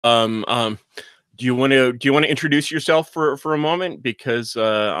Um, um, do you want to introduce yourself for a moment? Because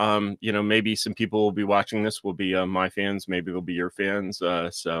you know, maybe some people will be watching this will be my fans, maybe they'll be your fans.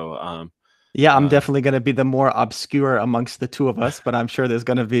 Yeah, I'm Uh, definitely going to be the more obscure amongst the two of us, but I'm sure there's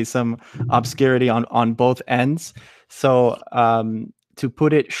going to be some obscurity on both ends. So, to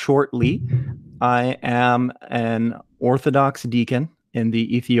put it shortly, I am an Orthodox deacon in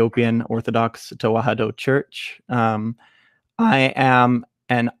the Ethiopian Orthodox Tewahedo Church. I am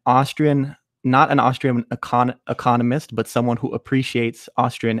an Austrian, not an Austrian economist, but someone who appreciates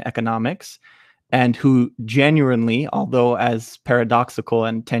Austrian economics and who genuinely, although as paradoxical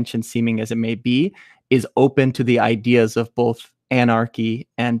and tension seeming as it may be, is open to the ideas of both anarchy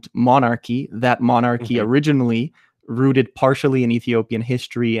and monarchy. That monarchy mhm. originally rooted partially in Ethiopian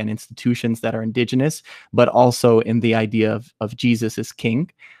history and institutions that are indigenous, but also in the idea of Jesus as king.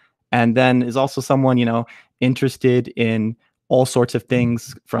 And then is also someone, interested in all sorts of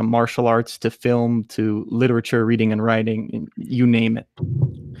things from martial arts to film to literature, reading and writing, you name it.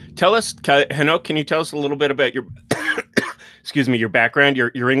 Tell us, Henok, can you tell us a little bit about your excuse me, your background?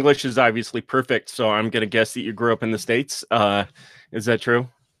 Your English is obviously perfect, so I'm going to guess that you grew up in the States. Is that true?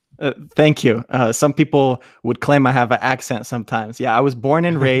 Thank you. Some people would claim I have an accent sometimes. Yeah, I was born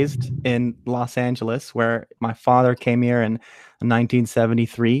and raised in Los Angeles, where my father came here in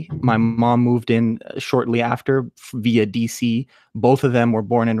 1973. My mom moved in shortly after via DC. Both of them were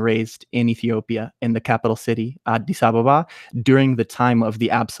born and raised in Ethiopia, in the capital city, Addis Ababa, during the time of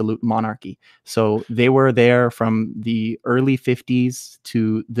the absolute monarchy. So they were there from the early 50s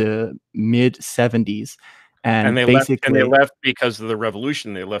to the mid 70s. And And they basically, left because of the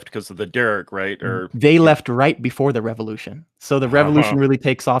revolution. They left because of the Derrick, right? Or they yeah. left right before the revolution. So the Uh-huh. revolution really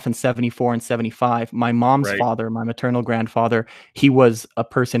takes off in 74 and 75. My mom's Right, father, my maternal grandfather, he was a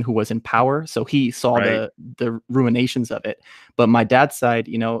person who was in power. So he saw right, the ruinations of it. But my dad's side,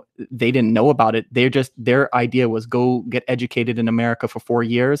 they didn't know about it. Their idea was go get educated in America for 4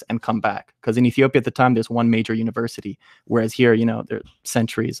 years and come back. Because in Ethiopia at the time, there's one major university. Whereas here, there's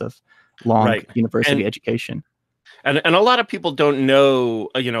centuries of long right. university And education. and a lot of people don't know,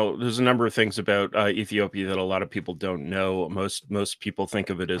 you know, there's a number of things about Ethiopia that a lot of people don't know. Most people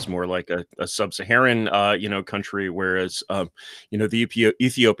think of it as more like a sub-Saharan, you know, country, whereas, you know, the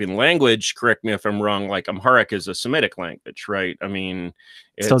Ethiopian language, correct me if I'm wrong, like Amharic is a Semitic language, right? I mean,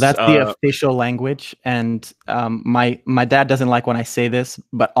 So it's, that's the official language, and my dad doesn't like when I say this,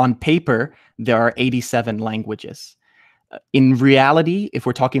 but on paper there are 87 languages. In reality, if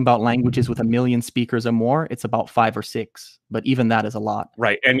we're talking about languages with a million speakers or more, it's about 5 or 6. But even that is a lot.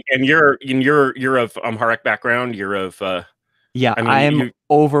 right. And you're of Amharic background. You're of, Yeah, I I mean, am you,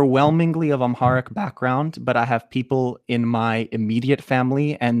 overwhelmingly of Amharic background, but I have people in my immediate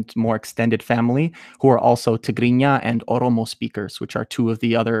family and more extended family who are also Tigrinya and Oromo speakers, which are two of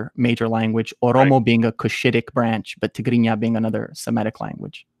the other major language. right. Oromo being a Cushitic branch, but Tigrinya being another Semitic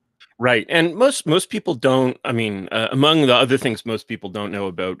language. Right, and most people don't. I mean, among the other things, most people don't know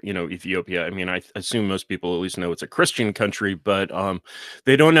about, you know, Ethiopia. I mean, I assume most people at least know it's a Christian country, but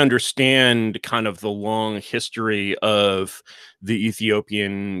they don't understand kind of the long history of the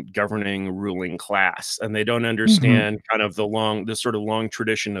Ethiopian governing ruling class, and they don't Mhm. understand kind of the sort of long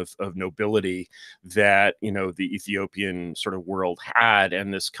tradition of nobility that, you know, the Ethiopian sort of world had,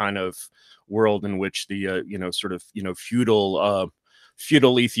 and this kind of world in which the you know, sort of, you know,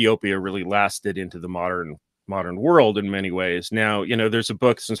 feudal Ethiopia really lasted into the modern world in many ways. Now, you know, there's a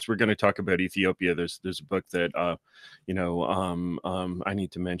book, since we're going to talk about Ethiopia, there's a book that you know, I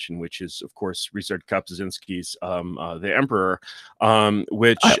need to mention, which is of course Ryszard Kapuscinski's The Emperor, I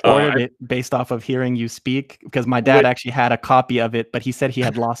which ordered it based off of hearing you speak because my dad which actually had a copy of it, but he said he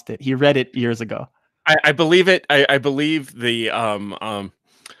had lost it. He read it years ago. I believe it. I believe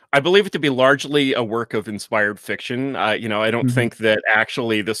I believe it to be largely a work of inspired fiction. You know, I don't Mhm. think that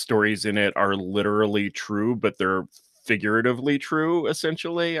actually the stories in it are literally true, but they're figuratively true,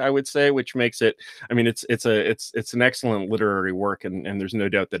 essentially, I would say, which makes it, I mean, it's an excellent literary work, and there's no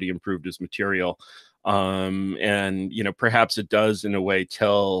doubt that he improved his material. And you know, perhaps it does in a way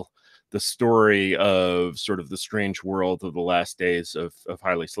tell the story of sort of the strange world of the last days of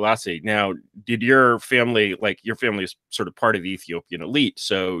Haile Selassie. Now, did your family, like your family is sort of part of the Ethiopian elite,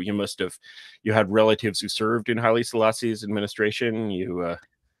 so you must have, you had relatives who served in Haile Selassie's administration. You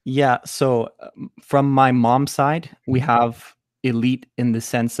Yeah, so from my mom's side, we have elite in the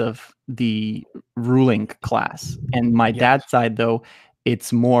sense of the ruling class. And my Yes. dad's side, though,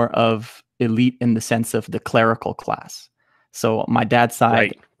 it's more of elite in the sense of the clerical class. So my dad's side,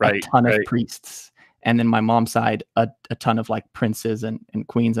 Right, a right, ton of right. priests. And then my mom's side, a ton of like princes and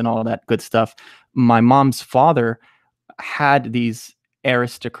queens and all of that good stuff. My mom's father had these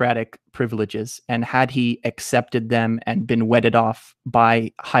aristocratic privileges, and had he accepted them and been wedded off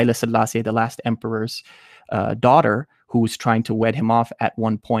by Haile Selassie, the last emperor's daughter, who was trying to wed him off at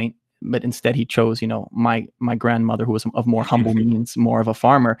one point, but instead he chose, my grandmother, who was of more humble means, more of a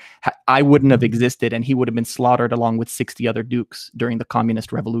farmer, I wouldn't have existed, and he would have been slaughtered along with 60 other dukes during the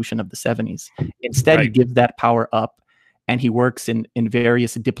communist revolution of the 70s. Instead, he gives that power up, and he works in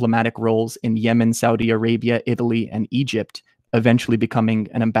various diplomatic roles in Yemen, Saudi Arabia, Italy, and Egypt, eventually becoming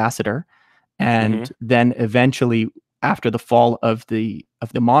an ambassador. And then eventually, after the fall of the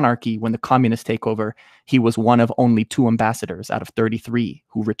monarchy, when the communists take over, he was one of only 2 ambassadors out of 33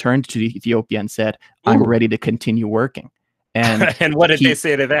 who returned to Ethiopia and said, I'm ready to continue working. And and what did they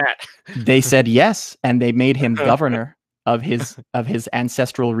say to that? They said yes, and they made him governor of his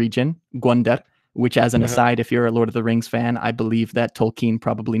ancestral region, Gondar, which, as an aside, if you're a Lord of the Rings fan, I believe that Tolkien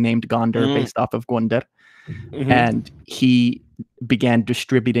probably named Gondar based off of Gondar. And he began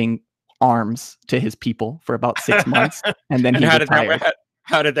distributing arms to his people for about 6 months, and then he retired.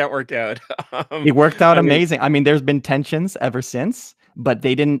 How did that work out? It worked out amazing. I mean, there's been tensions ever since, but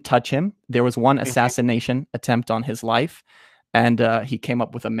they didn't touch him. There was one assassination attempt on his life, and he came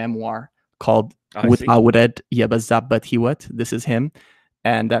up with a memoir called Awred Yebazabat Hiwat. This is him.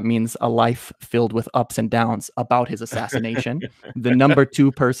 And that means a life filled with ups and downs about his assassination. The number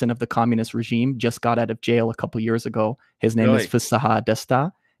 2 person of the communist regime just got out of jail a couple years ago. His name is Fisaha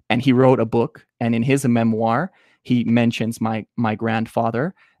Desta, and he wrote a book. And in his memoir, he mentions my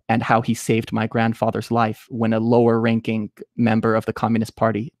grandfather and how he saved my grandfather's life when a lower-ranking member of the Communist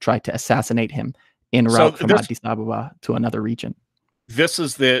Party tried to assassinate him en route from Addis Ababa to another region. This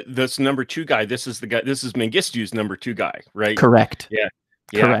is this number 2 guy. This is the guy. This is Mengistu's number 2 guy, right? Correct. Yeah.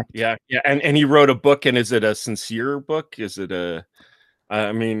 Correct. Yeah. And he wrote a book. And is it a sincere book? Is it a?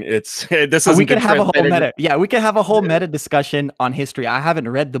 I mean, it's this. We could have a whole meta. Yeah, we could have a whole meta discussion on history. I haven't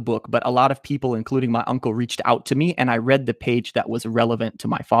read the book, but a lot of people, including my uncle, reached out to me, and I read the page that was relevant to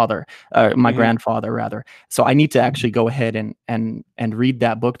my father, my grandfather rather. So I need to actually go ahead and read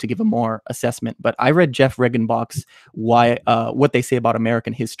that book to give a more assessment. But I read Jeff Regenbach's Why What They Say About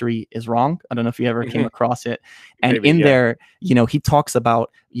American History Is Wrong. I don't know if you ever came across it. And there, he talks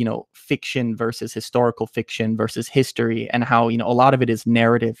about fiction versus historical fiction versus history, and how a lot of it is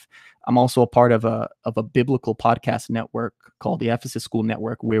narrative. I'm also a part of a biblical podcast network called the Ephesus School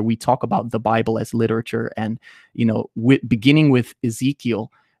Network, where we talk about the Bible as literature. And beginning with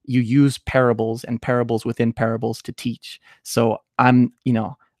Ezekiel, you use parables and parables within parables to teach. So I'm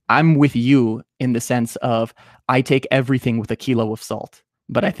with you in the sense of I take everything with a kilo of salt,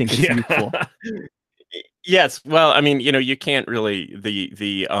 but I think it's useful. Yes. Well, I mean, you can't really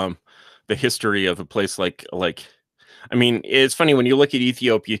the history of a place like I mean, it's funny when you look at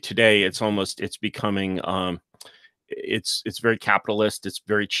Ethiopia today, it's becoming it's very capitalist, it's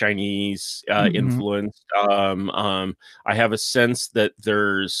very Chinese influenced. I have a sense that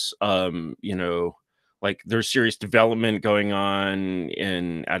there's there's serious development going on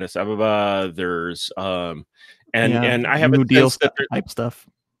in Addis Ababa. There's and I have New a Deal sense that type stuff.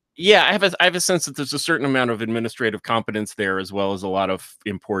 Yeah, I have a sense that there's a certain amount of administrative competence there, as well as a lot of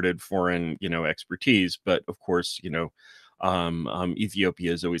imported foreign, expertise. But of course,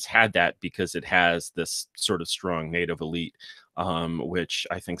 Ethiopia has always had that because it has this sort of strong native elite, which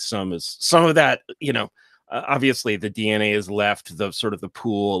I think some of that, obviously the DNA is left, the sort of the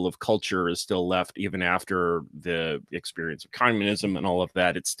pool of culture is still left even after the experience of communism and all of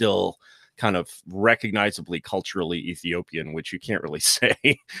that. It's still kind of recognizably culturally Ethiopian, which you can't really say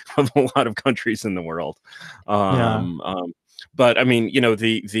of a lot of countries in the world. But I mean,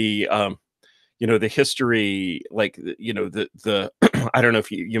 the history, like, the I don't know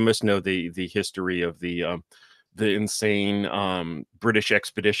if you must know the history of the insane British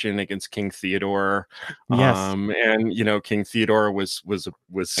expedition against King Theodore. Yes. And King Theodore was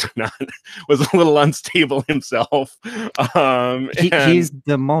not was a little unstable himself. He's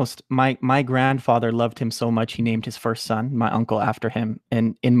the most. My grandfather loved him so much he named his first son, my uncle, after him.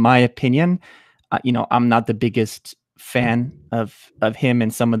 And in my opinion, I'm not the biggest fan of him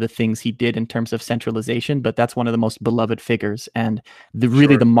and some of the things he did in terms of centralization, but that's one of the most beloved figures. And the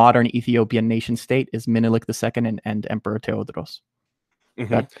modern Ethiopian nation state is Menelik II and Emperor Theodros.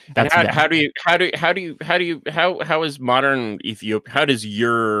 That's how is modern Ethiopia? How does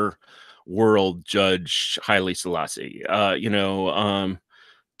your world judge Haile Selassie?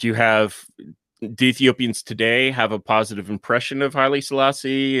 Do Ethiopians today have a positive impression of Haile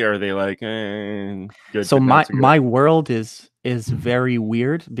Selassie? Or are they like, good? So my world is very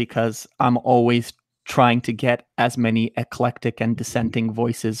weird because I'm always trying to get as many eclectic and dissenting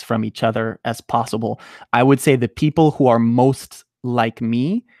voices from each other as possible. I would say the people who are most like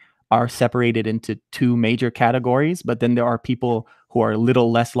me are separated into two major categories, but then there are people who are a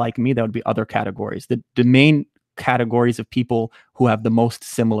little less like me. That would be other categories. The main categories of people who have the most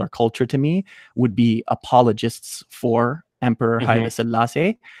similar culture to me would be apologists for Emperor Hmm. Haile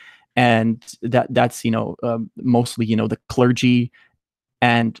Selassie, and that's mostly the clergy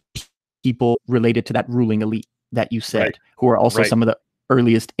and people related to that ruling elite that you Right. said, who are also Right. some of the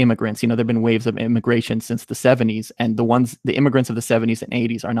earliest immigrants. There've been waves of immigration since the 70s, and the immigrants of the 70s and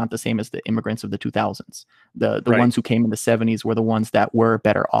 80s are not the same as the immigrants of the 2000s. The Right. ones who came in the 70s were the ones that were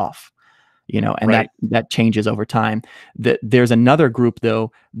better off, and Right. that changes over time. There's another group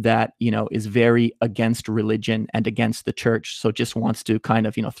though that is very against religion and against the church, so just wants to kind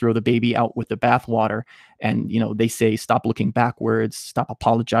of throw the baby out with the bathwater, and they say stop looking backwards, stop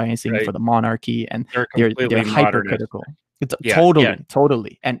apologizing for Right. the monarchy, and They're they're completely modernist. hypercritical. It's Yeah. Yeah.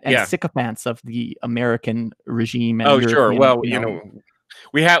 totally, and Yeah. sycophants of the American regime and Oh, sure. European, Well,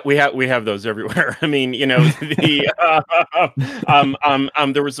 we have those everywhere. I mean,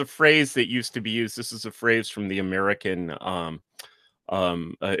 there was a phrase that used to be used. This is a phrase from the American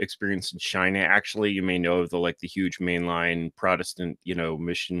experience in China. Actually, you may know of the huge mainline Protestant,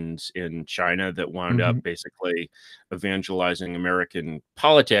 missions in China that wound up Mhm. basically evangelizing American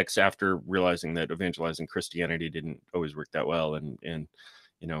politics after realizing that evangelizing Christianity didn't always work that well, and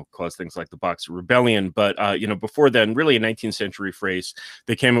cause things like the Boxer Rebellion. But before then, really a 19th century phrase,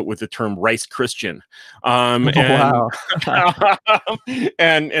 they came up with the term "rice Christian," and Wow.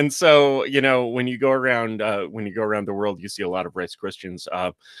 and so when you go around the world, you see a lot of rice Christians.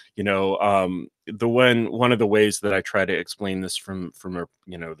 One of the ways that I try to explain this from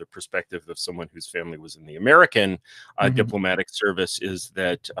the perspective of someone whose family was in the American Mhm. diplomatic service is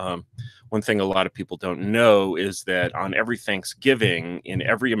that one thing a lot of people don't know is that on every Thanksgiving in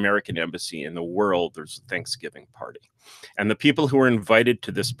every American embassy in the world, there's a Thanksgiving party. And the people who are invited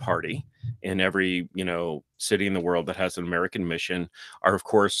to this party in every, city in the world that has an American mission are, of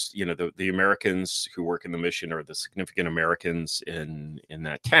course, the Americans who work in the mission or the significant Americans in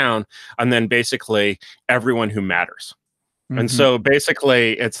that town. And then basically everyone who matters. And Mhm. so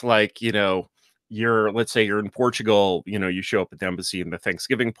basically, it's like, let's say you're in Portugal, you show up at the embassy in the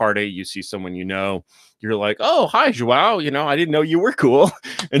Thanksgiving party, you see someone, you're like, oh, hi, Joao, I didn't know you were cool.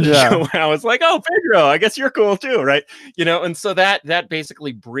 And Yeah. Joao is like, oh, Pedro, I guess you're cool too, right? And so that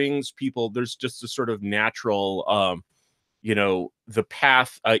basically brings people, there's just a sort of natural, the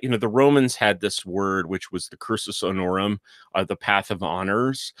path, the Romans had this word, which was the cursus honorum, the path of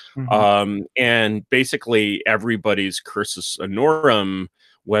honors. Mhm. And basically everybody's cursus honorum,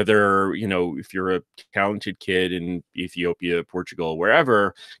 whether, if you're a talented kid in Ethiopia, Portugal,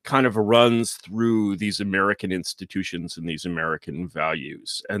 wherever, kind of runs through these American institutions and these American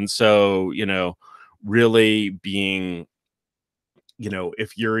values. And so, really being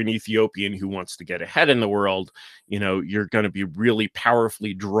if you're an Ethiopian who wants to get ahead in the world, you're going to be really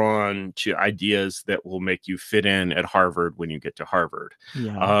powerfully drawn to ideas that will make you fit in at Harvard when you get to Harvard.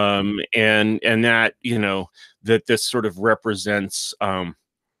 Yeah. And that, that this sort of represents,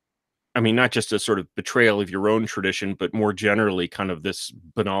 not just a sort of betrayal of your own tradition, but more generally kind of this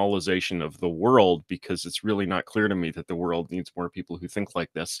banalization of the world, because it's really not clear to me that the world needs more people who think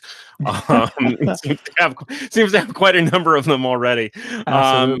like this. It seems to have quite a number of them already. Um,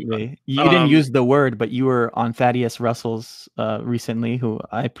 Absolutely. You didn't um, use the word, but you were on Thaddeus Russell's recently, who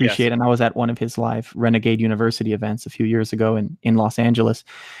I yes. appreciate, and I was at one of his live Renegade University events a few years ago in Los Angeles,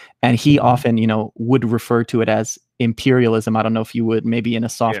 and he often, would refer to it as imperialism. I don't know if you would, maybe in a Yeah.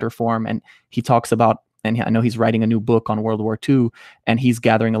 softer form, and he talks about, and I know he's writing a new book on World War II, and he's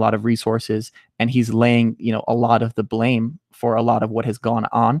gathering a lot of resources, and he's laying, a lot of the blame for a lot of what has gone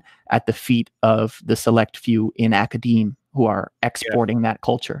on at the feet of the select few in academe who are Yeah. exporting that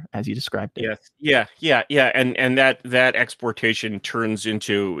culture, as you described it. Yes. Yeah. Yeah. Yeah. And that exportation turns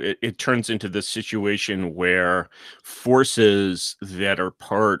into the situation where forces that are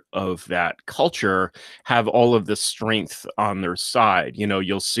part of that culture have all of the strength on their side.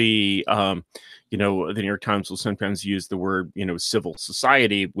 You'll see, the New York Times will sometimes use the word, civil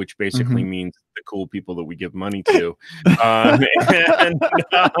society, which basically Mhm. means the cool people that we give money to. Um, and,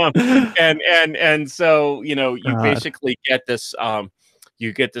 um, and so, you God. basically get this kind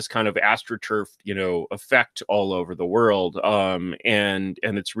of astroturf, effect all over the world. And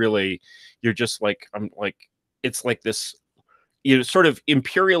it's really, you're just like, it's like this, sort of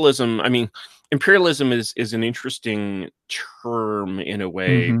imperialism. Imperialism is an interesting term in a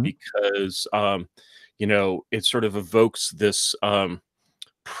way Mhm. because, it sort of evokes this,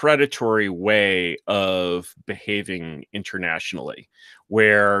 predatory way of behaving internationally,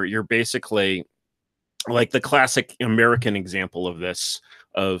 where you're basically like the classic American example of this,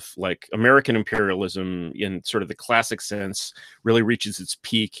 of like American imperialism in sort of the classic sense, really reaches its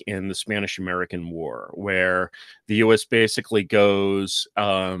peak in the Spanish-American War, where the U.S. basically goes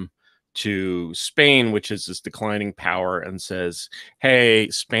to Spain, which is this declining power, and says, "Hey,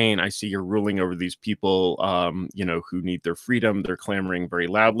 Spain, I see you're ruling over these people, who need their freedom. They're clamoring very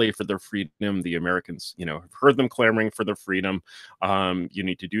loudly for their freedom. The Americans, have heard them clamoring for their freedom. You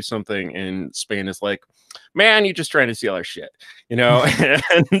need to do something." And Spain is like, "Man, you're just trying to steal our shit," and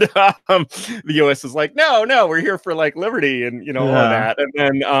the U.S. is like, "No, no, we're here for like liberty and all of Yeah. that." And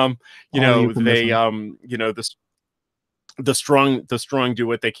then All the they euphemisms. the strong do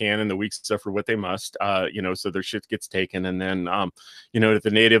what they can and the weak suffer what they must, so their shit gets taken. And then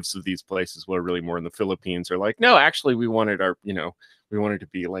the natives of these places, what are really more in the Philippines, are like, "No, actually we wanted we wanted to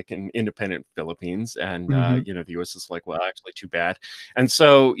be like an independent Philippines." And Hmm. the US is like, "Well, actually too bad." And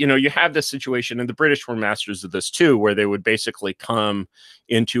so you have this situation, and the British were masters of this too, where they would basically come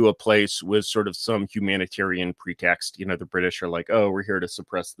into a place with sort of some humanitarian pretext. The British are like, "Oh, we're here to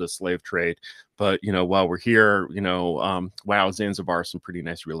suppress the slave trade, but while we're here, wow, Zanzibar, some pretty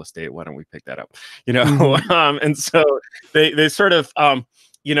nice real estate. Why don't we pick that up?" Hmm. And so they sort of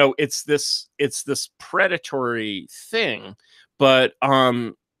it's this predatory thing, but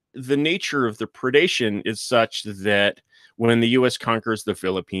the nature of the predation is such that when the US conquers the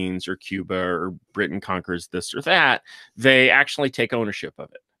Philippines or Cuba or Britain conquers this or that, they actually take ownership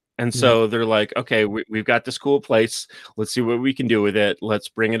of it. And Yeah. so they're like, "Okay, we've got this cool place. Let's see what we can do with it. Let's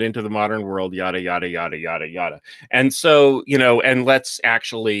bring it into the modern world, yada, yada, yada, yada, yada." And so, and let's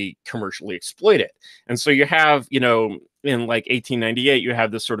actually commercially exploit it. And so you have, in like 1898, you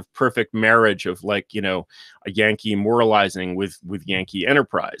have this sort of perfect marriage of like, a Yankee moralizing with Yankee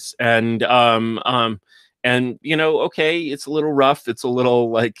enterprise. And okay, it's a little rough. It's a little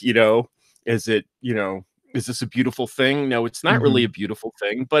like, is it, is this a beautiful thing? No, it's not really a Hmm. beautiful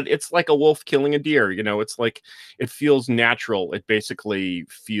thing, but it's like a wolf killing a deer. It's like it feels natural. It basically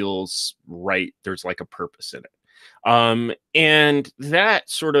feels right. There's like a purpose in it. And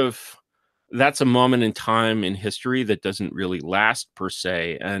that's a moment in time in history that doesn't really last per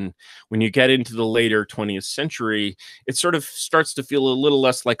se. And when you get into the later 20th century, it sort of starts to feel a little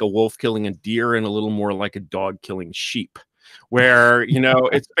less like a wolf killing a deer and a little more like a dog killing sheep, where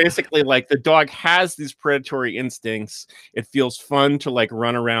it's basically like the dog has these predatory instincts. It feels fun to like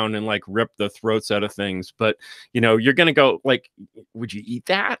run around and like rip the throats out of things, but you're gonna go like, "Would you eat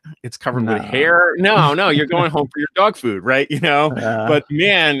that? It's covered with No. hair." No, no, you're going home for your dog food, right? Uh, But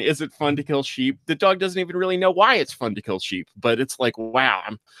man, is it fun to kill sheep. The dog doesn't even really know why it's fun to kill sheep, but it's like, wow,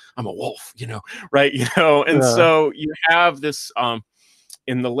 I'm a wolf, right? And uh, so you have this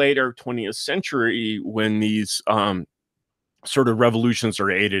in the later 20th century, when these sort of revolutions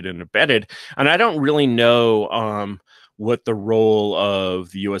are aided and abetted. And I don't really know what the role of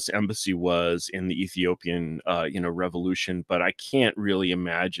the U.S. embassy was in the Ethiopian, revolution, but I can't really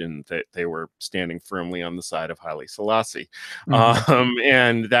imagine that they were standing firmly on the side of Haile Selassie, mhm.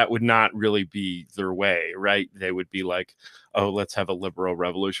 and that would not really be their way, right? They would be like, "Oh, let's have a liberal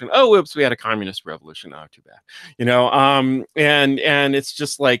revolution. Oh, whoops, we had a communist revolution. Oh, too bad," and it's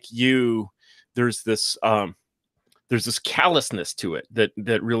just like there's this callousness to it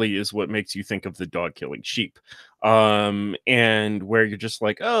that really is what makes you think of the dog killing sheep, and where you're just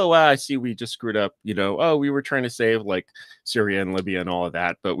like, "Oh, wow, I see we just screwed up, oh, we were trying to save like Syria and Libya and all of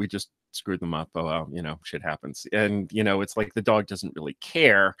that, but we just screwed them up. Oh, well, shit happens." And it's like the dog doesn't really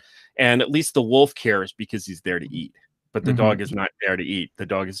care, and at least the wolf cares because he's there to eat, but the dog Mhm. is not there to eat. The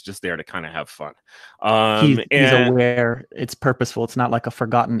dog is just there to kind of have fun. He's And aware. It's purposeful. It's not like a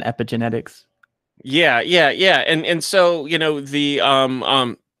forgotten epigenetics. yeah, yeah, yeah. And so,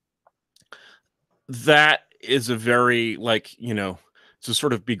 that is a very like, to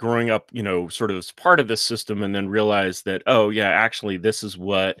sort of be growing up, sort of as part of this system, and then realize that, oh yeah, actually this is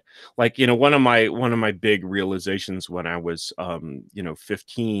what, like, one of my big realizations when I was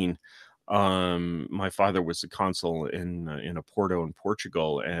 15. My father was a consul in Oporto in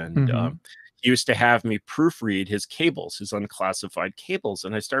Portugal, and Mhm. he used to have me proofread his cables, his unclassified cables.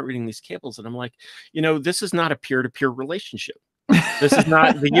 And I start reading these cables, and I'm like, this is not a peer-to-peer relationship. This is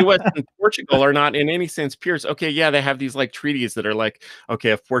not, the US and Portugal are not in any sense peers. Okay, yeah, they have these like treaties that are like,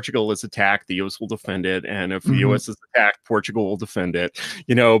 okay, if Portugal is attacked, the US will defend it, and if the Mhm. US is attacked, Portugal will defend it.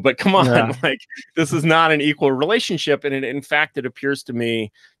 But come on, Yeah. like, this is not an equal relationship. And in fact, it appears to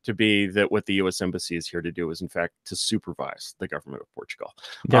me to be that what the US embassy is here to do is in fact to supervise the government of Portugal.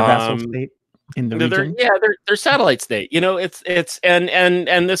 Their vassal Um, state. in the They're region. yeah, they're satellite state. You know, it's and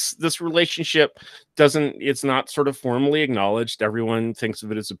this relationship doesn't it's not sort of formally acknowledged. Everyone thinks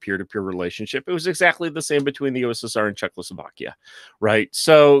of it as a peer-to-peer relationship. It was exactly the same between the USSR and Czechoslovakia, right?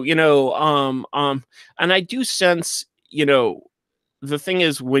 So, and I do sense, the thing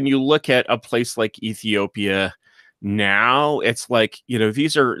is when you look at a place like Ethiopia now, it's like,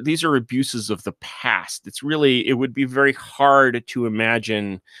 these are abuses of the past. It would be very hard to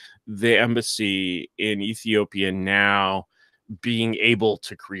imagine the embassy in Ethiopia now being able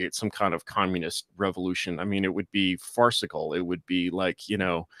to create some kind of communist revolution. I mean, it would be farcical. It would be like,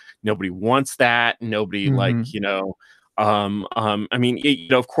 nobody wants that. Nobody Hmm. I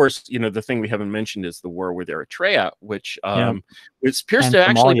mean, of course, the thing we haven't mentioned is the war with Eritrea, which Yeah, it appears and to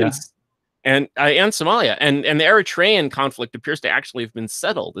actually been Somalia. and Somalia and the Eritrean conflict appears to actually have been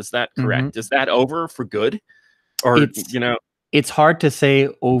settled. Is that Hmm. correct? Is that over for good? Or, It's it's hard to say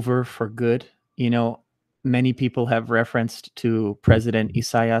over for good. You know, many people have referenced to President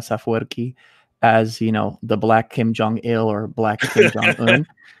Isaias Afwerki as, the Black Kim Jong Il or Black Kim Jong Un,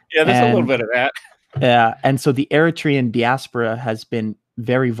 yeah, there's a little and bit of that. and so the Eritrean diaspora has been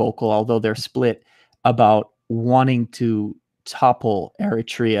very vocal, although they're split, about wanting to topple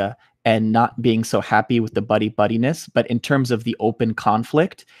Eritrea and not being so happy with the buddy buddiness. But in terms of the open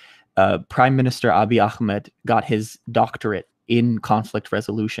conflict, Prime Minister Abiy Ahmed got his doctorate in conflict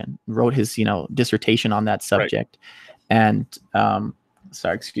resolution, wrote his dissertation on that Right. subject, and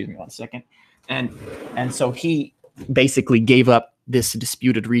sorry, excuse me one second, and so he basically gave up this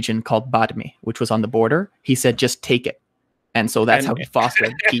disputed region called Badme, which was on the border. He said, just take it. And so that's And how he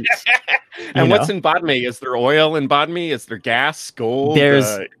fostered peace. You and what's know, in Bodme? Is there oil in Bodme? Is there gas, gold?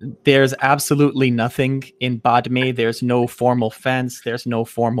 there's absolutely nothing in Badme. There's no formal fence. There's no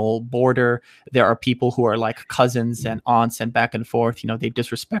formal border. There are people who are like cousins and aunts and back and forth. They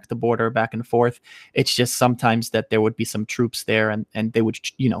disrespect the border back and forth. It's just sometimes that there would be some troops there and they would,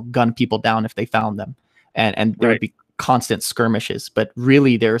 gun people down if they found them. And there would Right. be constant skirmishes. But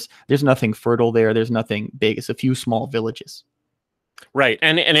really, there's nothing fertile there. There's nothing big. It's a few small villages. Right.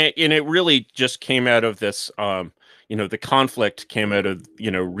 And it really just came out of this the conflict came out of,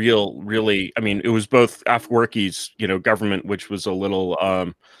 really, I mean, it was both Afwerki's, government, which was a little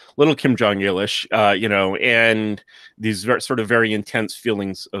Kim Jong-ilish, and these sort of very intense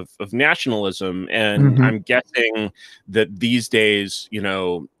feelings of nationalism. And Mm-hmm. I'm guessing that these days,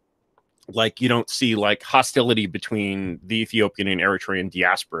 like you don't see like hostility between the Ethiopian and Eritrean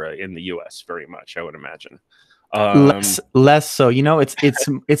diaspora in the US very much, I would imagine. Less so.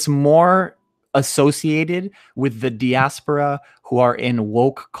 It's more associated with the diaspora who are in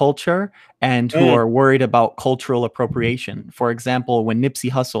woke culture and who Mm, are worried about cultural appropriation. For example, when Nipsey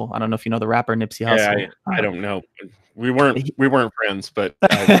Hussle, I don't know if you know the rapper Nipsey yeah, Hussle. I don't know. We weren't He, we weren't friends, but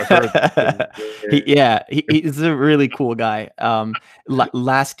I've heard. he's a really cool guy.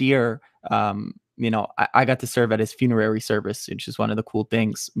 Last year, I got to serve at his funerary service, which is one of the cool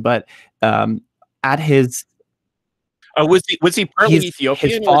things. But at Was he partly his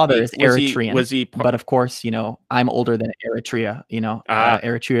Ethiopian? Was father he is was he Eritrean, was he par but of course, I'm older than Eritrea. ah,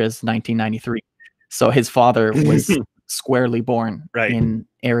 Eritrea is 1993, so his father was squarely born right, in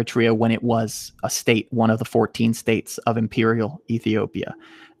Eritrea when it was a state, one of the 14 states of Imperial Ethiopia,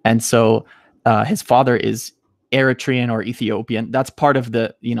 and so his father is Eritrean or Ethiopian. That's part of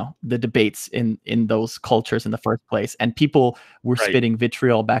the debates in those cultures in the first place. And people were right. spitting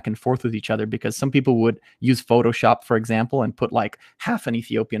vitriol back and forth with each other because some people would use Photoshop, for example, and put like half an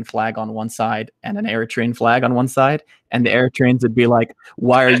Ethiopian flag on one side and an Eritrean flag on one side. And the Eritreans would be like,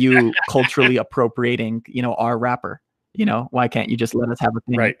 why are you culturally appropriating, our rapper? Why can't you just let us have a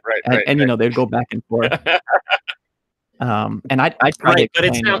thing? Right, right, And, right, and they'd go back and forth. right. And I try to Right, but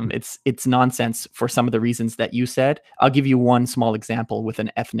it's explain to not them it's nonsense for some of the reasons that you said. I'll give you one small example with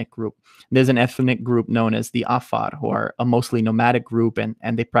an ethnic group. There's an ethnic group known as the Afar, who are a mostly nomadic group, and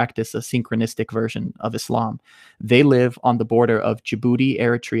they practice a synchronistic version of Islam. They live on the border of Djibouti,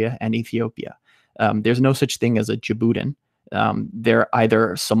 Eritrea, and Ethiopia. There's no such thing as a Djiboutin. They're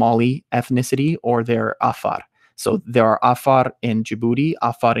either Somali ethnicity or they're Afar. So there are Afar in Djibouti,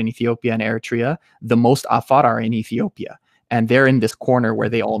 Afar in Ethiopia and Eritrea. The most Afar are in Ethiopia. And they're in this corner where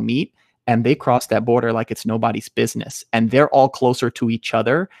they all meet and they cross that border like it's nobody's business. And they're all closer to each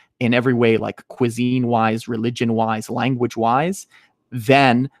other in every way, like cuisine wise, religion wise, language wise,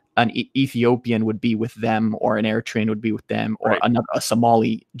 than an Ethiopian would be with them, or an Eritrean would be with them, or right, a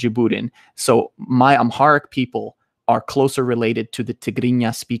Somali Djiboutin. So my Amharic people are closer related to the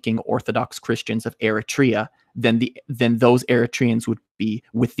Tigrinya speaking Orthodox Christians of Eritrea than those Eritreans would be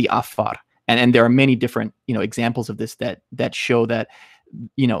with the Afar. And there are many different examples of this that show that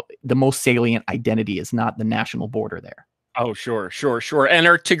the most salient identity is not the national border there. Oh, sure, sure, sure. And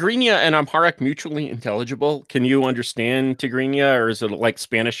are Tigrinya and Amharic mutually intelligible? Can you understand Tigrinya, or is it like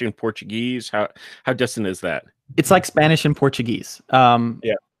Spanish and Portuguese? How distant is that? It's like Spanish and Portuguese.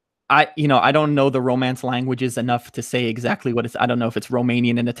 Yeah. I don't know the Romance languages enough to say exactly what it's. I don't know if it's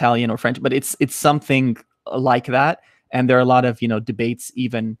Romanian and Italian or French, but it's something like that. And there are a lot of debates.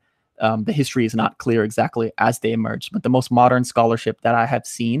 Even the history is not clear exactly as they emerged. But the most modern scholarship that I have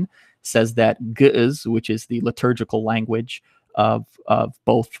seen says that Ge'ez, which is the liturgical language of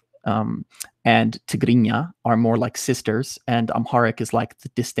both, and Tigrinya are more like sisters, and Amharic is like the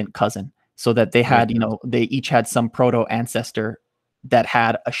distant cousin. So that they had, they each had some proto ancestor that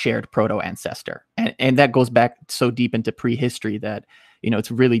had a shared proto ancestor, and that goes back so deep into prehistory that it's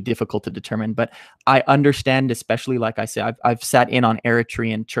really difficult to determine. But I understand, especially like I said, I've sat in on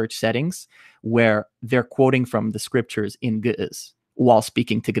Eritrean church settings where they're quoting from the scriptures in Ge'ez while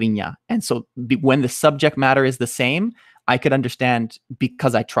speaking Tigrinya, and so when the subject matter is the same, I could understand,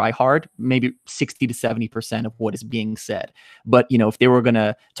 because I try hard, maybe 60 to 70% of what is being said. But, if they were going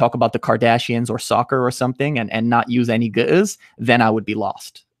to talk about the Kardashians or soccer or something and not use any Ge'ez, then I would be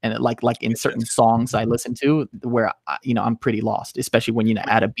lost. And like in certain songs I listen to where, I'm pretty lost, especially when,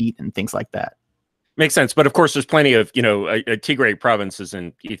 add a beat and things like that. Makes sense. But of course, there's plenty of, Tigray provinces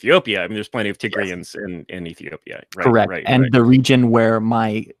in Ethiopia. I mean, there's plenty of Tigrayans in Ethiopia. Right, correct. Right, and right. The region where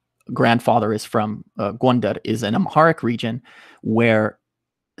my grandfather is from, Gondar, is an Amharic region where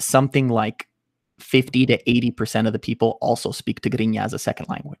something like 50 to 80% of the people also speak Tigrinya as a second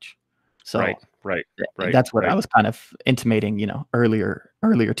language. So right. That's what I was kind of intimating, earlier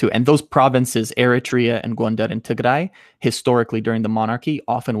too. And those provinces, Eritrea and Gondar and Tigray, historically during the monarchy,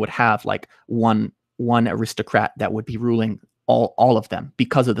 often would have like one aristocrat that would be ruling all of them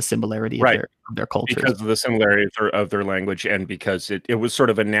because of the similarity of their cultures. Because of the similarity of their language, and because it was sort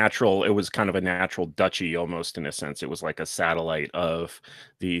of it was kind of a natural duchy almost, in a sense. It was like a satellite of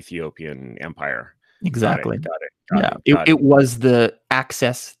the Ethiopian Empire. Exactly. Got it. It was the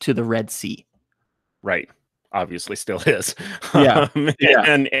access to the Red Sea. Right. Obviously still is. Yeah.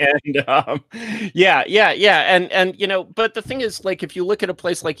 And but the thing is, like, if you look at a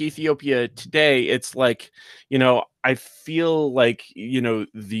place like Ethiopia today, it's like, I feel like,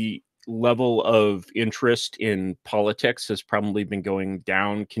 the level of interest in politics has probably been going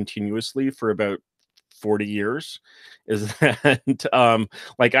down continuously for about 40 years. Is that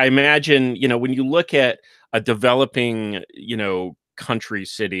like, I imagine, when you look at a developing, country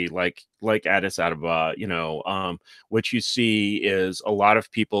city like Addis Ababa, what you see is a lot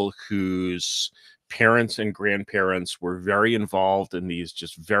of people whose parents and grandparents were very involved in these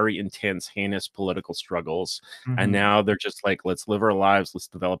just very intense, heinous political struggles. And now they're just like, let's live our lives, let's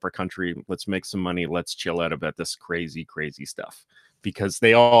develop our country, let's make some money, let's chill out about this crazy, crazy stuff. Because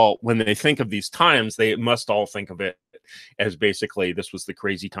they all, when they think of these times, they must all think of it as basically this was the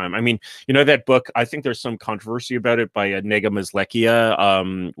crazy time. I mean, that book, I think there's some controversy about it by Nega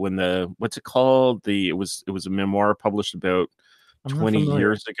Mezlekia. When what's it called? It was a memoir published about 20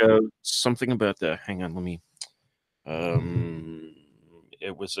 years ago. Something about hang on, let me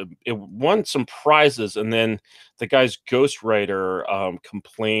it won some prizes, and then the guy's ghostwriter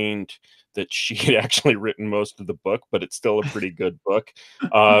complained that she had actually written most of the book, but it's still a pretty good book.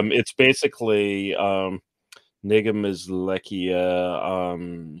 It's basically Nega Mezlekia,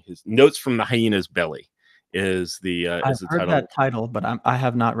 his Notes from the Hyena's Belly is the I've heard title. that title, but I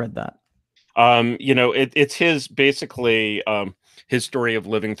have not read that. It's his basically his story of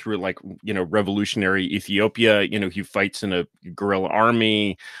living through, like, revolutionary Ethiopia. He fights in a guerrilla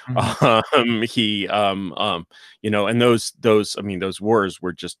army. He and those wars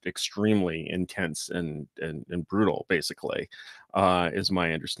were just extremely intense and brutal, basically, is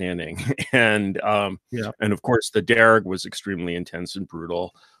my understanding. And of course the Derg was extremely intense and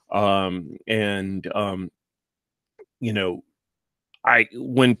brutal. I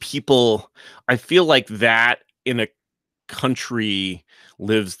feel like that in a country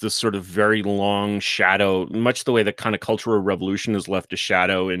lives this sort of very long shadow, much the way the kind of Cultural Revolution has left a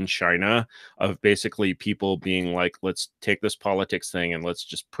shadow in China, of basically people being like, let's take this politics thing and let's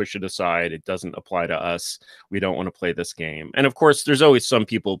just push it aside. It doesn't apply to us. We don't want to play this game. And of course, there's always some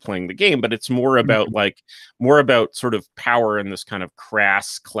people playing the game, but it's more about sort of power in this kind of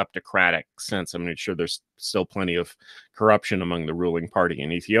crass kleptocratic sense. I mean, sure, there's still plenty of corruption among the ruling party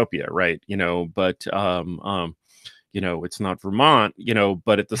in Ethiopia, right? But it's not Vermont,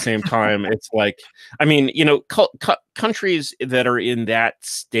 but at the same time, it's like, I mean, countries that are in that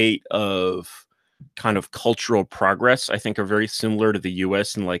state of kind of cultural progress, I think, are very similar to the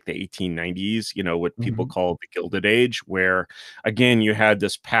US in like the 1890s, what people Mhm. call the Gilded Age, where again, you had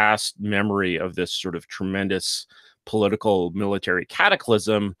this past memory of this sort of tremendous political military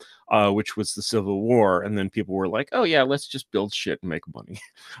cataclysm, which was the Civil War. And then people were like, oh, yeah, let's just build shit and make money.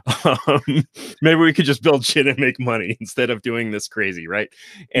 Maybe we could just build shit and make money instead of doing this crazy, right?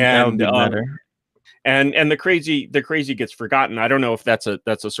 That would And be better. the crazy gets forgotten. I don't know if that's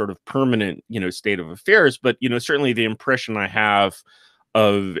a sort of permanent state of affairs, but certainly the impression I have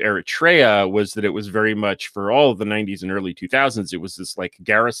of Eritrea was that it was very much, for all of the 90s and early 2000s, it was this like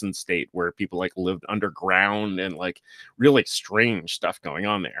garrison state where people like lived underground and like really strange stuff going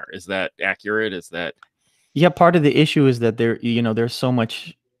on there. Is that accurate? Is that Yeah, part of the issue is that there's so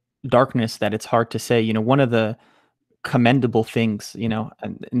much darkness that it's hard to say. One of the commendable things,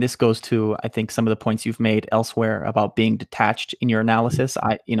 and this goes to, I think, some of the points you've made elsewhere about being detached in your analysis.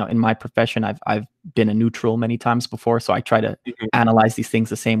 In my profession, I've been a neutral many times before, so I try to analyze these things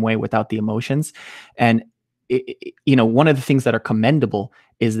the same way without the emotions. And one of the things that are commendable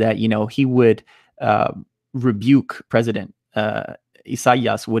is that he would uh, rebuke President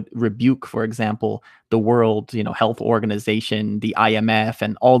Isaias would rebuke, for example, the World Health Organization, the IMF,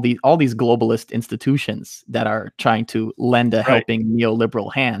 and all these globalist institutions that are trying to lend a right? helping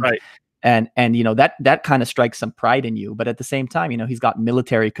neoliberal hand. Right. And that kind of strikes some pride in you, but at the same time, he's got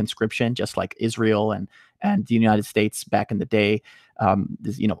military conscription, just like Israel and the United States back in the day.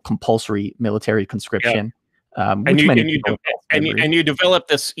 This, compulsory military Yeah. conscription, and which you many and you people de- oppose and you, slavery. and you develop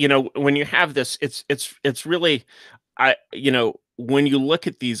this, when you have this, it's really, when you look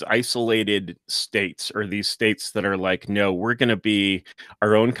at these isolated states, or these states that are like, no, we're going to be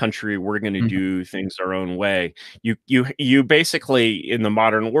our own country, we're going to Mhm, do things our own way. You basically, in the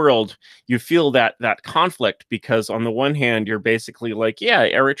modern world, you feel that conflict, because on the one hand, you're basically like, yeah,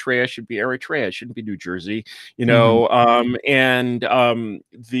 Eritrea should be Eritrea, it shouldn't be New Jersey, mhm, and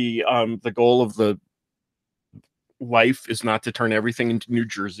the goal of the life is not to turn everything into New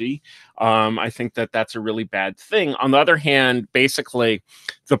Jersey. I think that that's a really bad thing. On the other hand, basically,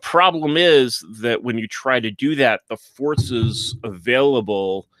 the problem is that when you try to do that, the forces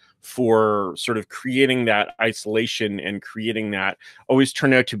available for sort of creating that isolation and creating that always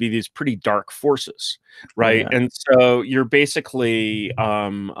turn out to be these pretty dark forces, oh right? yeah. And so you're basically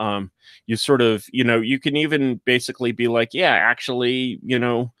you sort of, you can even basically be like, yeah, actually,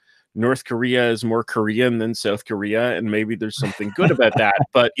 North Korea is more Korean than South Korea, and maybe there's something good about that.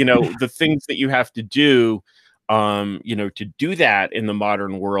 But the things that you have to do, to do that in the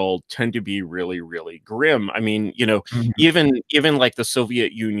modern world tend to be really, really grim. I mean, Mhm, even like the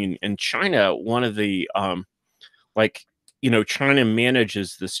Soviet Union and China, one of the like China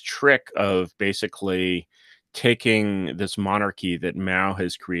manages this trick of basically taking this monarchy that Mao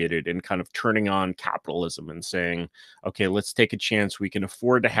has created and kind of turning on capitalism and saying, okay, let's take a chance. We can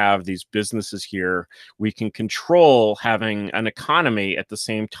afford to have these businesses here. We can control having an economy at the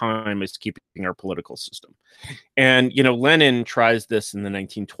same time as keeping our political system. And Lenin tries this in the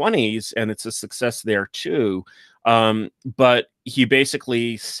 1920s, and it's a success there too. But he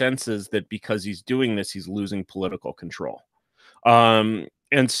basically senses that because he's doing this, he's losing political control.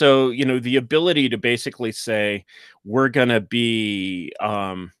 And so, the ability to basically say, we're going to be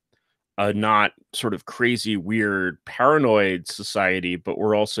a not sort of crazy, weird, paranoid society, but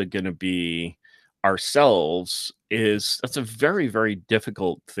we're also going to be ourselves, that's a very, very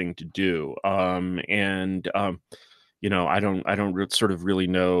difficult thing to do. I don't sort of really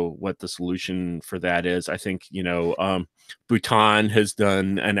know what the solution for that is. I think, Bhutan has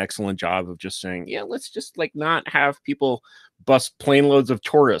done an excellent job of just saying, yeah, let's just like not have people bus plane loads of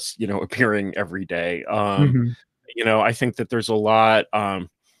tourists, appearing every day. mhm. I think that there's a lot,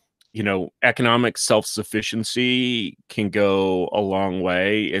 economic self-sufficiency can go a long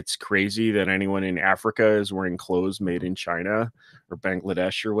way. It's crazy that anyone in Africa is wearing clothes made in China or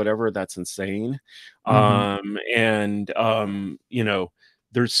Bangladesh or whatever. That's insane. Mhm.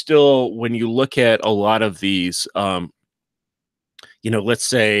 There's still, when you look at a lot of these, let's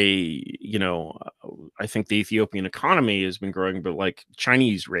say, I think the Ethiopian economy has been growing, but like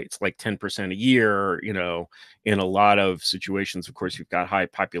Chinese rates, like 10% a year, in a lot of situations. Of course, you've got high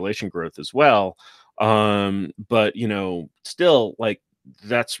population growth as well. But, still like,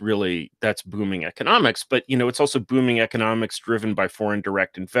 that's booming economics, but it's also booming economics driven by foreign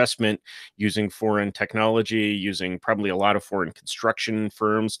direct investment, using foreign technology, using probably a lot of foreign construction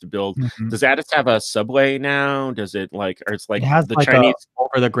firms to build. Mhm. Does Addis have a subway now? Does it like, or it's It like has the like a Chinese,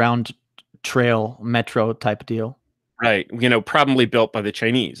 over the ground trail metro type deal. right? Probably built by the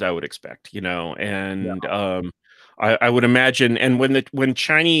Chinese, I would expect, Yeah. and I would imagine. And when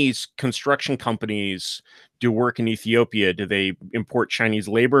Chinese construction companies do work in Ethiopia, do they import Chinese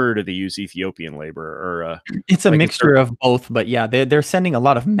labor or do they use Ethiopian labor? Or It's a like, is there? mixture of both, but yeah, they're sending a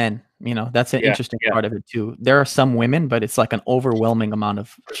lot of men. That's an Yeah, interesting yeah. part of it too. There are some women, but it's like an overwhelming amount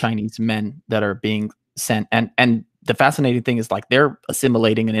of Chinese men that are being sent. And the fascinating thing is like they're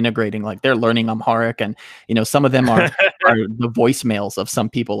assimilating and integrating, like they're learning Amharic, and some of them are the voicemails of some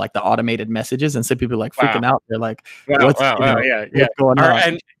people, like the automated messages, and some people are like Wow, freaking out. They're like, wow, "What's wow, wow. Yeah, yeah. what's going Are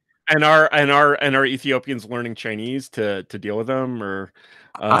on?" and are Ethiopians learning Chinese to deal with them, or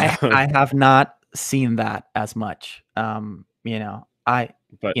I have not seen that as much. but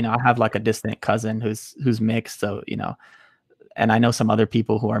I have like a distant cousin who's mixed, so and I know some other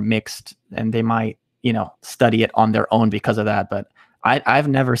people who are mixed, and they might study it on their own because of that. But I've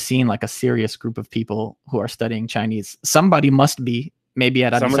never seen like a serious group of people who are studying Chinese. Somebody must be, maybe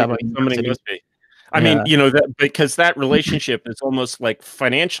at Addis Ababa somebody University. must be. I mean, Yeah. that because that relationship is almost like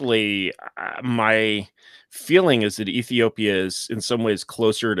financially, my feeling is that Ethiopia is in some ways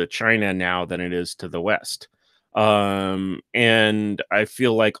closer to China now than it is to the West. And I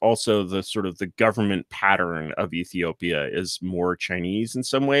feel like also the sort of the government pattern of Ethiopia is more Chinese in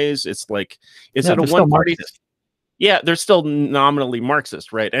some ways. It's like, is Yeah, it a they're still one party? Marxist. Yeah, they're still nominally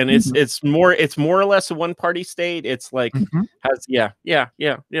Marxist, right? And Mhm. it's more or less a one party state. It's like Mhm. has yeah.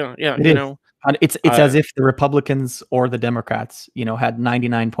 It is. And it's Uh, as if the Republicans or the Democrats, had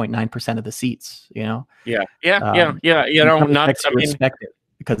 99.9% of the seats. Um, Yeah. in some Not. respects, I you mean, respect it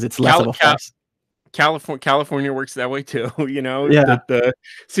because it's less Cal, of a Cal, farce. California works that way too. Yeah. That the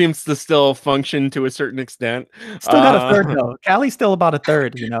seems to still function to a certain extent. Still got a third Uh, though. Cali's still about a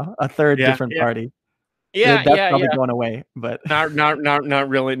third, a third yeah, different yeah, party. yeah, That's yeah, probably yeah. going away, but Not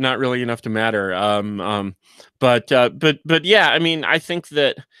really enough to matter. But yeah. I mean, I think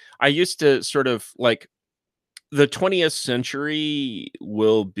that I used to sort of like the 20th century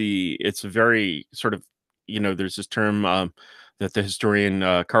will be. It's very sort of there's this term that the historian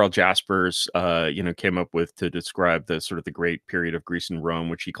Carl Jaspers came up with to describe the sort of the great period of Greece and Rome,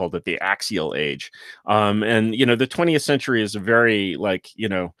 which he called it the axial age. And the 20th century is a very like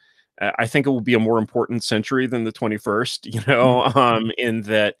I think it will be a more important century than the 21st. mm, In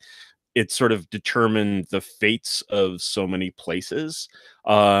that it sort of determined the fates of so many places.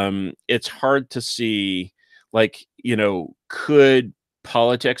 It's hard to see, like, could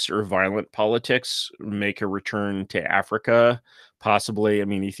politics or violent politics make a return to Africa? Possibly. I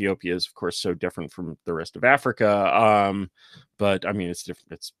mean, Ethiopia is, of course, so different from the rest of Africa. But I mean, it's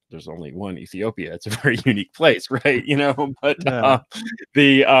different. There's only one Ethiopia. It's a very unique place, right? But yeah.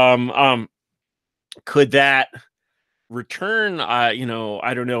 the could that return? I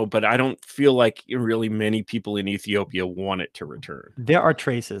don't know, but I don't feel like really many people in Ethiopia want it to return. There are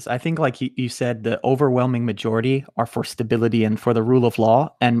traces. I think, like you said, the overwhelming majority are for stability and for the rule of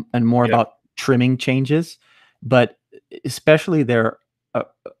law, and more Yeah. about trimming changes. But especially there a,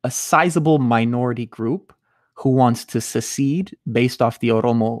 a sizable minority group who wants to secede based off the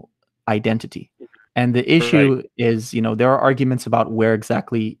Oromo identity. And the Right. issue is, there are arguments about where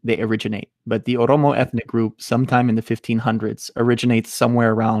exactly they originate. But the Oromo ethnic group, sometime in the 1500s, originates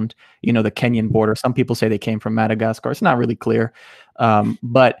somewhere around, the Kenyan border. Some people say they came from Madagascar. It's not really clear.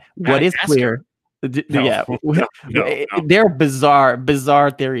 But what is Madagascar? clear, No, yeah, no. they're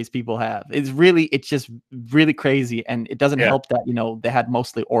bizarre theories people have. It's just really crazy, and it doesn't Yeah. help that they had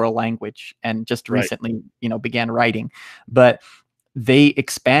mostly oral language and just Right. recently began writing, but they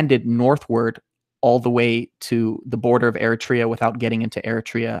expanded northward all the way to the border of Eritrea without getting into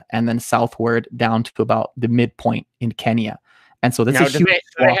Eritrea, and then southward down to about the midpoint in Kenya. And so that's a Now, huge do they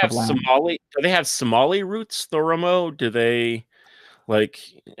swath of have land. Somali? Do they have Somali roots, the Oromo? Do they like?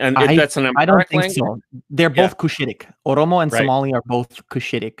 And I that's an I don't Amharic think language. so. They're Yeah. both Cushitic. Oromo and Right. Somali are both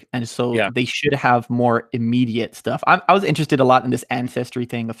Cushitic, and so Yeah. they should have more immediate stuff. I was interested a lot in this ancestry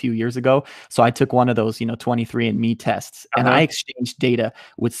thing a few years ago, so I took one of those, 23andMe tests, and I Uh-huh. exchanged data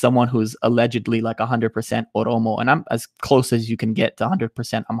with someone who's allegedly like 100% Oromo, and I'm as close as you can get to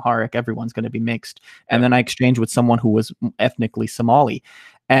 100% Amharic. Everyone's going to be mixed. And Yeah. then I exchanged with someone who was ethnically Somali,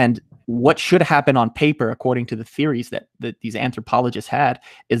 and what should happen on paper, according to the theories that these anthropologists had,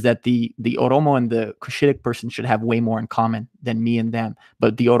 is that the Oromo and the Cushitic person should have way more in common than me and them.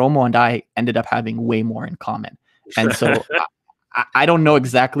 But the Oromo and I ended up having way more in common. And so I don't know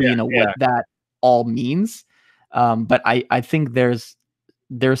exactly, Yeah. what Yeah. that all means. But I think there's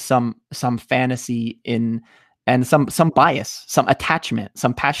some fantasy in, and some bias, some attachment,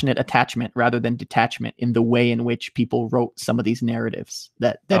 some passionate attachment rather than detachment in the way in which people wrote some of these narratives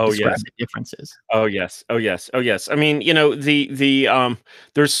that Oh describe yes. the differences. Oh yes. Oh yes. Oh yes. I mean, the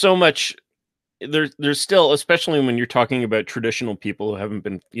there's so much there's still, especially when you're talking about traditional people who haven't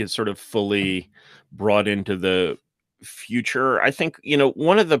been, sort of fully brought into the future. I think,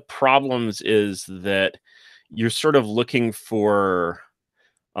 one of the problems is that you're sort of looking for,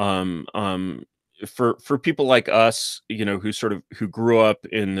 um um for people like us, who grew up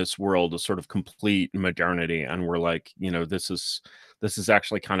in this world of sort of complete modernity, and we're like, this is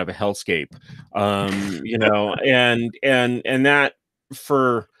actually kind of a hellscape. And that,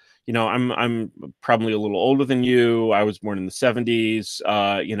 for, I'm probably a little older than you. I was born in the 70s,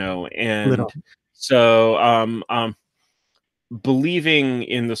 and Little. so, believing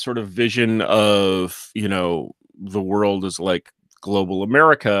in the sort of vision of, the world as like global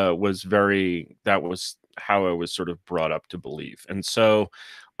America that was how I was sort of brought up to believe. And so,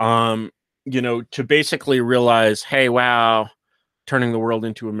 um, to basically realize, hey, wow, turning the world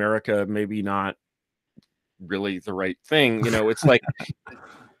into America, maybe not really the right thing. It's like,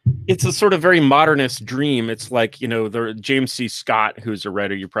 it's a sort of very modernist dream. It's like, the James C. Scott, who's a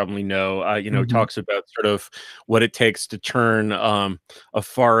writer you probably know, Hmm. talks about sort of what it takes to turn, a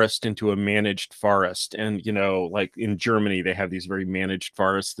forest into a managed forest. And, like in Germany, they have these very managed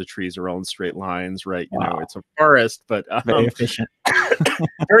forests. The trees are all in straight lines, right? Wow. It's a forest, but Very efficient.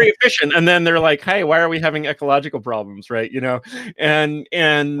 very efficient. And then they're like, hey, why are we having ecological problems, right? And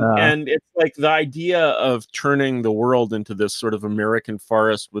it's like the idea of turning the world into this sort of American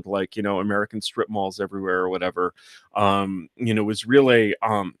forest with, like, American strip malls everywhere or whatever, was really,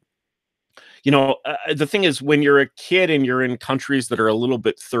 the thing is, when you're a kid and you're in countries that are a little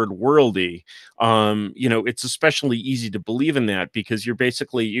bit third worldy, it's especially easy to believe in that, because you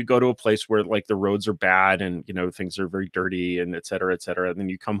go to a place where, like, the roads are bad and, things are very dirty and et cetera, et cetera. And then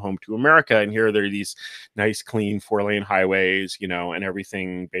you come home to America, and here there are these nice, clean 4-lane highways, and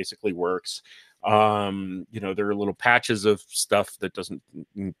everything basically works. There are little patches of stuff that doesn't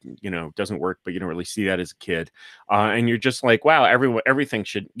work, but you don't really see that as a kid. And you're just like, wow, everything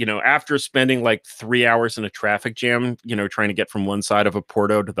should, after spending like 3 hours in a traffic jam, trying to get from one side of a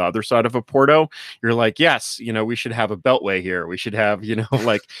Porto to the other side of a Porto, you're like, yes, we should have a beltway here. We should have,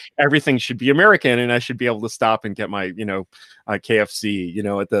 like, everything should be American, and I should be able to stop and get my, KFC,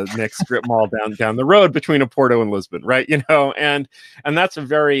 at the next strip mall down the road between a Porto and Lisbon, right? And that's a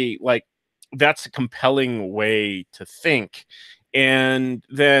very, like, that's a compelling way to think. And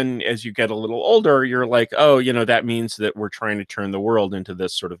then as you get a little older, you're like, oh, that means that we're trying to turn the world into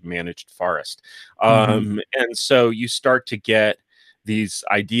this sort of managed forest. Hmm. And so you start to get these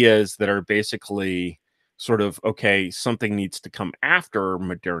ideas that are basically sort of, okay, something needs to come after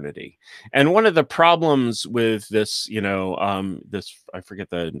modernity. And one of the problems with this, I forget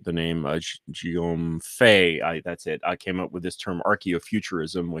the name, Guillaume Faye, that's it. I came up with this term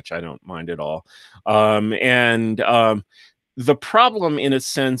archaeo-futurism, which I don't mind at all. And The problem, in a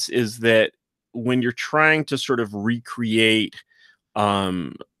sense, is that when you're trying to sort of recreate,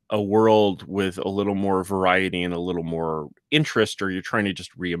 um, a world with a little more variety and a little more interest, or you're trying to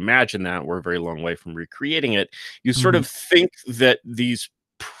just reimagine that, we're a very long way from recreating it. You sort Hmm. of think that these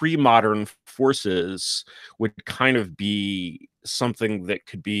pre-modern forces would kind of be something that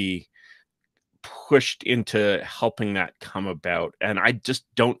could be pushed into helping that come about. And I just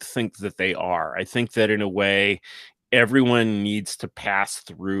don't think that they are. I think that, in a way, everyone needs to pass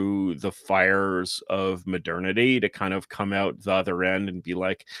through the fires of modernity to kind of come out the other end and be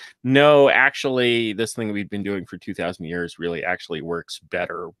like, no, actually, this thing we've been doing for 2,000 years really actually works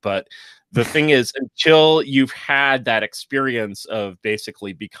better. But the thing is, until you've had that experience of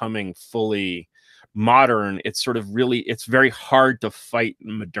basically becoming fully modern, it's very hard to fight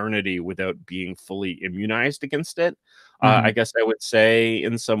modernity without being fully immunized against it. I Hmm. guess I would say,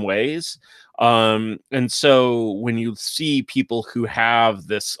 in some ways. And so when you see people who have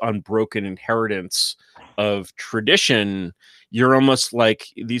this unbroken inheritance of tradition, you're almost like,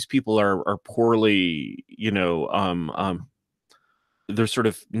 these people are poorly, they're sort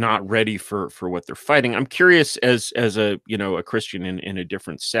of not ready for what they're fighting. I'm curious, as a, a Christian in a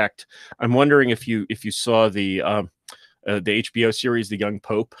different sect. I'm wondering if you saw the HBO series The Young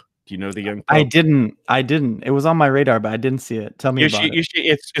Pope. Do you know The Young I Pope? didn't. I didn't. It was on my radar, but I didn't see it. Tell me about it.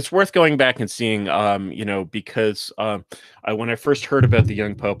 It's worth going back and seeing, because, when I first heard about the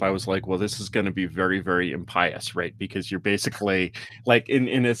young pope, I was like, well, this is going to be very, very impious, right? Because you're basically, like,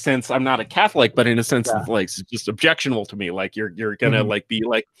 in a sense, I'm not a Catholic, but in a sense, Yeah. it's like, it's just objectionable to me. Like, you're gonna, Hmm. like, be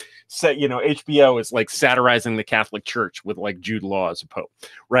like, HBO is like satirizing the Catholic Church with, like, Jude Law as a pope,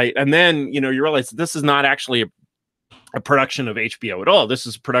 right? And then, you realize this is not actually a production of HBO at all. This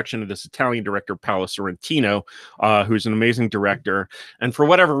is a production of this Italian director, Paolo Sorrentino, who's an amazing director. And for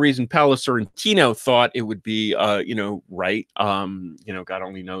whatever reason, Paolo Sorrentino thought it would be, right. God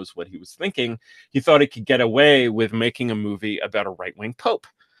only knows what he was thinking. He thought he could get away with making a movie about a right-wing pope.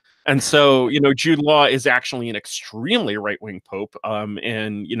 And so, Jude Law is actually an extremely right-wing pope.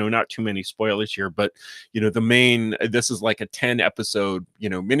 And, not too many spoilers here, but, this is like a 10-episode,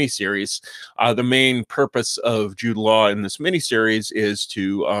 miniseries. The main purpose of Jude Law in this miniseries is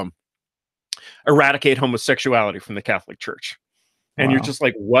to eradicate homosexuality from the Catholic Church. And Wow. you're just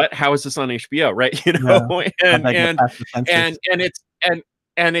like, what? How is this on HBO? Right.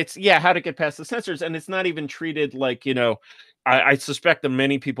 And it's how to get past the censors. And it's not even treated like, I suspect that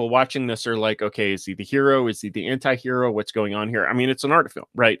many people watching this are like, okay, is he the hero? Is he the anti-hero? What's going on here? I mean, it's an art film,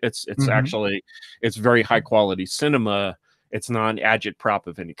 right? It's actually, it's very high quality cinema. It's not an agitprop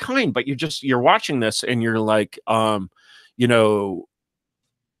of any kind, but you're watching this and you're like,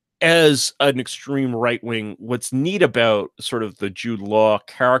 as an extreme right wing, what's neat about sort of the Jude Law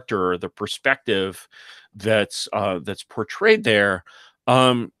character, or the perspective that's portrayed there,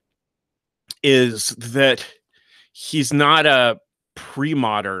 is that he's not a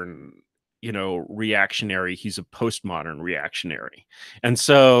pre-modern, reactionary. He's a postmodern reactionary. And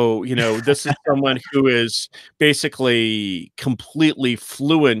so, this is someone who is basically completely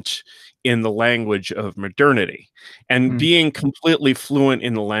fluent in the language of modernity. And being completely fluent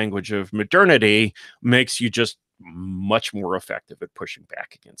in the language of modernity makes you just much more effective at pushing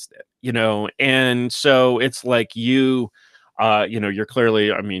back against it, and so it's like you're clearly,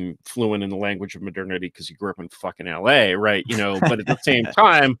 fluent in the language of modernity because you grew up in fucking LA, right? But at the same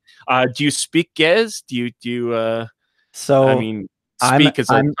time, do you speak Gez? Speak is a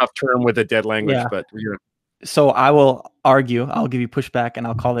tough term with a dead language, but you're. So I will argue, I'll give you pushback, and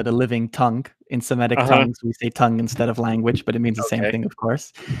I'll call it a living tongue. In Semitic tongues, we say tongue instead of language, but it means the same thing, of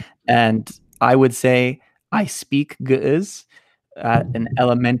course. And I would say I speak Ge'ez at an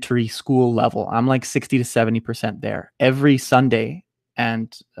elementary school level. I'm like 60 to 70% there every Sunday.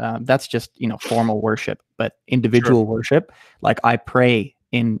 And that's just, formal worship, but individual worship. Like I pray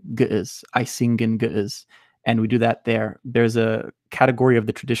in Ge'ez, I sing in Ge'ez, and we do that there. There's a category of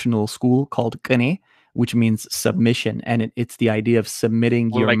the traditional school called Qene, which means submission. And it's the idea of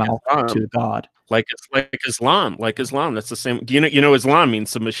submitting your mouth to God. Like Islam. That's the same. Islam means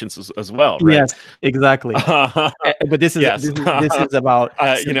submissions as well, right? Yes, exactly. But this is about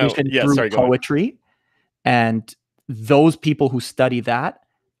submission through poetry, and those people who study that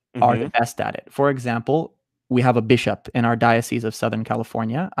are the best at it. For example, we have a bishop in our diocese of Southern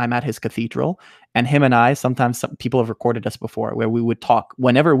California. I'm at his cathedral, and him and I, sometimes some people have recorded us before where we would talk.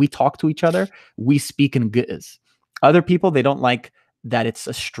 Whenever we talk to each other, we speak in Ge'ez. Other people, they don't like that it's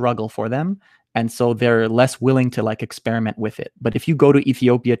a struggle for them. And so they're less willing to experiment with it. But if you go to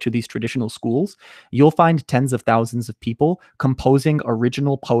Ethiopia to these traditional schools, you'll find tens of thousands of people composing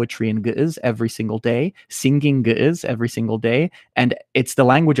original poetry in Ge'ez every single day, singing Ge'ez every single day. And it's the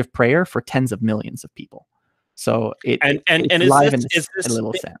language of prayer for tens of millions of people. So it's live in a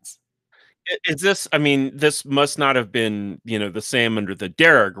little sense. Is this? This must not have been, the same under the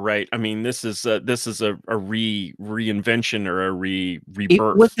Derg, right? This is a reinvention or a rebirth.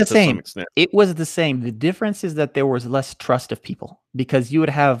 It was the same. Some extent. It was the same. The difference is that there was less trust of people, because you would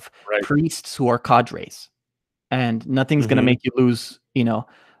have priests who are cadres, and nothing's going to make you lose. To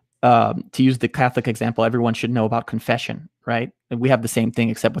use the Catholic example, everyone should know about confession, right? And we have the same thing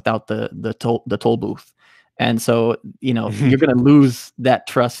except without the toll booth. And so, you're going to lose that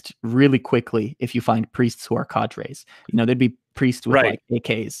trust really quickly if you find priests who are cadres. There'd be priests with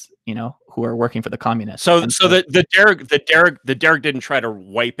AKs, who are working for the communists. So the Derg didn't try to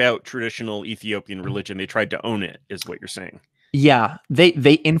wipe out traditional Ethiopian religion. They tried to own it, is what you're saying. Yeah, they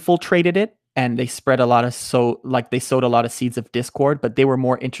infiltrated it, and they spread they sowed a lot of seeds of discord, but they were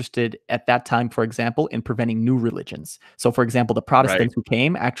more interested at that time, for example, in preventing new religions. So, for example, the Protestants who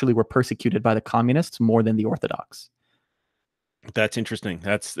came actually were persecuted by the communists more than the Orthodox. That's interesting.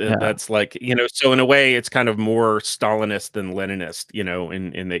 That's like, so in a way it's kind of more Stalinist than Leninist,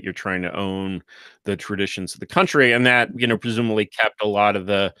 in that you're trying to own the traditions of the country, and that, presumably kept a lot of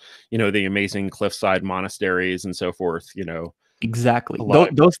the, the amazing cliffside monasteries and so forth, Exactly.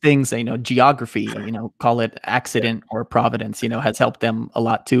 Those things, geography, call it accident or providence, has helped them a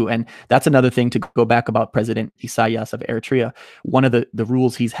lot too. And that's another thing to go back about President Isaias of Eritrea. One of the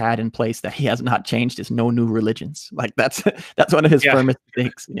rules he's had in place that he has not changed is no new religions. Like that's one of his firmest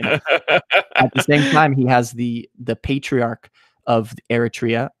things. At the same time, he has the patriarch of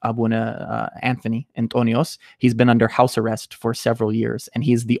Eritrea, Abuna Anthony Antonios. He's been under house arrest for several years, and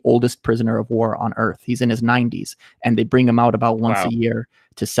he's the oldest prisoner of war on earth. He's in his 90s, and they bring him out about once a year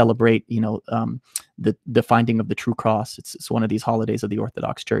to celebrate, the finding of the true cross. It's one of these holidays of the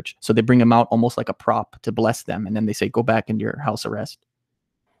Orthodox Church. So they bring him out almost like a prop to bless them, and then they say, "Go back into your house arrest."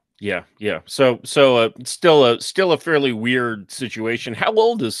 Yeah, yeah. So still a fairly weird situation. How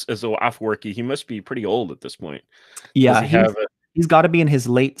old is Afwerki? He must be pretty old at this point. Yeah, he's got to be in his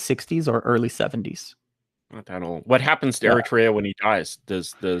late 60s or early 70s. Not that old. What happens to Eritrea when he dies?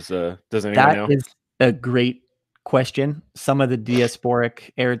 Does anyone know? That is a great question. Some of the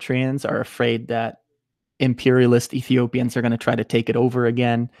diasporic Eritreans are afraid that imperialist Ethiopians are going to try to take it over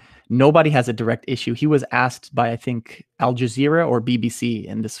again. Nobody has a direct issue. He was asked by, I think, Al Jazeera or BBC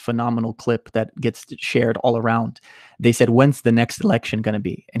in this phenomenal clip that gets shared all around. They said, "When's the next election going to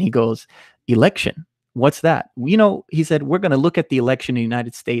be?" And he goes, "Election? What's that?" He said, "We're going to look at the election in the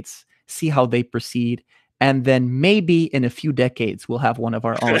United States, see how they proceed, and then maybe in a few decades we'll have one of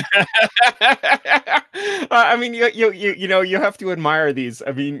our own." I mean, you have to admire these.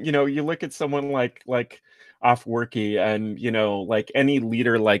 I mean, you look at someone like Afwerki, and like any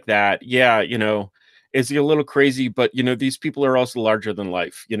leader like that. Yeah, is he a little crazy? But these people are also larger than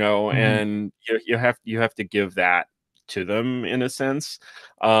life. And you have to give that to them in a sense.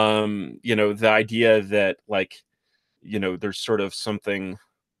 The idea that there's sort of something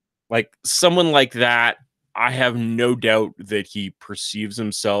like someone like that. I have no doubt that he perceives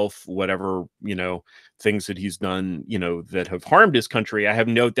himself, whatever, things that he's done, that have harmed his country. I have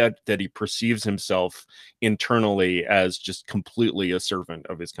no doubt that he perceives himself internally as just completely a servant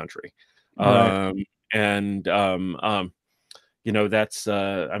of his country. Right. That's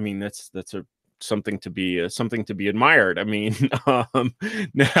I mean, that's something to be admired. I mean,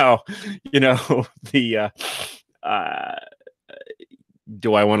 now, the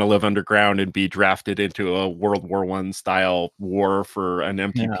do I want to live underground and be drafted into a World War I style war for an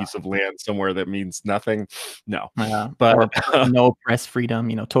empty piece of land somewhere that means nothing? No. But or no press freedom,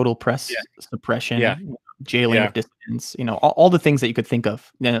 total press suppression, jailing of dissidents, all the things that you could think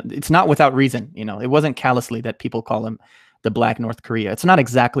of. It's not without reason. It wasn't callously that people call him the Black North Korea. It's not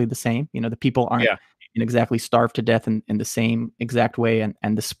exactly the same. The people aren't exactly starved to death in the same exact way,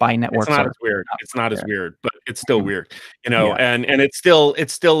 and the spy networks it's not as weird. It's not as weird, but it's still weird, and it's still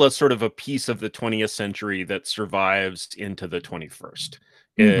a sort of a piece of the 20th century that survives into the 21st.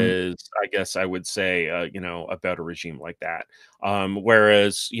 Is, I guess I would say, about a regime like that.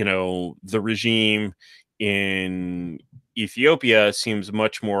 Whereas, the regime in Ethiopia seems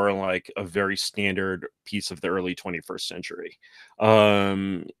much more like a very standard piece of the early 21st century,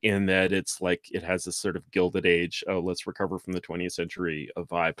 in that it's like it has this sort of Gilded Age, oh, let's recover from the 20th century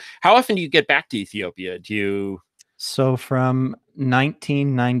vibe. How often do you get back to Ethiopia? So from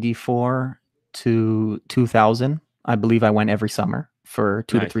 1994 to 2000, I believe I went every summer for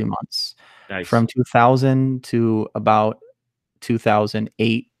 2 to 3 months. Nice. From 2000 to about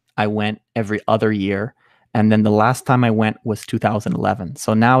 2008, I went every other year. And then the last time I went was 2011.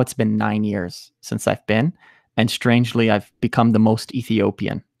 So now it's been 9 years since I've been. And strangely, I've become the most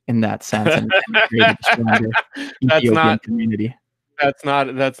Ethiopian in that sense, and created a stronger Ethiopian community. That's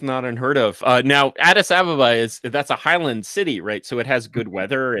not unheard of. Now, Addis Ababa that's a highland city, right? So it has good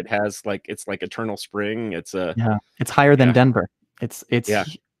weather. It has it's like eternal spring. It's higher than Denver. It's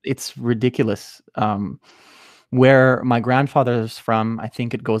ridiculous. Where my grandfather's from, I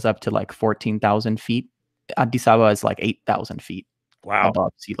think it goes up to like 14,000 feet. Addis Ababa is like 8,000 feet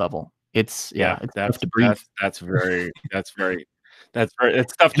above sea level. It's tough to breathe. It's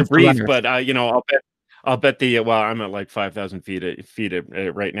tough to breathe, but I'll bet I'm at like 5,000 feet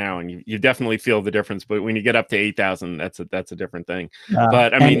right now, and you definitely feel the difference. But when you get up to 8,000, that's a different thing.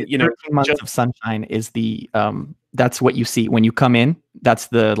 But I mean, 13 months of sunshine is the that's what you see when you come in. That's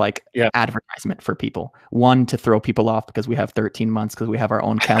the advertisement for people. One, to throw people off because we have 13 months because we have our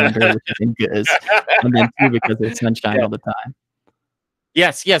own calendar, which is in Giz, and then two, because there's sunshine all the time.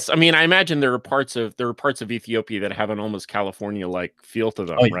 Yes. I mean, I imagine there are parts of Ethiopia that have an almost California-like feel to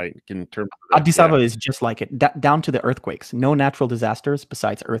them, right? In terms of Addis Ababa is just like it, down to the earthquakes. No natural disasters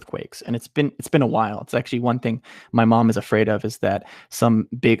besides earthquakes, and it's been a while. It's actually one thing my mom is afraid of, is that some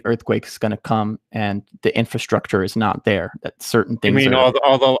big earthquake is going to come and the infrastructure is not there. That certain things. I mean, all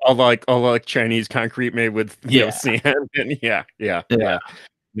the Chinese concrete made with sand, and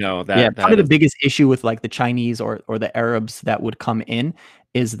No, part of the biggest issue with like the Chinese or the Arabs that would come in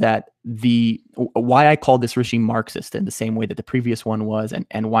is that why I call this regime Marxist in the same way that the previous one was,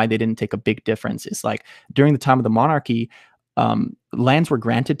 and why they didn't take a big difference, is like during the time of the monarchy, lands were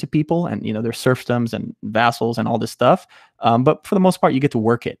granted to people, and there's serfdoms and vassals and all this stuff. But for the most part, you get to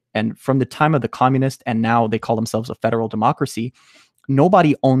work it. And from the time of the communist, and now they call themselves a federal democracy,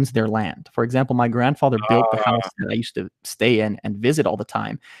 nobody owns their land. For example, my grandfather built the house that I used to stay in and visit all the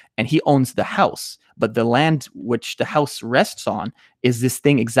time, and he owns the house. But the land which the house rests on is this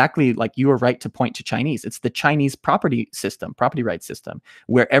thing exactly like you were right to point to Chinese. It's the Chinese property rights system,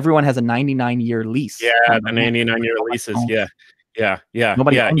 where everyone has a 99-year lease. Yeah, the 99-year leases.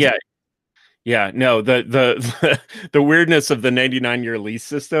 Nobody owns it. Yeah, no, the weirdness of the 99-year lease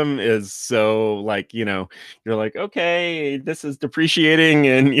system is so like, you're like, okay, this is depreciating,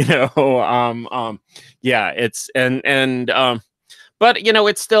 and yeah, it's but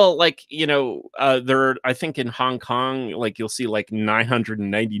it's still like, there, I think in Hong Kong, like you'll see like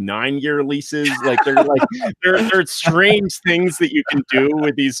 999-year leases. Like they're like they're strange things that you can do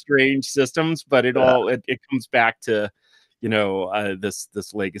with these strange systems, but it comes back to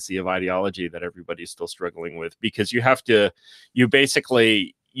this legacy of ideology that everybody's still struggling with, because you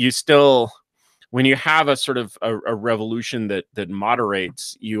still, when you have a sort of a revolution that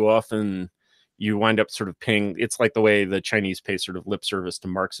moderates, you wind up sort of paying. It's like the way the Chinese pay sort of lip service to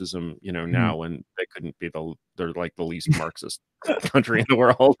Marxism, now, when they couldn't be they're like the least Marxist country in the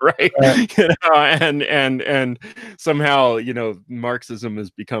world, right? And somehow, Marxism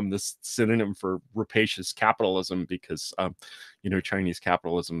has become this synonym for rapacious capitalism, because Chinese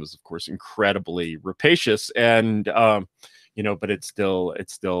capitalism is, of course, incredibly rapacious, and but it's still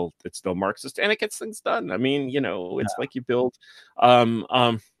Marxist, and it gets things done. I mean, it's like you build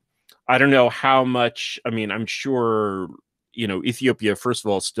I don't know how much. I mean, I'm sure, Ethiopia, first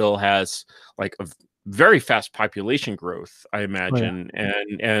of all, still has like a very fast population growth, I imagine.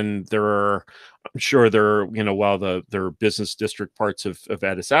 And I'm sure there are, while there are business district parts of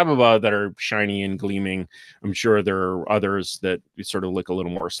Addis Ababa that are shiny and gleaming, I'm sure there are others that sort of look a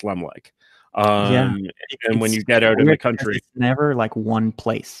little more slum-like. And when you get out in the country, it's never like one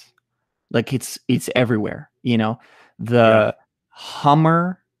place. Like it's everywhere. The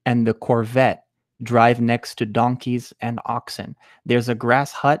Hummer and the Corvette drive next to donkeys and oxen. There's a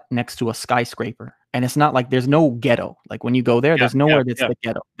grass hut next to a skyscraper. And it's not like there's no ghetto. Like when you go there, there's nowhere that's the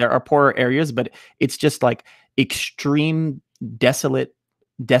ghetto. There are poorer areas, but it's just like extreme, desolate,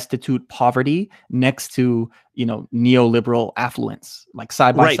 destitute poverty next to, neoliberal affluence, like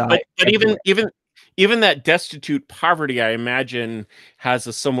side by side. But even that destitute poverty, I imagine, has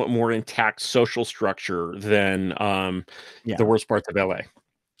a somewhat more intact social structure than the worst parts of LA.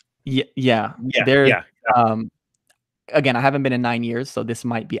 Again, I haven't been in 9 years, so this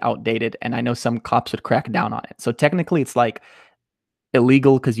might be outdated, and I know some cops would crack down on it. So technically, it's like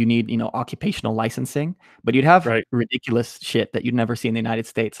illegal because you need, occupational licensing, but you'd have ridiculous shit that you'd never see in the United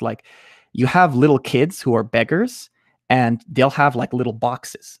States. Like you have little kids who are beggars, and they'll have like little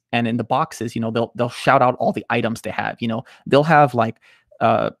boxes, and in the boxes, they'll shout out all the items they have. They'll have like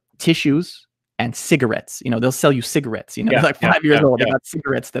tissues and cigarettes. They'll sell you cigarettes. They're like 5 years old. They got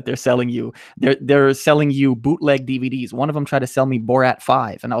cigarettes that they're selling you. They're selling you bootleg DVDs. One of them tried to sell me Borat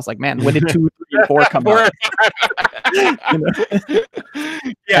 5, and I was like, man, when did 2, 3, and 4 come out?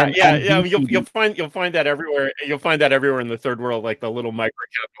 You'll find that everywhere. You'll find that everywhere in the third world, like the little micro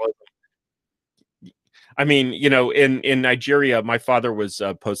capitalism. I mean, in Nigeria, my father was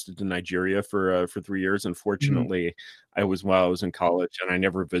posted to Nigeria for 3 years. Unfortunately, while I was in college, and I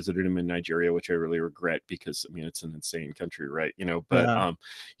never visited him in Nigeria, which I really regret, because I mean, it's an insane country, right? But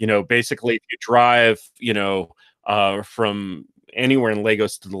basically, if you drive, from anywhere in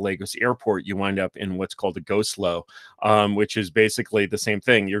Lagos to the Lagos airport, you wind up in what's called a go-slow, which is basically the same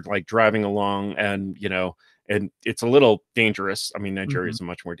thing. You're like driving along, and and it's a little dangerous. I mean, Nigeria is a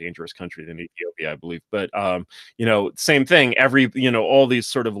much more dangerous country than Ethiopia, I believe. But, same thing. All these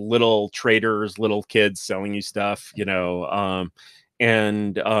sort of little traders, little kids selling you stuff, somehow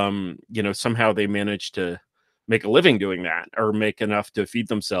they manage to make a living doing that, or make enough to feed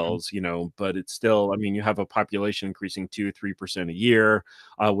themselves, but it's still, I mean, you have a population increasing 2-3% a year.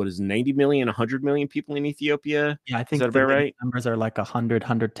 What is 90 million, 100 million people in Ethiopia? Yeah, I think is that about right? Numbers are like 100,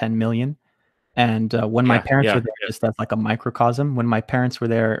 110 million. And when my parents were there, just as like a microcosm, when my parents were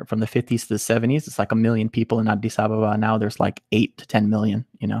there from the 50s to the 70s, it's like 1 million people in Addis Ababa. Now there's like 8 to 10 million,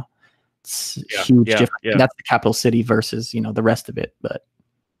 it's huge difference. And that's the capital city versus, the rest of it. But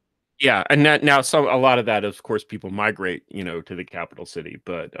and now a lot of that, of course, people migrate, to the capital city,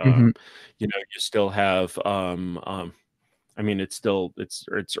 but you still have I mean, it's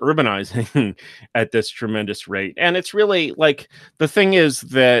urbanizing at this tremendous rate. And it's really like, the thing is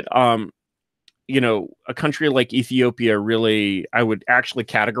that a country like Ethiopia, really, I would actually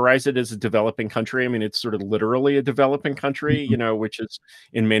categorize it as a developing country. I mean, it's sort of literally a developing country, Mhm. which is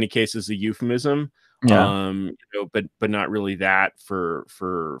in many cases a euphemism. Yeah. But not really that for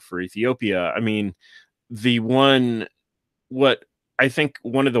Ethiopia. I mean, the one what I think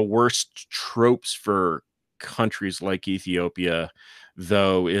one of the worst tropes for countries like Ethiopia,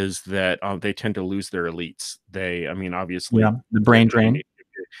 though, is that they tend to lose their elites. I mean, Yeah. obviously, The brain drain.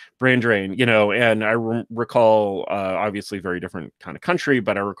 brain drain, and I recall, obviously, very different kind of country,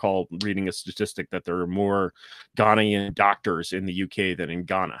 but I recall reading a statistic that there are more Ghanaian doctors in the UK than in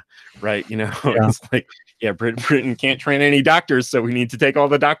Ghana, right? Yeah. It's like, yeah, Britain can't train any doctors, so we need to take all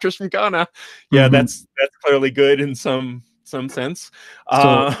the doctors from Ghana. Yeah, Mhm. that's clearly good in some sense.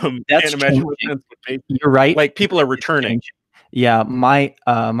 So that's Can't imagine what changing. sense would be. You're right. Like, people are It's returning. changing. Yeah,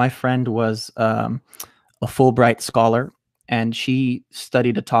 my friend was a Fulbright scholar, and she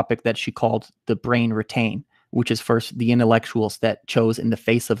studied a topic that she called the brain retain, which is first the intellectuals that chose in the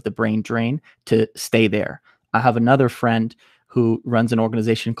face of the brain drain to stay there. I have another friend who runs an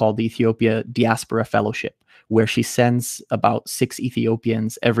organization called the Ethiopia Diaspora Fellowship, where she sends about 6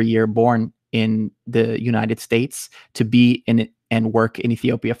 Ethiopians every year born in the United States to be in it and work in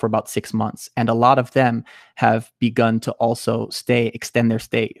Ethiopia for about 6 months. And a lot of them have begun to also extend their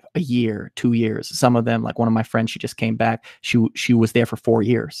stay a year, 2 years. Some of them, like one of my friends, she just came back. She was there for 4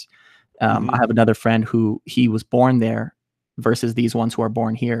 years. I Mhm. have another friend who he was born there versus these ones who are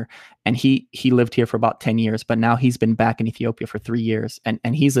born here. And he lived here for about 10 years, but now he's been back in Ethiopia for 3 years. And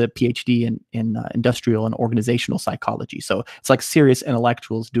he's a PhD in industrial and organizational psychology. So it's like serious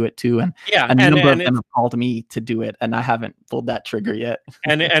intellectuals do it too. And Yeah, a and number of and them it's have called me to do it. And I haven't pulled that trigger yet.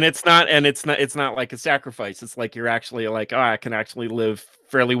 and it's not like a sacrifice. It's like you're actually like, oh, I can actually live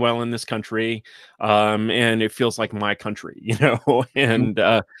fairly well in this country, and it feels like my country, and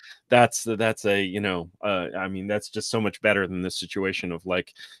that's a I mean, that's just so much better than this situation of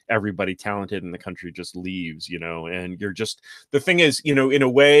like everybody talented in the country just leaves, and you're just the thing is, in a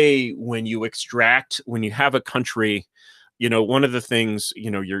way, when you have a country, one of the things,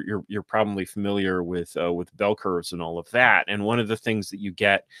 you're probably familiar with bell curves and all of that, and one of the things that you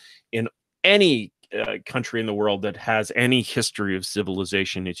get in any country in the world that has any history of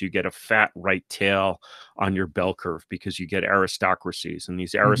civilization is you get a fat right tail on your bell curve, because you get aristocracies, and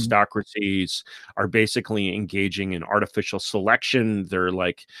these Mhm. aristocracies are basically engaging in artificial selection.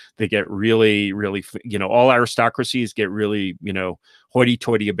 They get really, really, all aristocracies get really,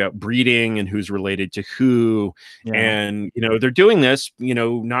 hoity-toity about breeding and who's related to who. Yeah. And they're doing this,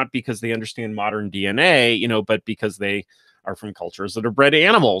 not because they understand modern DNA, but because they are from cultures that have bred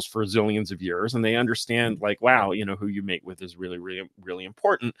animals for zillions of years, and they understand, like, wow, who you mate with is really, really, really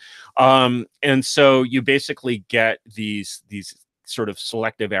important. And so you basically get these sort of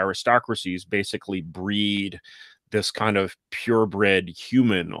selective aristocracies basically breed this kind of purebred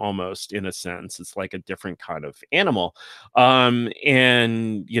human, almost, in a sense. It's like a different kind of animal.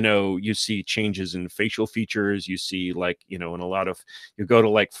 And you see changes in facial features. You see, like, in a lot of, you go to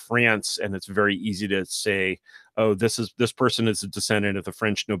like France, and it's very easy to say, oh, this person is a descendant of the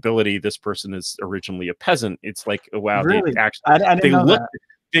French nobility, this person is originally a peasant. It's like, oh, wow, Really? I they didn't know look that.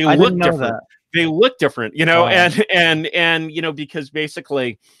 they I didn't look know different. that. They look different, Wow. and because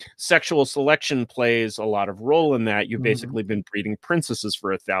basically sexual selection plays a lot of role in that. You've Mhm. basically been breeding princesses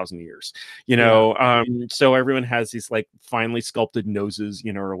for 1,000 years, Yeah. so everyone has these like finely sculpted noses,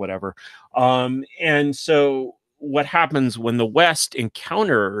 or whatever. And so what happens when the West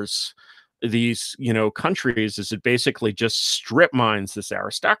encounters these, countries, is it basically just strip mines this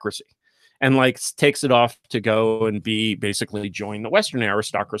aristocracy, and like takes it off to go and be basically join the Western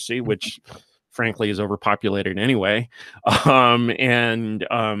aristocracy, which frankly is overpopulated anyway. And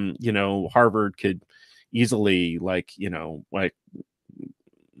Harvard could easily, like, like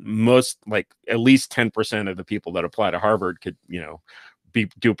most, like at least 10% of the people that apply to Harvard could,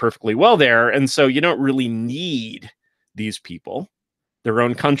 do perfectly well there. And so you don't really need these people. Their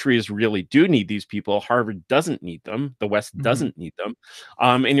own countries really do need these people. Harvard doesn't need them. The West Mhm. doesn't need them.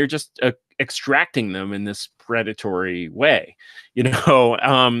 And you're just extracting them in this predatory way,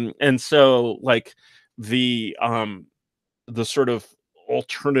 and so, like, the sort of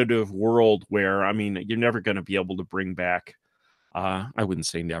alternative world where, I mean, you're never going to be able to bring back, I wouldn't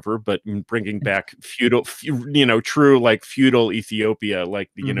say never, but bringing back true, like, feudal Ethiopia, like,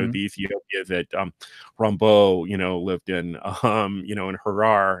 Mhm. the Ethiopia that Rimbaud, lived in, in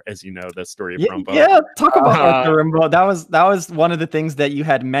Harar, as you know, the story of Rimbaud. Yeah, talk about Uh, Arthur Rimbaud. That was one of the things that you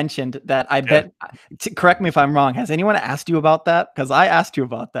had mentioned that I yeah. bet correct me if I'm wrong. Has anyone asked you about that? Because I asked you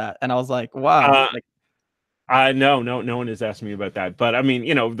about that and I was like, wow, Uh, like No one has asked me about that. But I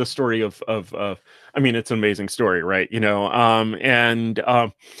mean, the story of I mean, it's an amazing story, right? And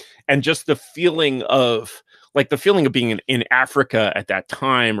just the feeling of being in Africa at that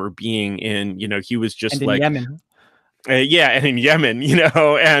time, or being in, he was And just in like, Yemen. yeah, and in Yemen,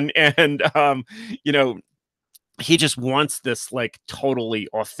 and he just wants this like totally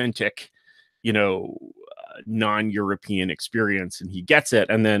authentic, non-European experience, and he gets it.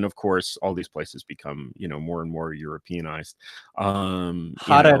 And then of course all these places become, more and more Europeanized.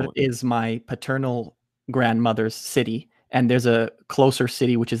 Harar is my paternal grandmother's city, and there's a closer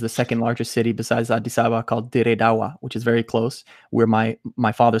city, which is the second largest city besides Addis Ababa, called Dire Dawa, which is very close, where my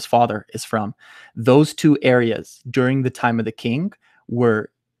father's father is from. Those two areas during the time of the king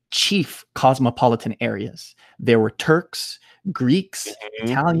were chief cosmopolitan areas. There were Turks, Greeks,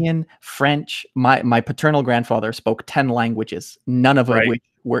 Italian, French. My paternal grandfather spoke 10 languages, none of which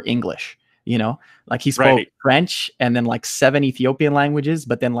were English. Like he spoke French and then like 7 Ethiopian languages,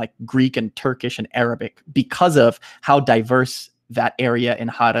 but then like Greek and Turkish and Arabic, because of how diverse that area in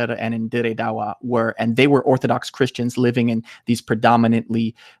Harar and in Dire Dawa were. And they were Orthodox Christians living in these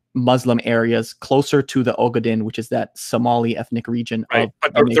predominantly Muslim areas closer to the Ogaden, which is that Somali ethnic region. Right.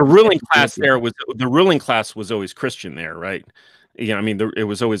 But the ruling class there was always Christian there, right? Yeah, I mean, it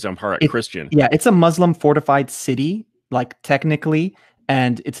was always Amharic Christian. Yeah, it's a Muslim fortified city, like technically,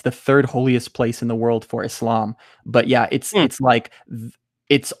 and it's the third holiest place in the world for Islam. But yeah, it's like,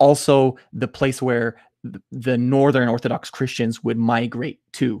 it's also the place where the Northern Orthodox Christians would migrate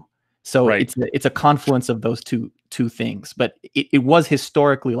to. So it's a confluence of those two things. But it was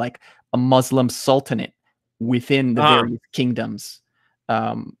historically like a Muslim sultanate within the various kingdoms.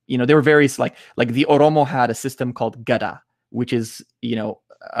 There were various, like the Oromo had a system called Gada, which is,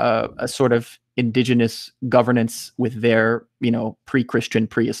 a sort of indigenous governance with their, pre-Christian,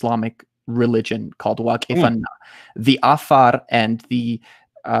 pre-Islamic religion called Waqifanna. The Afar and the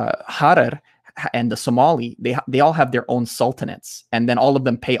Harar and the Somali, they all have their own sultanates, and then all of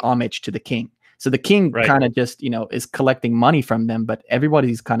them pay homage to the king. So the king kind of just, is collecting money from them, but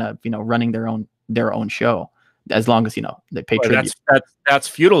everybody's kind of, running their own show, as long as they pay tribute. That's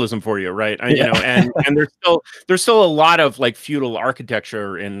feudalism for you, right? And there's still a lot of like feudal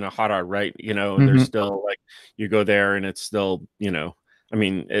architecture in Harar, right? There's still like, you go there and it's still, I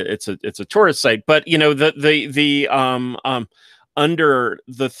mean, it's a tourist site, but under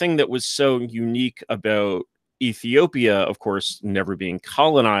the thing that was so unique about Ethiopia, of course, never being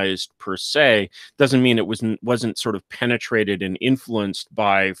colonized per se, doesn't mean it wasn't sort of penetrated and influenced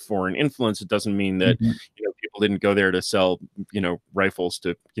by foreign influence. It doesn't mean that people didn't go there to sell rifles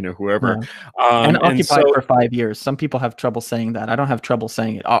to whoever. And occupied for 5 years. Some people have trouble saying that. I don't have trouble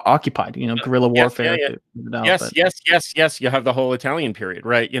saying it. Occupied, guerrilla warfare. Yes. You have the whole Italian period,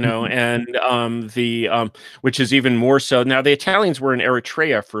 right? And which is even more so. Now the Italians were in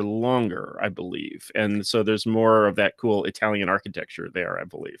Eritrea for longer, I believe, and so there's more of that cool Italian architecture there, I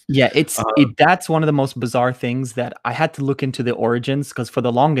believe. Yeah, that's one of the most bizarre things that I had to look into the origins, because for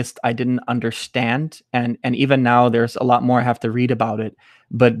the longest I didn't understand, and even now there's a lot more I have to read about it.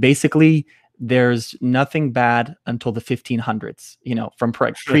 But basically, there's nothing bad until the 1500s. From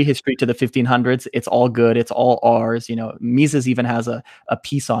prehistory to the 1500s, it's all good. It's all ours. Mises even has a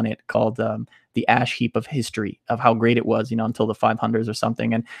piece on it called the ash heap of history, of how great it was, until the 500s or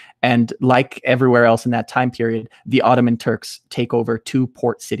something. And like everywhere else in that time period, the Ottoman Turks take over 2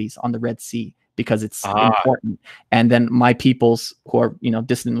 port cities on the Red Sea because it's important. And then my peoples, who are,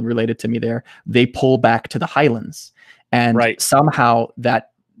 distantly related to me there, they pull back to the highlands. And somehow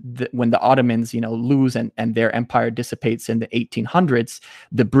when the Ottomans, lose and their empire dissipates in the 1800s,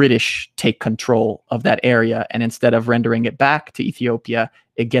 the British take control of that area. And instead of rendering it back to Ethiopia,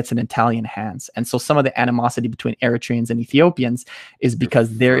 it gets in Italian hands. And so some of the animosity between Eritreans and Ethiopians is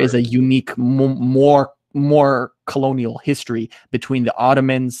because there is a unique, more colonial history between the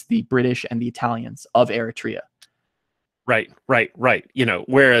Ottomans, the British, and the Italians of Eritrea. Right.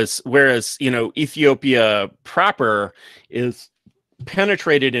 Whereas Ethiopia proper is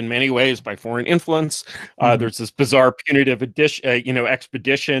penetrated in many ways by foreign influence. There's this bizarre punitive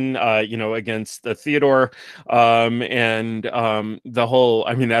expedition, against the Theodore, and the whole.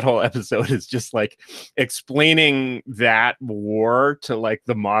 I mean, that whole episode is just like explaining that war to like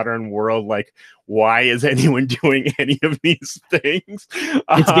the modern world. Like, why is anyone doing any of these things?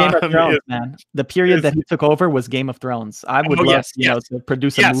 It's Game of Thrones, man. The period that he took over was Game of Thrones. I would love, to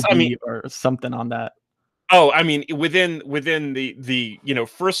produce a movie or something on that. Oh, I mean, within the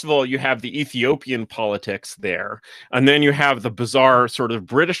first of all, you have the Ethiopian politics there, and then you have the bizarre sort of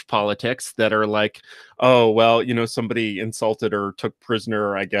British politics that are like, oh well, somebody insulted or took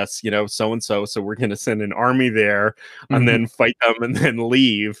prisoner, I guess, so and so, so we're going to send an army there and Mhm. then fight them and then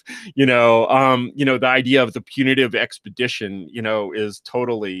leave. The idea of the punitive expedition, is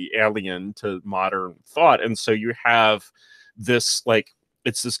totally alien to modern thought, and so you have this like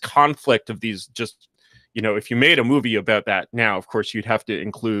it's this conflict of these just if you made a movie about that now, of course, you'd have to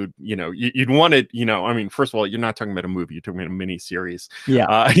include, you'd want it, I mean, first of all, you're not talking about a movie, you're talking about a mini series,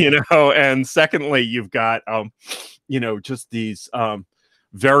 Yeah. and secondly, you've got, just these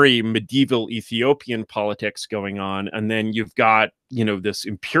very medieval Ethiopian politics going on. And then you've got, this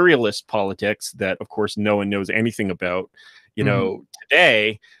imperialist politics that, of course, no one knows anything about, Mhm.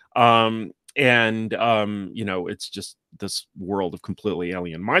 today. It's just this world of completely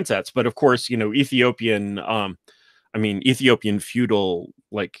alien mindsets. But of course, Ethiopian feudal,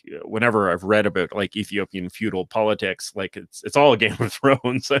 like whenever I've read about like Ethiopian feudal politics, like it's all Game of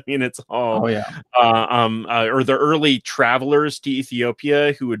Thrones. I mean, it's all Oh, yeah. or the early travelers to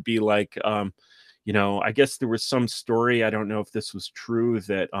Ethiopia who would be like I guess there was some story, I don't know if this was true,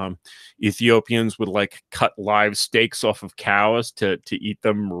 that Ethiopians would like cut live steaks off of cows to eat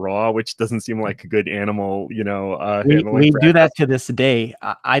them raw, which doesn't seem like a good animal, handling We do that practice. to this day.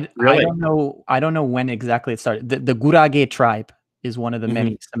 I Really? don't know when exactly it started. The Gurage tribe is one of the Hmm.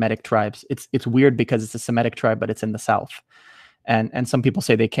 many Semitic tribes. It's weird because it's a Semitic tribe, but it's in the south. And some people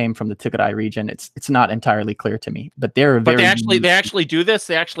say they came from the Tigray region. It's not entirely clear to me, but they're a But they very actually unique. they actually do this.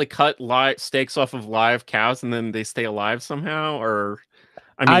 They actually cut live steaks off of live cows and then they stay alive somehow. Or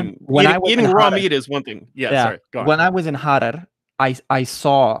I I mean, When I eating was in eating raw Harar, meat is one thing. Yeah, yeah, sorry, go on. when I was in Harar, I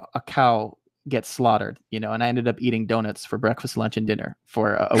saw a cow get slaughtered, and I ended up eating donuts for breakfast, lunch, and dinner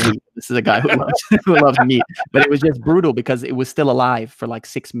for a week. This is a guy who loves who loves meat, but it was just brutal because it was still alive for like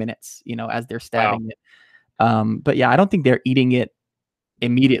 6 minutes, as they're Wow. stabbing it. But yeah, I don't think they're eating it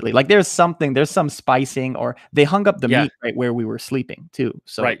immediately. Like there's some spicing, or they hung up the Yeah. meat right where we were sleeping too.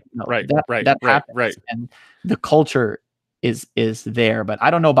 So Right. Right. that Right. that Right. happens, Right. and the culture is there. But I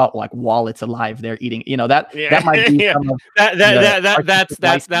don't know about like while it's alive, they're eating. That Yeah. might be Yeah. some of That that the that that that's artistic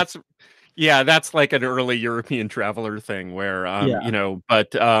that's license. that's yeah, that's like an early European traveler thing where Yeah.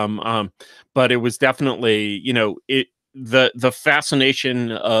 but it was definitely, the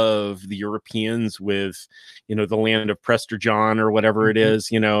fascination of the Europeans with, the land of Prester John or whatever it Mhm. is,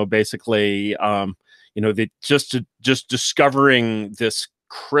 basically they just discovering this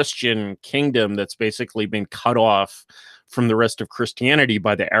Christian kingdom that's basically been cut off from the rest of Christianity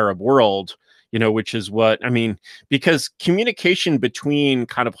by the Arab world, which is what I mean, because communication between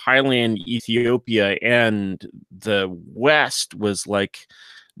kind of highland Ethiopia and the West was like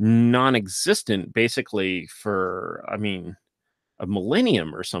non-existent basically for, I mean, a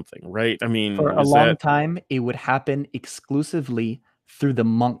millennium or something, right? I For mean, a was long that time, it would happen exclusively through the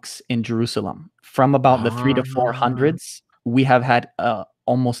monks in Jerusalem. From about the three to four ah, hundreds, we have had a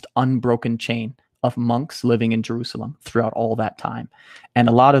almost unbroken chain of monks living in Jerusalem throughout all that time. And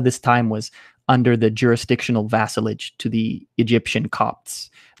a lot of this time was under the jurisdictional vassalage to the Egyptian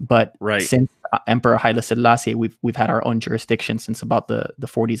Copts. But right? since Emperor Haile Selassie, we've had our own jurisdiction since about the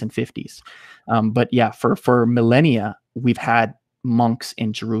 40s and 50s. But yeah, for millennia, we've had monks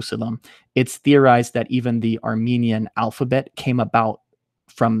in Jerusalem. It's theorized that even the Armenian alphabet came about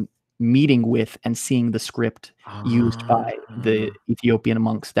from meeting with and seeing the script used Ah. by the Ethiopian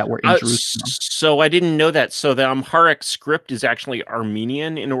monks that were in Jerusalem. So I didn't know that. So the Amharic script is actually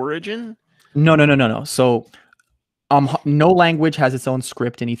Armenian in origin? No, no, no, no, no. So no language has its own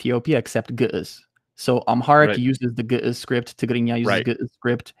script in Ethiopia except Ge'ez. So Amharic Right, uses the Ge'ez script, Tigrinya uses right. Ge'ez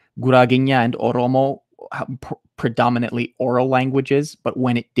script, Guraginya and Oromo predominantly oral languages, but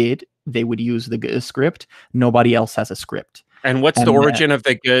when it did, they would use the Ge'ez script. Nobody else has a script. And what's the And origin of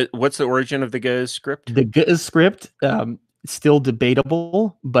the Ge script? the Ge'ez script, still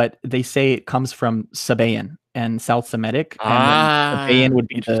debatable, but they say it comes from Sabaean and South Semitic, and then Sabaean Ah, would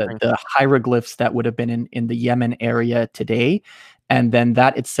be the interesting. the hieroglyphs that would have been in the Yemen area today, and then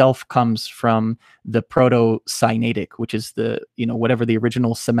that itself comes from the Proto-Sinaitic, which is the whatever the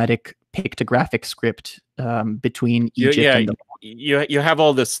original Semitic pictographic script between Egypt Yeah, and the. you have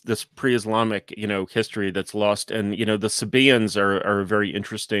all this pre-Islamic, history that's lost, and the Sabaeans are very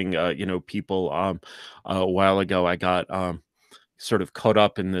interesting, people. A while ago, I got sort of caught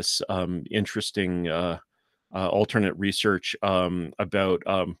up in this interesting alternate research about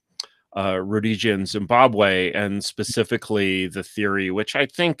Rhodesia and Zimbabwe, and specifically the theory, which I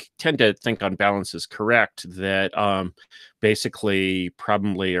tend to think on balance is correct, that basically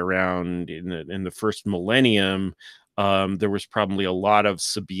probably around in the first millennium, there was probably a lot of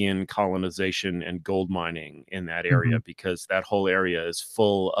Sabaean colonization and gold mining in that area, because that whole area is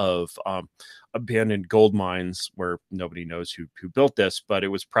full of abandoned gold mines where nobody knows who built this, but it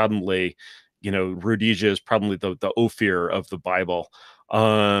was probably, Rhodesia is probably the Ophir of the Bible.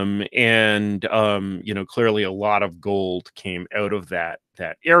 And clearly a lot of gold came out of that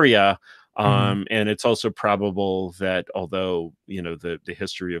area. And it's also probable that, although the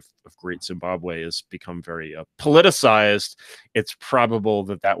history of Great Zimbabwe has become very politicized, it's probable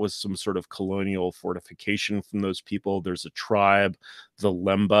that that was some sort of colonial fortification from those people. There's a tribe, the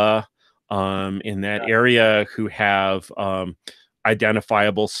Lemba, in that area, who have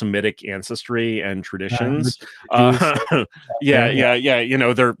identifiable Semitic ancestry and traditions. They're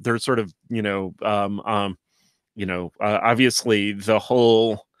sort of obviously the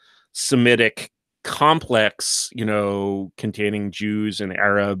whole Semitic complex, containing Jews and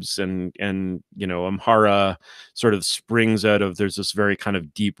Arabs and Amhara, sort of springs out of, there's this very kind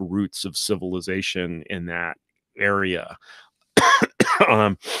of deep roots of civilization in that area.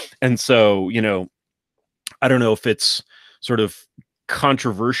 And so, I don't know if it's sort of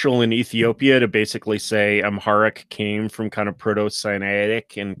controversial in Ethiopia to basically say Amharic came from kind of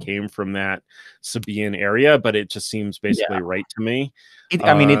Proto-Sinaitic and came from that Sabaean area, but it just seems basically right to me.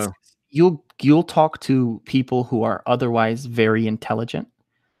 I mean, it's you'll talk to people who are otherwise very intelligent,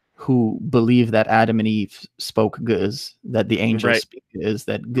 who believe that Adam and Eve spoke Ge'ez, that the angels speak Ge'ez,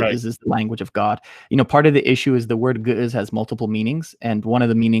 that Ge'ez is the language of God. Part of the issue is the word Ge'ez has multiple meanings, and one of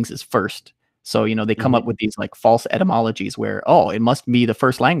the meanings is first. So, they come up with these like false etymologies where, it must be the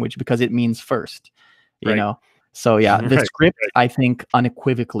first language because it means first, So yeah, the script, I think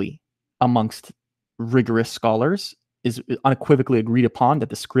unequivocally amongst rigorous scholars is unequivocally agreed upon that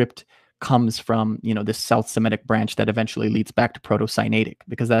the script comes from, this South Semitic branch that eventually leads back to Proto-Sinaitic,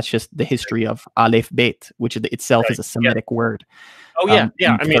 because that's just the history of Aleph Bet, which itself is a Semitic word. Oh yeah,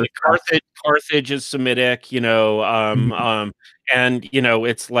 I mean, Carthage is Semitic, and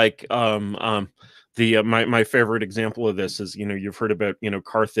it's like the my favorite example of this is, you've heard about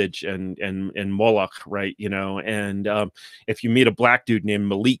Carthage and Moloch, right? And if you meet a black dude named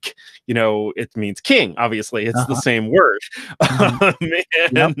Malik, it means king. Obviously, it's the same word.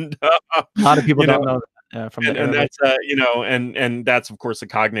 And a lot of people don't know that, from and that's and that's of course a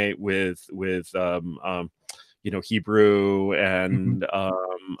cognate with Hebrew and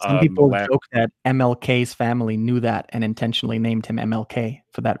some people joke that MLK's family knew that and intentionally named him MLK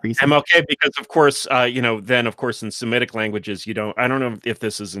for that reason. MLK, because of course, then of course in Semitic languages, I don't know if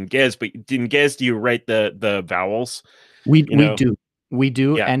this is in Ge'ez, but in Ge'ez, do you write the vowels? We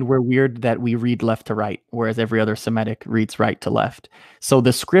do, and we're weird that we read left to right, whereas every other Semitic reads right to left. So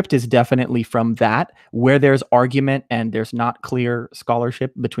the script is definitely from that, where there's argument and there's not clear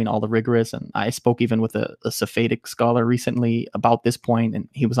scholarship between all the rigorous. And I spoke even with a Sephardic scholar recently about this point, and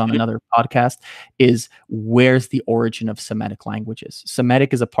he was on another podcast, is where's the origin of Semitic languages?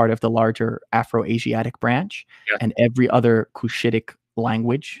 Semitic is a part of the larger Afro-Asiatic branch, and every other Cushitic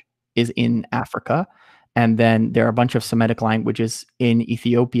language is in Africa. And then there are a bunch of Semitic languages in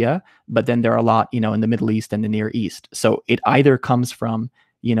Ethiopia, but then there are a lot, in the Middle East and the Near East. So it either comes from,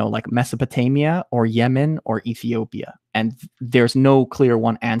 like Mesopotamia or Yemen or Ethiopia. And there's no clear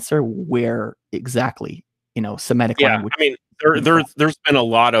one answer where exactly, Semitic language. I mean, there's been a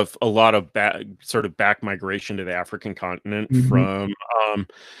lot of sort of back migration to the African continent from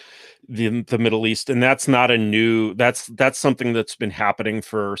the Middle East, and that's not a new, that's something that's been happening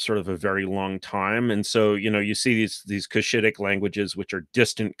for sort of a very long time. And so you see these Cushitic languages, which are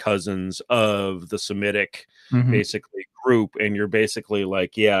distant cousins of the Semitic basically group, and you're basically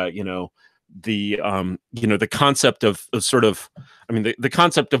like, the concept of sort of, I mean, the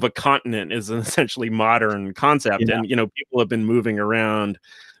concept of a continent is an essentially modern concept, and people have been moving around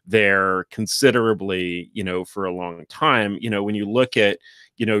there considerably, for a long time. When you look at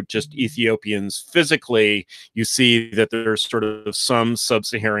just Ethiopians physically, you see that there's sort of some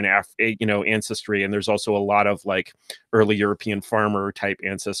sub-Saharan ancestry, and there's also a lot of like early European farmer type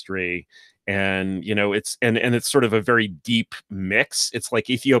ancestry. And it's sort of a very deep mix. It's like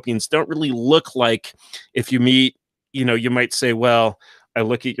Ethiopians don't really look like, if you meet, you might say, well, I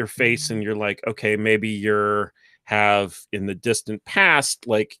look at your face and you're like, okay, maybe have in the distant past,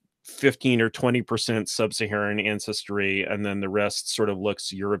 like 15 or 20% sub-Saharan ancestry, and then the rest sort of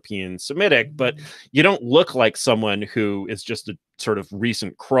looks European Semitic, but you don't look like someone who is just a sort of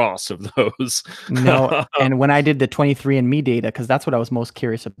recent cross of those. No, and when I did the 23andMe data, because that's what I was most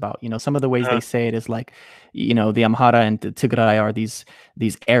curious about, some of the ways they say it is like, the Amhara and the Tigray are these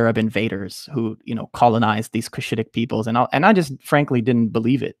Arab invaders who, colonized these Cushitic peoples, and I just frankly didn't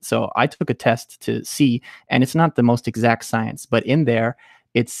believe it. So I took a test to see, and it's not the most exact science, but in there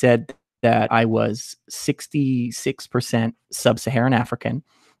it said that I was 66% sub-Saharan African,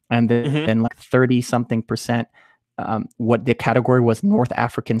 and then like 30 something percent what the category was North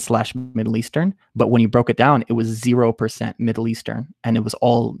African / Middle Eastern. But when you broke it down, it was 0% Middle Eastern, and it was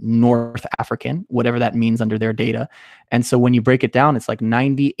all North African, whatever that means under their data. And so when you break it down, it's like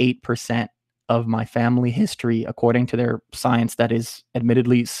 98% of my family history, according to their science that is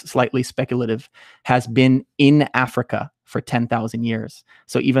admittedly slightly speculative, has been in Africa for 10,000 years.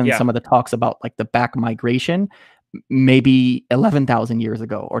 So even some of the talks about like the back migration, maybe 11,000 years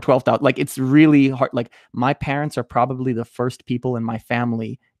ago or 12,000. Like, it's really hard. Like, my parents are probably the first people in my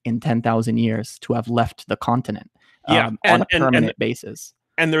family in 10,000 years to have left the continent on a permanent basis.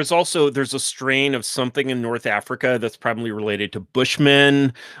 And there's a strain of something in North Africa that's probably related to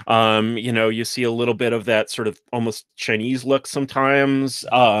Bushmen. You see a little bit of that sort of almost Chinese look sometimes.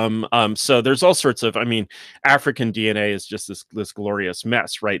 So there's all sorts of, African DNA is just this glorious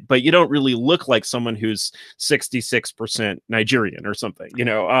mess, right? But you don't really look like someone who's 66% Nigerian or something,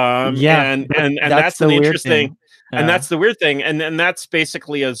 and that's an interesting. And that's the weird thing. And that's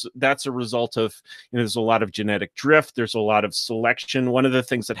basically that's a result of, there's a lot of genetic drift. There's a lot of selection. One of the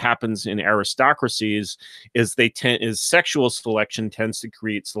things that happens in aristocracies is sexual selection tends to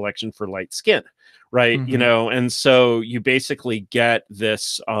create selection for light skin, right? And so you basically get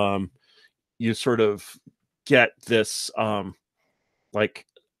this,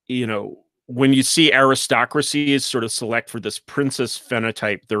 when you see aristocracies sort of select for this princess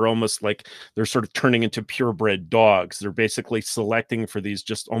phenotype, they're almost like they're sort of turning into purebred dogs. They're basically selecting for these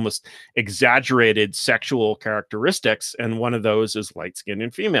just almost exaggerated sexual characteristics. And one of those is light skin in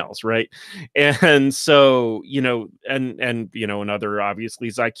females, right? And so, another obviously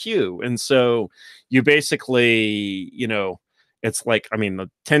is IQ. And so you basically, it's like, the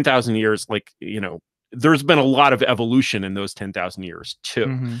 10,000 years, there's been a lot of evolution in those 10,000 years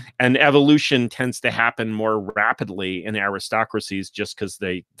too. And evolution tends to happen more rapidly in aristocracies just because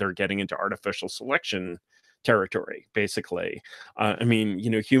they're getting into artificial selection territory, basically.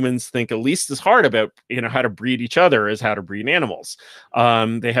 Humans think at least as hard about, how to breed each other as how to breed animals.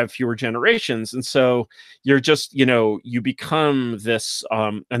 They have fewer generations. And so you're just, you become this,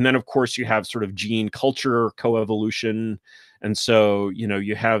 and then of course you have sort of gene culture coevolution. And so,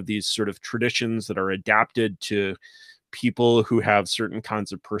 you have these sort of traditions that are adapted to people who have certain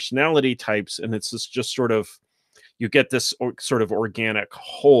kinds of personality types. And it's just sort of, you get this sort of organic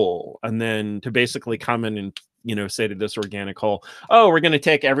whole. And then to basically come in and, say to this organic whole, oh, we're going to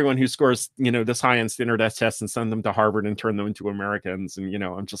take everyone who scores, this high on standard test and send them to Harvard and turn them into Americans. And,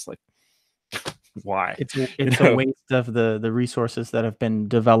 I'm just like, why? It's a waste of the resources that have been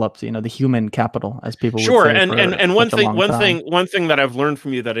developed, the human capital, as people would say. And one thing that I've learned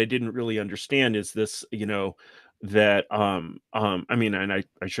from you that I didn't really understand is this, that and I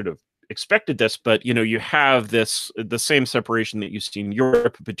should have expected this, but you have the same separation that you see in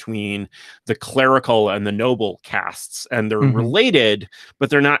Europe between the clerical and the noble castes, and they're related, but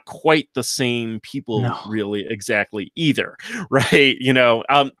they're not quite the same people really exactly either, right?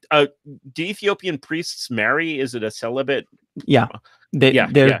 Do Ethiopian priests marry? Is it a celibate?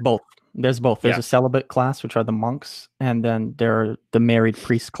 There's both. There's a celibate class, which are the monks, and then there are the married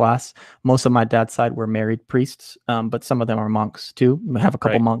priest class. Most of my dad's side were married priests, but some of them are monks too. We have a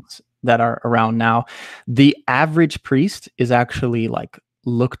couple monks that are around now. The average priest is actually like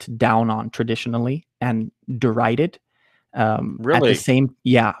looked down on traditionally and derided. Really?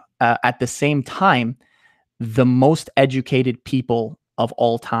 At the same time, the most educated people of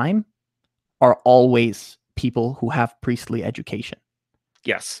all time are always people who have priestly education.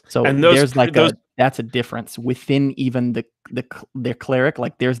 Yes. So and there's like that's a difference within even the cleric.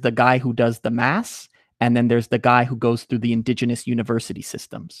 Like, there's the guy who does the mass, and then there's the guy who goes through the indigenous university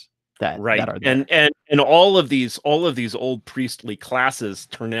systems that are there. And all of these old priestly classes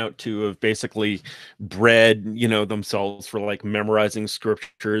turn out to have basically bred, themselves for like memorizing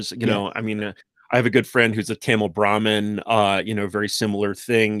scriptures. I have a good friend who's a Tamil Brahmin, very similar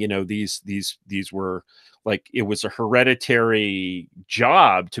thing. These were like it was a hereditary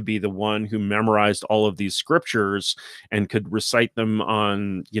job to be the one who memorized all of these scriptures and could recite them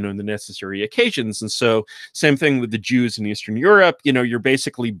on, the necessary occasions. And so same thing with the Jews in Eastern Europe. You're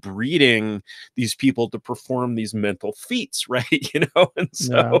basically breeding these people to perform these mental feats, right? And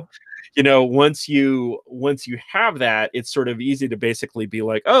so once you have that, it's sort of easy to basically be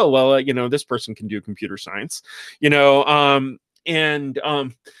like, oh well, this person can do computer science,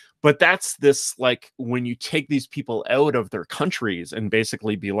 but that's this, like, when you take these people out of their countries and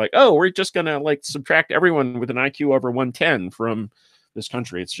basically be like, oh, we're just gonna like subtract everyone with an IQ over 110 from this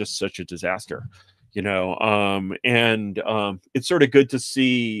country, it's just such a disaster. It's sort of good to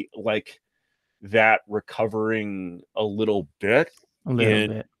see like that recovering a little bit. A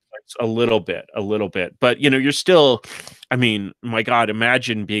little bit. A little bit, but you're still, I mean, my God,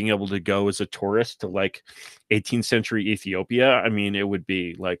 imagine being able to go as a tourist to like 18th century Ethiopia. I mean, it would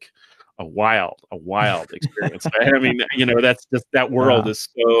be like a wild experience. I mean, that's just, that world is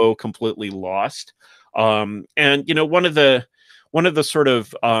so completely lost. And one of the sort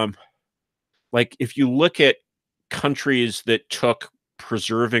of like, if you look at countries that took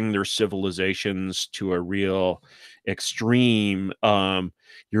preserving their civilizations to a real extreme,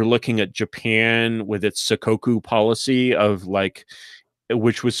 you're looking at Japan with its Sakoku policy of like,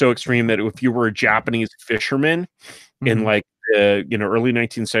 which was so extreme that if you were a Japanese fisherman in like the early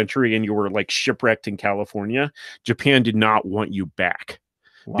 19th century and you were like shipwrecked in California, Japan did not want you back.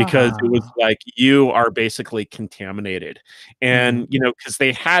 Wow. Because it was like, you are basically contaminated. And because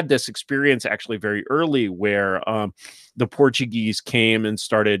they had this experience actually very early where the Portuguese came and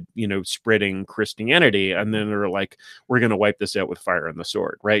started spreading Christianity, and then they're like, we're going to wipe this out with fire and the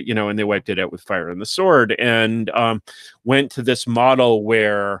sword, right? And they wiped it out with fire and the sword, and went to this model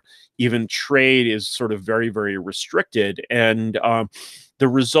where even trade is sort of very, very restricted. And the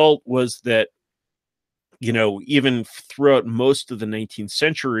result was that even throughout most of the 19th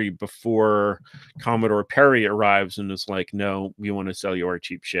century, before Commodore Perry arrives and is like, no, we want to sell you our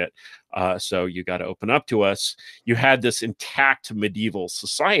cheap shit, so you got to open up to us, you had this intact medieval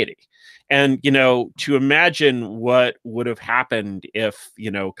society. And, to imagine what would have happened if,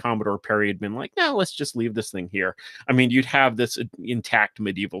 Commodore Perry had been like, no, let's just leave this thing here. I mean, you'd have this intact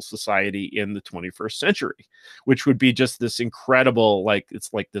medieval society in the 21st century, which would be just this incredible, like,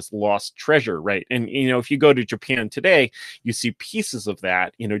 it's like this lost treasure, right? And, if you go to Japan today, you see pieces of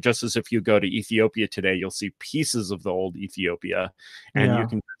that, just as if you go to Ethiopia today, you'll see pieces of the old Ethiopia, and you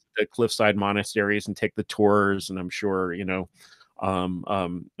can visit the cliffside monasteries and take the tours. And I'm sure, I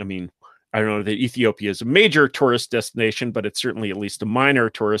mean, I don't know that Ethiopia is a major tourist destination, but it's certainly at least a minor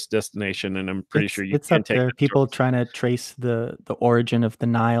tourist destination, and I'm pretty sure you can take there. People trying to trace the origin of the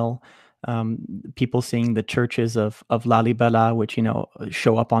Nile. People seeing the churches of Lalibela, which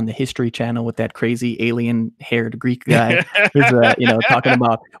show up on the History Channel with that crazy alien-haired Greek guy who's talking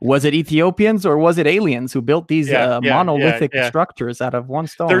about, was it Ethiopians or was it aliens who built these monolithic structures out of one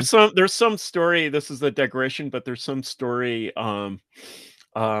stone? There's some story. This is a digression, but there's some story.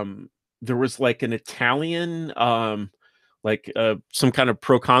 There was like an Italian, some kind of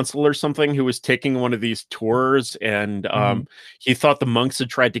proconsul or something, who was taking one of these tours, and he thought the monks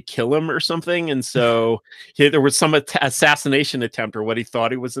had tried to kill him or something, and so there was some assassination attempt, or what he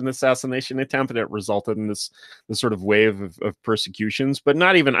thought it was an assassination attempt, and it resulted in this sort of wave of persecutions. But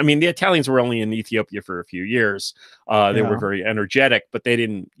not even, I mean, the Italians were only in Ethiopia for a few years. They were very energetic, but they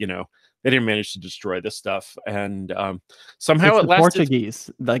didn't, they didn't manage to destroy this stuff, and somehow it lasted. Portuguese,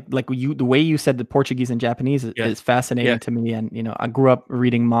 the way you said the Portuguese and Japanese is fascinating to me. And I grew up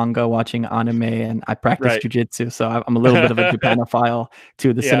reading manga, watching anime, and I practice jujitsu, so I'm a little bit of a Japanophile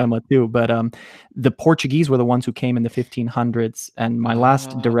to the cinema too. But the Portuguese were the ones who came in the 1500s, and my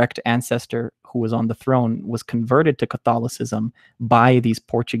last direct ancestor, who was on the throne, was converted to Catholicism by these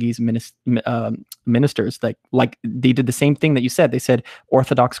Portuguese ministers. Like they did the same thing that you said. They said,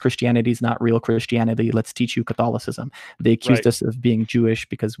 Orthodox Christianity is not real Christianity. Let's teach you Catholicism. They accused us of being Jewish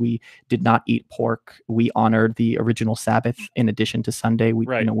because we did not eat pork. We honored the original Sabbath in addition to Sunday. We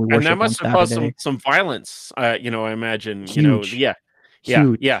worship on Saturday. And that must have caused some violence. I imagine. Huge.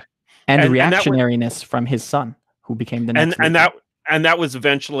 Huge. And reactionariness from his son, who became the next leader. And that was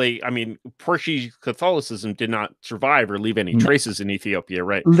eventually, I mean, Portuguese Catholicism did not survive or leave any traces in Ethiopia,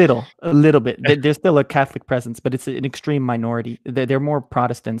 right? A little bit. There's still a Catholic presence, but it's an extreme minority. They're more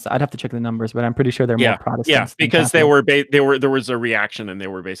Protestants. I'd have to check the numbers, but I'm pretty sure they're more Protestants. Yeah, because there was a reaction and they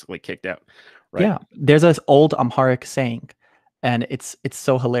were basically kicked out. Right? Yeah, there's this old Amharic saying, and it's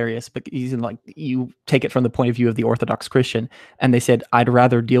so hilarious. But you take it from the point of view of the Orthodox Christian, and they said, "I'd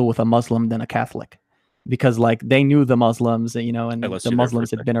rather deal with a Muslim than a Catholic." Because they knew the Muslims, and the Muslims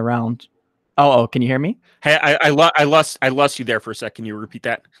had been around Oh, can you hear me? Hey, I lost you there for a second. Can you repeat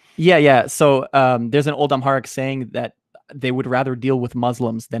that? Yeah, yeah. So there's an old Amharic saying that they would rather deal with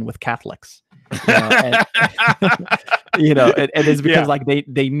Muslims than with Catholics. You know, and and it's because Yeah, like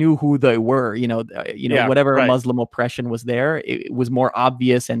they knew who they were. yeah, Whatever right. Muslim oppression was there, it was more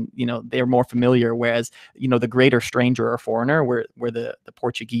obvious, and they're more familiar. Whereas the greater stranger or foreigner were the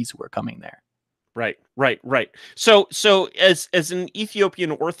Portuguese who were coming there. Right, right, right. So as an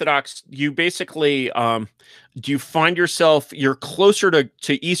Ethiopian Orthodox, you basically do you find yourself you're closer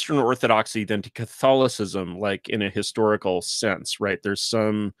to Eastern Orthodoxy than to Catholicism, like in a historical sense, right? There's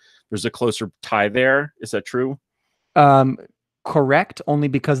a closer tie there. Is that true? Um, Correct, only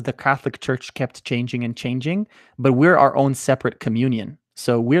because the Catholic Church kept changing and changing, but we're our own separate communion.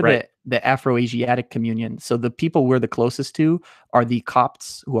 So we're Right, the Afro-Asiatic communion. So the people we're the closest to are the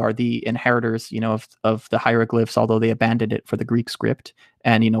Copts, who are the inheritors, of the hieroglyphs, although they abandoned it for the Greek script,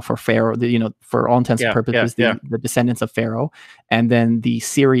 and for Pharaoh, for all intents and yeah, yeah, purposes, yeah. the descendants of Pharaoh, and then the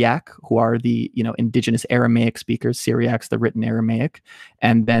Syriac, who are the indigenous Aramaic speakers. Syriac's the written Aramaic,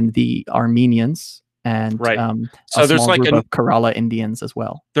 and then the Armenians, and Right. a So small group of Kerala Indians as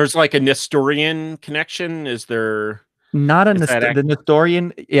well. there's like a Nestorian connection. Is there? Not a Is that The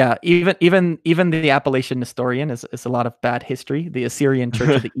Nestorian, yeah. Even the appellation Nestorian is a lot of bad history. The Assyrian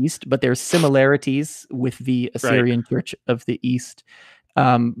Church of the East, but there's similarities with the right? Assyrian Church of the East,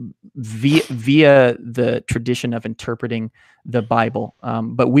 via the tradition of interpreting the Bible.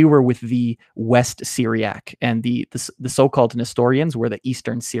 But we were with the West Syriac, and the so-called Nestorians were the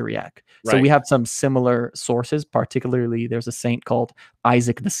Eastern Syriac. So we Right. have some similar sources. Particularly, there's a saint called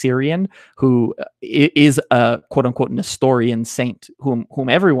Isaac the Syrian, who is a quote unquote Nestorian saint, whom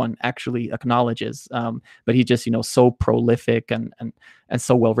everyone actually acknowledges. But he's just so prolific and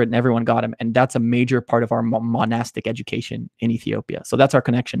so well written. Everyone got him, and that's a major part of our monastic education in Ethiopia. So that's our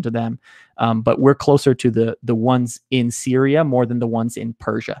connection to them. But we're closer to the ones in Syria more than the ones in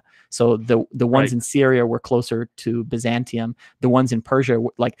Persia. So the ones Right. in Syria were closer to Byzantium. The ones in Persia,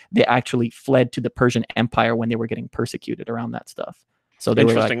 like they actually fled to the Persian Empire when they were getting persecuted around that stuff. So they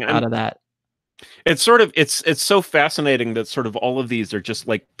were like Interesting. out And of that. it's sort of it's so fascinating that sort of all of these are just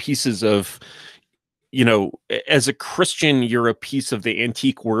like pieces of, as a Christian, you're a piece of the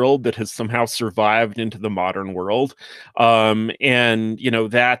antique world that has somehow survived into the modern world. And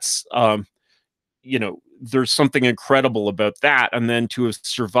that's there's something incredible about that. And then to have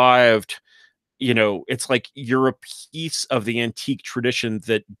survived, it's like you're a piece of the antique tradition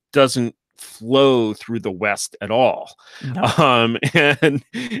that doesn't flow through the West at all. No. And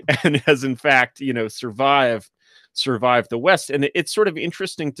has in fact, survived the West. And it's sort of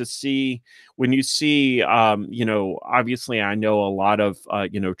interesting to see when you see, obviously I know a lot of,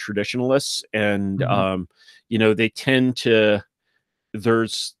 traditionalists, and, Mhm. they tend to,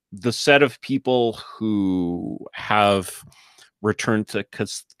 there's the set of people who have returned to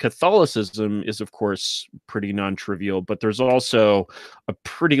Catholicism is, of course, pretty non-trivial, but there's also a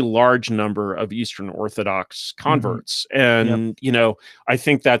pretty large number of Eastern Orthodox Mhm. converts. Yep. And, I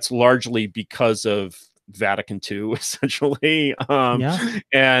think that's largely because of Vatican II, essentially. Yeah.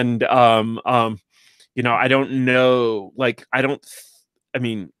 And, I don't know, like, I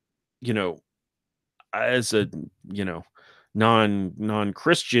mean, you know, as a, you know,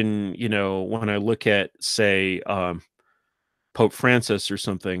 non-Christian, when I look at, say, Pope Francis or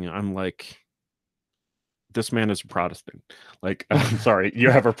something, I'm like, this man is a Protestant. Like, I'm sorry, you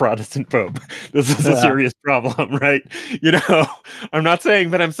have a Protestant Pope. This is a Yeah. serious problem, right? You know, I'm not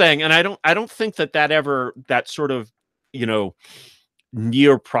saying, but I'm saying, and I don't think that sort of, you know,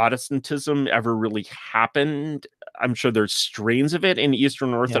 neo-Protestantism ever really happened. I'm sure there's strains of it in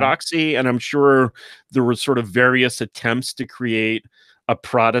Eastern Yeah. Orthodoxy, and I'm sure there were sort of various attempts to create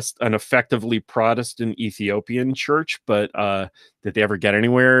an effectively Protestant Ethiopian church, but did they ever get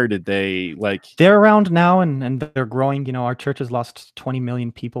anywhere? Did they like? They're around now, and they're growing. Our church has lost 20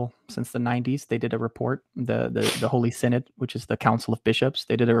 million people since the 90s. They did a report, the Holy Synod, which is the Council of Bishops.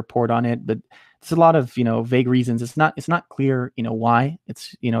 They did a report on it, but there's a lot of vague reasons. It's not clear why.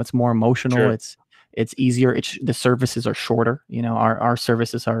 It's more emotional. Sure. It's easier. The services are shorter. Our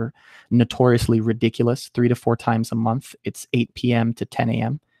services are notoriously ridiculous. 3 to 4 times a month. It's 8 p.m. to 10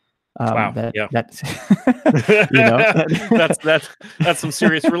 a.m. Wow. That Yeah. that's you know That's some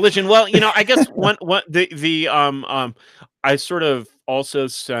serious religion. Well, I guess one I sort of also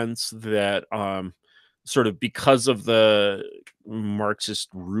sense that sort of because of the Marxist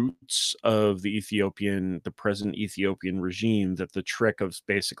roots of the present Ethiopian regime, that the trick of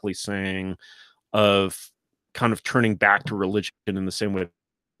basically saying, of kind of turning back to religion in the same way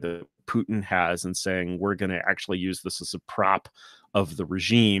that Putin has, and saying we're going to actually use this as a prop of the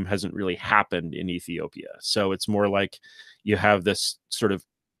regime hasn't really happened in Ethiopia. So it's more like you have this sort of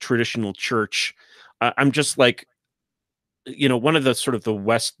traditional church. I'm just like, one of the sort of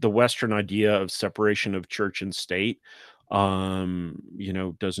the Western idea of separation of church and state,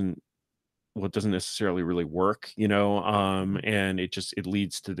 doesn't necessarily really work, and it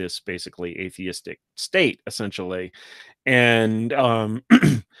leads to this basically atheistic state essentially. And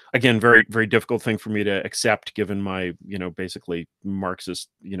again, very, very difficult thing for me to accept given my, basically Marxist,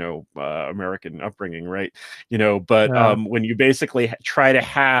 American upbringing, right? But Yeah. when you basically try to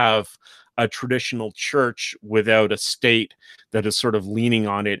have a traditional church without a state that is sort of leaning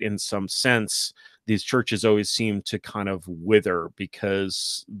on it in some sense, these churches always seem to kind of wither,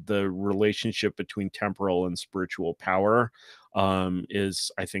 because the relationship between temporal and spiritual power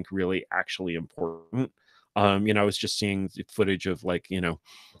is, I think, really actually important. I was just seeing the footage of, like,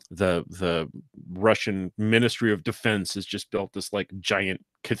 the Russian Ministry of Defense has just built this like giant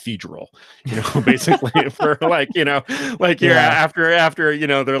cathedral, basically for like, you're Yeah. after,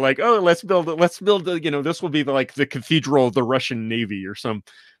 they're like, oh, let's build this will be like the cathedral of the Russian Navy or some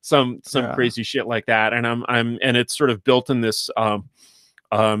Yeah. crazy shit like that. And and it's sort of built in this,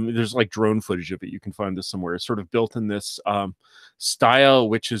 there's like drone footage of it. You can find this somewhere. It's sort of built in this style,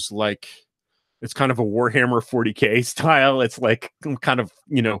 which is like, it's kind of a Warhammer 40K style. It's like kind of,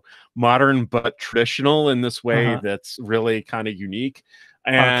 modern but traditional in this way Uh-huh. that's really kind of unique.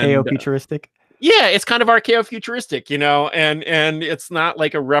 And Archaeo-futuristic. yeah, it's kind of archaeo-futuristic, and it's not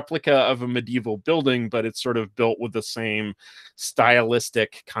like a replica of a medieval building, but it's sort of built with the same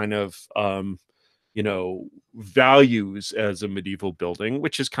stylistic kind of values as a medieval building,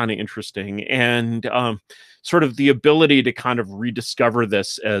 which is kind of interesting. And sort of the ability to kind of rediscover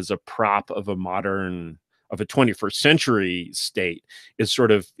this as a prop of a 21st century state is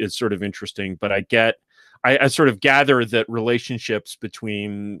sort of interesting. But I sort of gather that relationships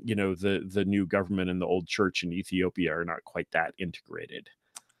between, the new government and the old church in Ethiopia are not quite that integrated.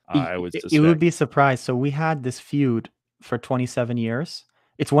 I would You would suspect. be surprised. So we had this feud for 27 years.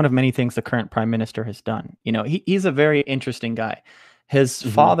 It's one of many things the current prime minister has done. He's a very interesting guy. His Mhm.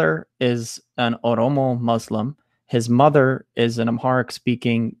 father is an Oromo Muslim. His mother is an Amharic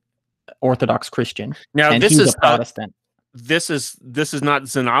speaking Orthodox Christian, Now and he's a Protestant. this is not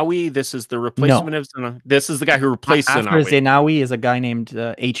Zenawi. This is the No. replacement of Zenawi. This is the guy who replaced After Zenawi. Zenawi is a guy named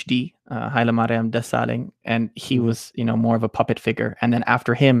HD, Haile Mariam Desalegn, and he Mhm. was, more of a puppet figure. And then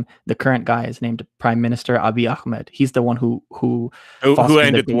after him, the current guy is named Prime Minister Abiy Ahmed. He's the one who Who fostered the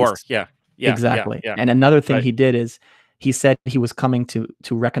ended the war? peace. Yeah, yeah, yeah, Exactly. yeah. And another thing Right. he did is he said he was coming to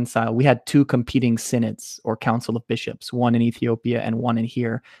reconcile. We had two competing synods or council of bishops, one in Ethiopia and one in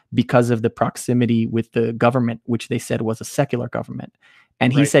here, because of the proximity with the government, which they said was a secular government.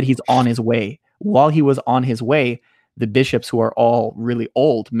 And he Right. said he's on his way. While he was on his way, the bishops, who are all really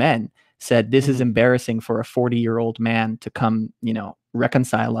old men, said this is Mhm. embarrassing for a 40-year-old man to come,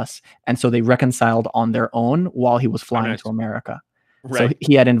 reconcile us. And so they reconciled on their own while he was Oh, flying to nice. America. So Right.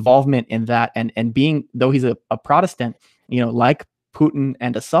 he had involvement in that, and being, though he's a Protestant, like Putin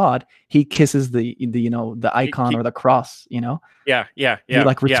and Assad, he kisses the icon or the cross. Yeah, yeah, He yeah,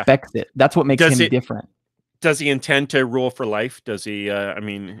 like yeah. respects it. That's what makes Does him it? different. Does he intend to rule for life? Does he? I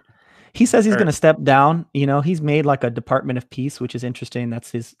mean, He says he's going or to step down. He's made like a Department of Peace, which is interesting. That's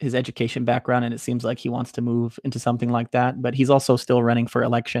his education background, and it seems like he wants to move into something like that. But he's also still running for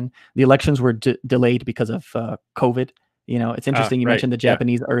election. The elections were delayed because of COVID. It's interesting. You right. mentioned the Yeah.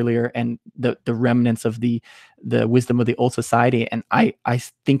 Japanese earlier, and the remnants of the wisdom of the old society. And I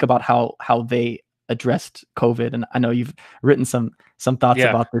think about how they addressed COVID, and I know you've written some thoughts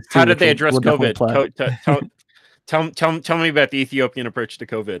Yeah. about this How too, did which they address we'll definitely COVID? plug. Tell me about the Ethiopian approach to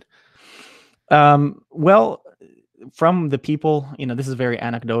COVID. Well, from the people, this is very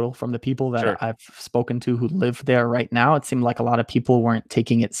anecdotal. From the people that Sure. I've spoken to who live there right now, it seemed like a lot of people weren't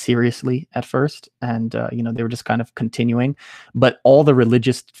taking it seriously at first, and they were just kind of continuing. But all the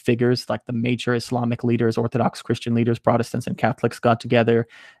religious figures, like the major Islamic leaders, Orthodox Christian leaders, Protestants and Catholics, got together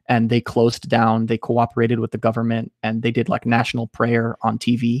and they closed down. They cooperated with the government, and they did like national prayer on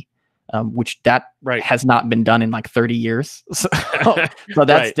TV. Which that Right. has not been done in like 30 years. So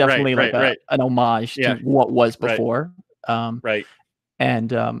that's definitely like an homage to Yeah. what was Right. before. Right. And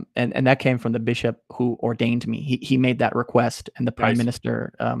that came from the bishop who ordained me. He made that request, and the prime Nice.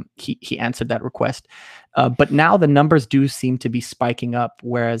 minister he answered that request. But now the numbers do seem to be spiking up.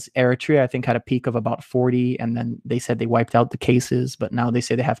 Whereas Eritrea, I think, had a peak of about 40, and then they said they wiped out the cases. But now they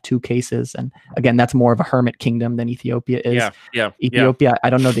say they have 2 cases, and again, that's more of a hermit kingdom than Ethiopia is. Yeah. Ethiopia,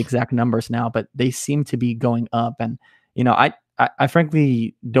 I don't know the exact numbers now, but they seem to be going up. And I I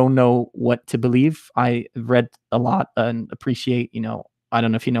frankly don't know what to believe. I read a lot and appreciate, I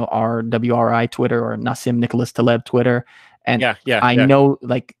don't know if you know RWRI Twitter or Nassim Nicholas Taleb Twitter. And I know,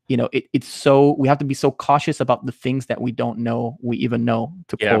 like, it's so, we have to be so cautious about the things that we don't know we even know,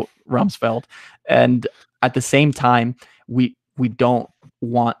 to quote Rumsfeld. And at the same time, we don't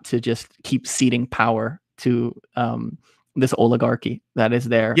want to just keep ceding power to this oligarchy that is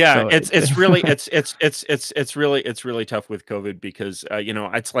there. Yeah, so it's really tough with COVID because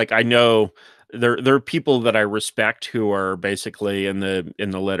it's like, I know there are people that I respect who are basically in the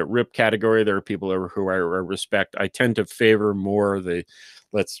let it rip category. There are people who I respect. I tend to favor more the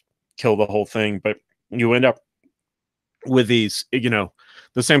let's kill the whole thing, but you end up with these, the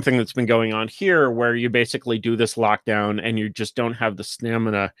same thing that's been going on here, where you basically do this lockdown and you just don't have the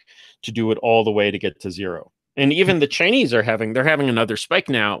stamina to do it all the way to get to zero. And even the Chinese they're having another spike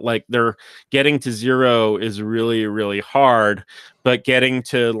now. Like, they're getting to zero is really, really hard, but getting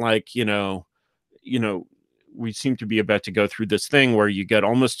to, like, we seem to be about to go through this thing where you get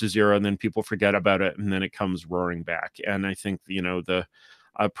almost to zero and then people forget about it and then it comes roaring back. And I think,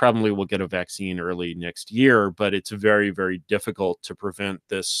 probably will get a vaccine early next year, but it's very, very difficult to prevent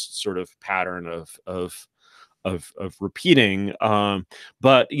this sort of pattern of repeating.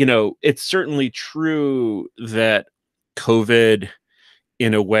 But it's certainly true that COVID,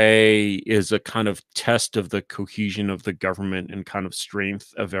 in a way, is a kind of test of the cohesion of the government and kind of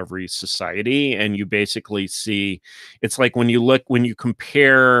strength of every society. And you basically see, it's like when you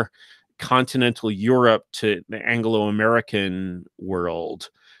compare continental Europe to the Anglo-American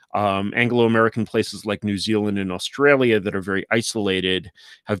world, Anglo-American places like New Zealand and Australia that are very isolated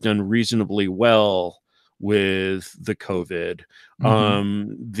have done reasonably well with the COVID.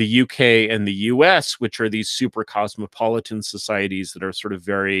 The UK and the US, which are these super cosmopolitan societies that are sort of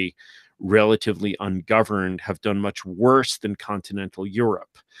very relatively ungoverned, have done much worse than continental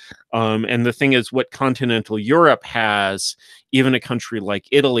Europe. And the thing is, what continental Europe has, even a country like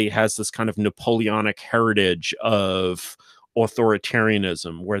Italy, has this kind of Napoleonic heritage of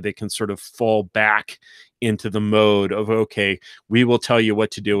authoritarianism, where they can sort of fall back into the mode of, okay, we will tell you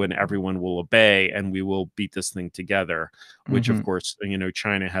what to do and everyone will obey and we will beat this thing together, which of course,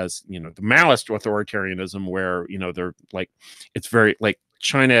 China has, the Maoist authoritarianism, where, they're like, it's very like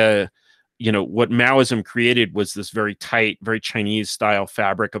China, what Maoism created was this very tight, very Chinese style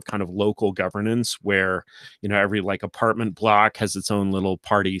fabric of kind of local governance, where, every like apartment block has its own little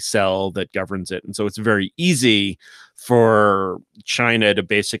party cell that governs it. And so it's very easy for China to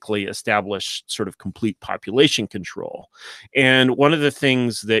basically establish sort of complete population control. And one of the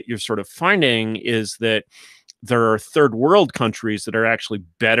things that you're sort of finding is that there are third world countries that are actually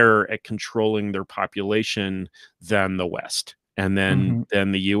better at controlling their population than the West. And then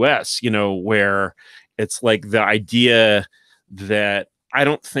the US, where it's like the idea that, I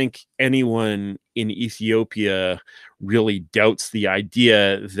don't think anyone in Ethiopia really doubts the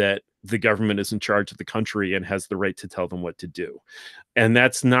idea that the government is in charge of the country and has the right to tell them what to do. And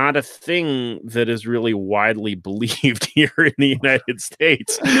that's not a thing that is really widely believed here in the United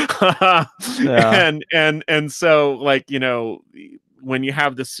States. And so, like, when you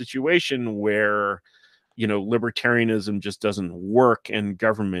have this situation where, libertarianism just doesn't work and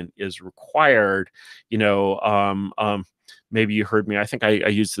government is required, maybe you heard me. I think I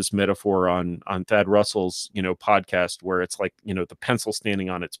used this metaphor on Thad Russell's, podcast, where it's like, the pencil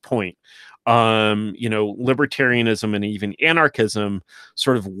standing on its point. Libertarianism and even anarchism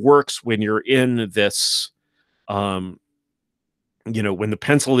sort of works when you're in this, when the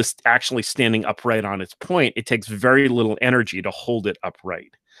pencil is actually standing upright on its point. It takes very little energy to hold it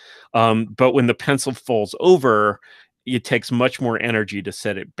upright. But when the pencil falls over, it takes much more energy to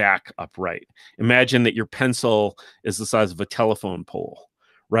set it back upright. Imagine that your pencil is the size of a telephone pole,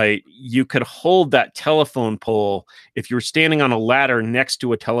 right? You could hold that telephone pole. If you're standing on a ladder next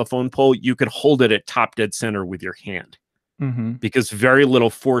to a telephone pole, you could hold it at top dead center with your hand, because very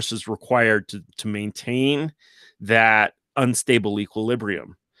little force is required to maintain that unstable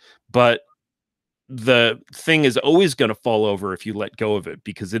equilibrium. But the thing is always going to fall over if you let go of it,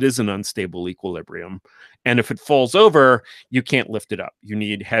 because it is an unstable equilibrium. And if it falls over, you can't lift it up. You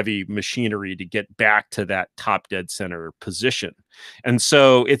need heavy machinery to get back to that top dead center position. And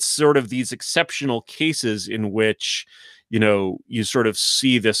so it's sort of these exceptional cases in which, you sort of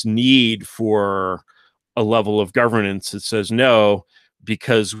see this need for a level of governance that says, no,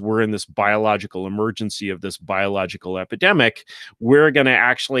 because we're in this biological emergency of this biological epidemic, we're going to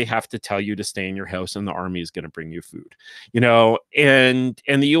actually have to tell you to stay in your house and the army is going to bring you food, and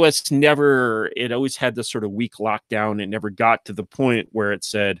the US it always had this sort of weak lockdown. It never got to the point where it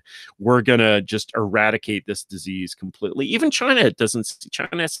said, we're going to just eradicate this disease completely. Even China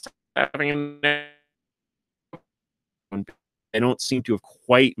China's having they don't seem to have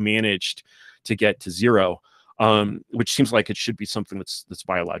quite managed to get to zero. Which seems like it should be something that's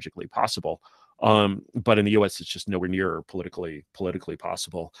biologically possible. But in the US, it's just nowhere near politically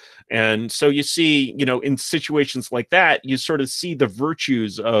possible. And so you see, in situations like that, you sort of see the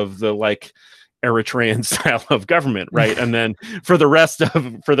virtues of the Eritrean style of government, right? And then for the rest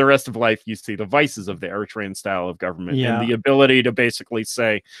of life, you see the vices of the Eritrean style of government, and the ability to basically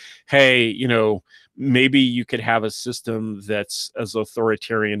say, hey, maybe you could have a system that's as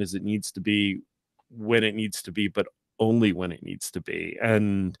authoritarian as it needs to be when it needs to be, but only when it needs to be.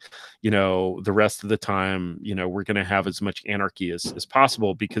 And the rest of the time, we're going to have as much anarchy as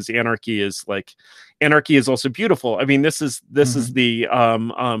possible, because anarchy is also beautiful. I mean, this is the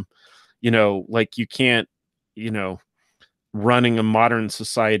you can't, running a modern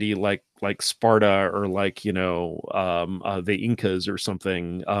society like Sparta or the Incas or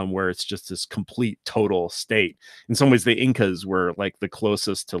something, where it's just this complete total state. In some ways, the Incas were the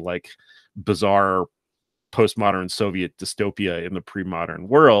closest to bizarre postmodern Soviet dystopia in the pre-modern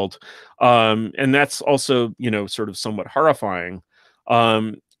world, and that's also sort of somewhat horrifying.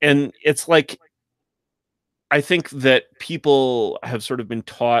 And it's I think that people have sort of been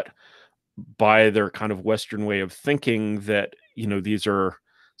taught by their kind of Western way of thinking that these are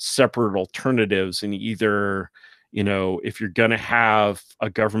separate alternatives, and either if you're going to have a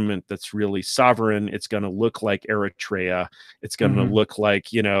government that's really sovereign, it's going to look like Eritrea, it's going to look like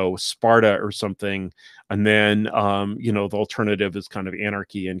Sparta or something, and then the alternative is kind of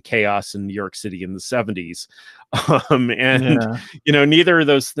anarchy and chaos in New York City in the 70s. Neither of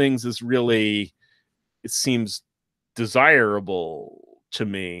those things is really, it seems, desirable to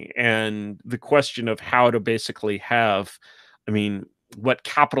me. And the question of how to basically have, what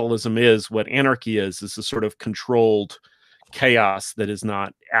capitalism is, what anarchy is a sort of controlled chaos that is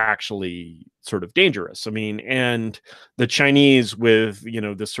not actually sort of dangerous. And the Chinese with,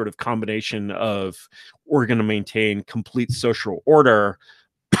 this sort of combination of, we're going to maintain complete social order,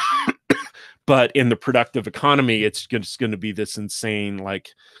 but in the productive economy, it's just going to be this insane,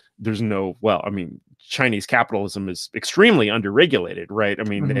 there's no, Chinese capitalism is extremely underregulated, right?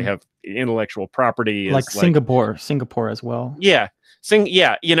 They have intellectual property, Singapore as well. Yeah.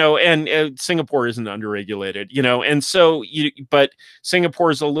 And Singapore isn't underregulated, and so but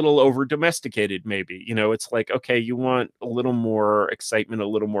Singapore is a little over domesticated, maybe. It's okay, you want a little more excitement, a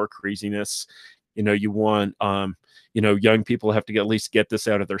little more craziness, you want young people have to at least get this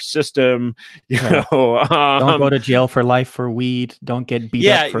out of their system. Don't go to jail for life for weed. Don't get beat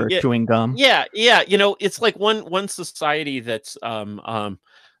up for chewing gum. It's one society that's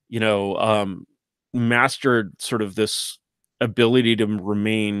mastered sort of this ability to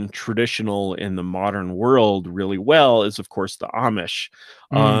remain traditional in the modern world really well is, of course, the Amish.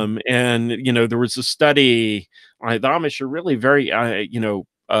 And there was a study. The Amish are really very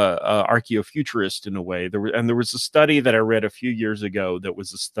archaeo-futurist in a way. There was a study that I read a few years ago that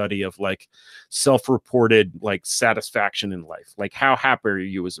was a study of self-reported satisfaction in life, how happy are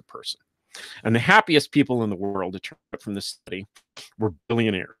you as a person? And the happiest people in the world, it turned out from this study, were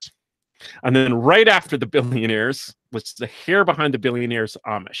billionaires. And then right after the billionaires, was the hair behind the billionaires,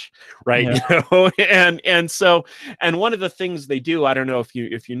 Amish, right? And one of the things they do, I don't know if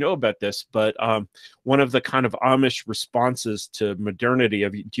you know about this, but one of the kind of Amish responses to modernity,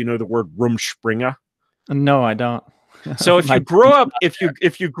 do you know the word Rumspringa? No, I don't. So if you grow up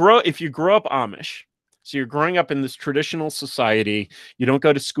Amish, so you're growing up in this traditional society, you don't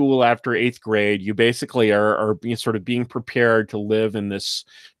go to school after 8th grade, you basically are sort of being prepared to live in this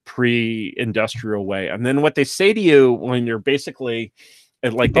pre-industrial way. And then what they say to you when you're basically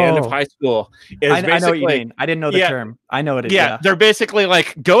at the end of high school is I know what you mean. I didn't know the term. I know what it is. Yeah, they're basically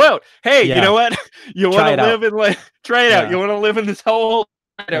go out. Hey, you know what? You want to live in try it out. You want to live in this whole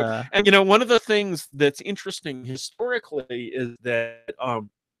and one of the things that's interesting historically is that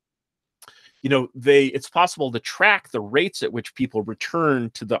it's possible to track the rates at which people return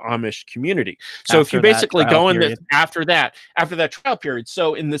to the Amish community. So if you basically go in this after that trial period.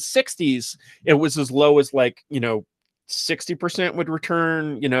 So in the 60s, it was as low as 60% would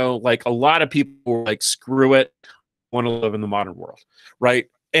return. A lot of people were screw it, want to live in the modern world, right?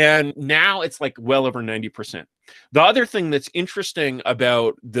 And now it's well over 90%. The other thing that's interesting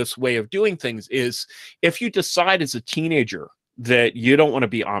about this way of doing things is if you decide as a teenager that you don't want to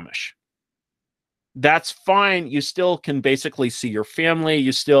be Amish. That's fine. You still can basically see your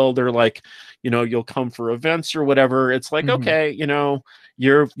family. They're like, you'll come for events or whatever. It's like, okay,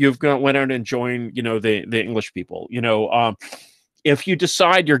 you've went out and joined, the English people. If you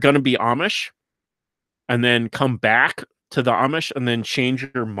decide you're going to be Amish and then come back to the Amish and then change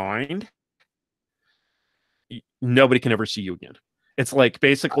your mind, nobody can ever see you again. It's like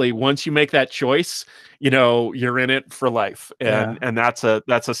basically once you make that choice, you're in it for life, and that's a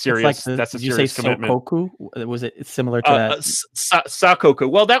serious commitment. Sokoku? Was it similar to that? Sakoku.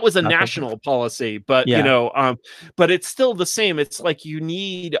 Well, that was a national policy, but but it's still the same. It's like you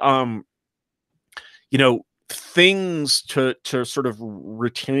need things to sort of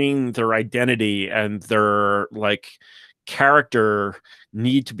retain their identity and their like character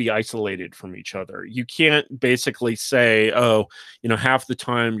need to be isolated from each other. You can't basically say, oh, half the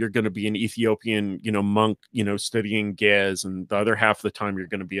time you're going to be an Ethiopian, monk, studying Gaz, and the other half of the time you're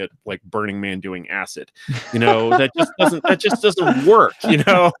going to be a like Burning Man doing acid. That just doesn't work,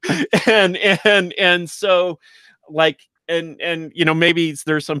 and so like and maybe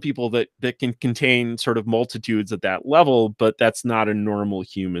there's some people that can contain sort of multitudes at that level, but that's not a normal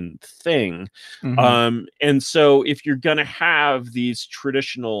human thing. And so if you're going to have these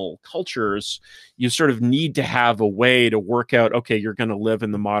traditional cultures, you sort of need to have a way to work out, okay, you're going to live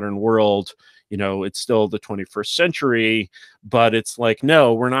in the modern world, it's still the 21st century, but it's like,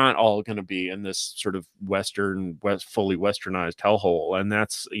 no, we're not all going to be in this sort of fully westernized hellhole. And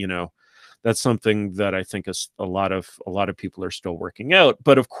that's something that I think a lot of people are still working out.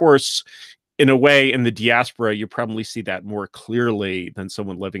 But of course, in a way, in the diaspora, you probably see that more clearly than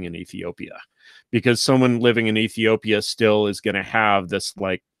someone living in Ethiopia, because someone living in Ethiopia still is going to have this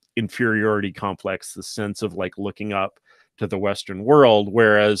like inferiority complex, the sense of like looking up to the Western world.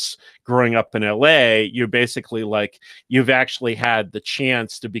 Whereas growing up in LA, you basically like you've actually had the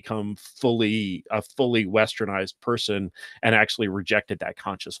chance to become a fully westernized person and actually rejected that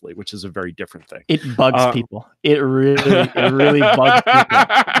consciously, which is a very different thing. It bugs people. It really bugs people,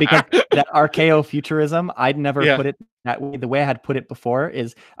 because that archaeo-futurism, I'd never put it that way. The way I had put it before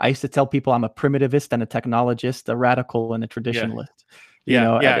is I used to tell people I'm a primitivist and a technologist, a radical and a traditionalist.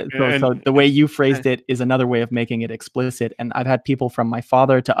 So the way you phrased it is another way of making it explicit. And I've had people from my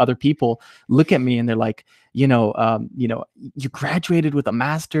father to other people look at me and they're like, you graduated with a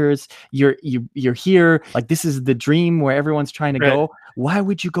master's, you're here, like this is the dream where everyone's trying to go. Why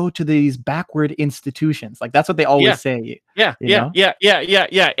would you go to these backward institutions? Like that's what they always say. And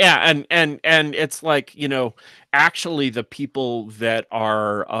it's like, actually the people that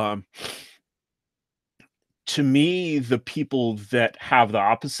are to me, the people that have the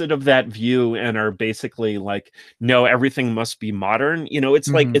opposite of that view and are basically like, no, everything must be modern. It's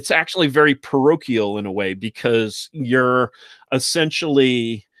like, it's actually very parochial in a way, because you're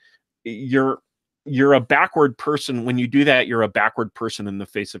essentially, you're a backward person. When you do that, you're a backward person in the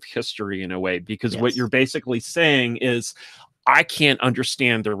face of history in a way, because what you're basically saying is, I can't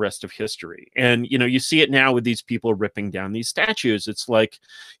understand the rest of history. And, you see it now with these people ripping down these statues. It's like,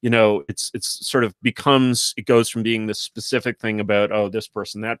 it's sort of it goes from being this specific thing about, oh, this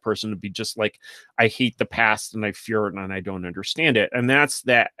person, that person, to be just like, I hate the past and I fear it and I don't understand it. And that's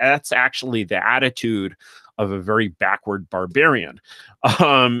actually the attitude of a very backward barbarian.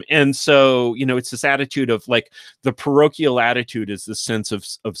 And so, it's this attitude of like, the parochial attitude is the sense of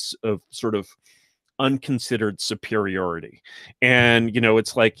sort of unconsidered superiority. And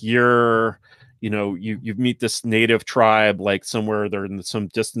it's like you meet this native tribe, like somewhere they're in some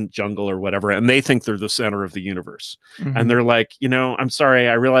distant jungle or whatever, and they think they're the center of the universe. And they're like, I'm sorry,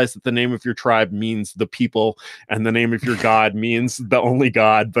 I realize that the name of your tribe means the people and the name of your god means the only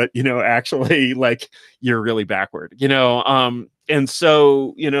god, but actually like you're really backward. And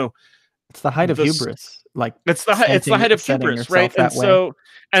so it's the height of hubris. Like it's the height of hubris, right? And so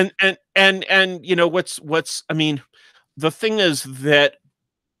and what's I mean, the thing is that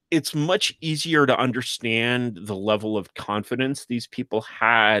it's much easier to understand the level of confidence these people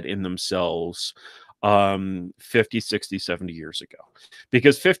had in themselves 50, 60, 70 years ago.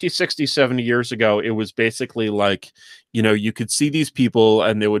 Because 50, 60, 70 years ago, it was basically like, you could see these people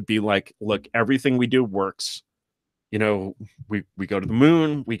and they would be like, look, everything we do works. We go to the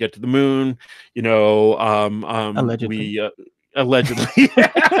moon, we get to the moon, allegedly. Allegedly.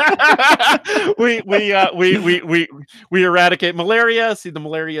 we eradicate malaria, see the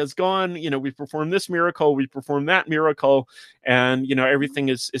malaria is gone, we perform this miracle, we perform that miracle, and everything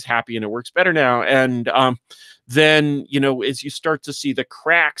is happy and it works better now. And then as you start to see the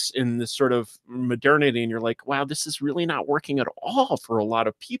cracks in this sort of modernity, and you're like, wow, this is really not working at all for a lot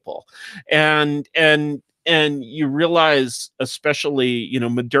of people. And and you realize, especially,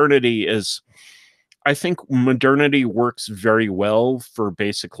 modernity is, I think modernity works very well for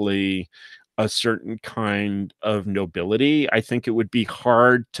basically a certain kind of nobility. I think it would be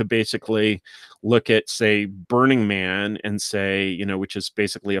hard to basically look at, say, Burning Man and say, which is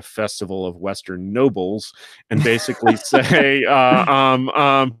basically a festival of Western nobles, and basically say,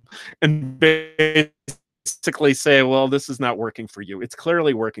 and basically say, well, this is not working for you. It's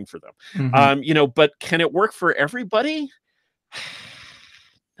clearly working for them. Mhm. But can it work for everybody?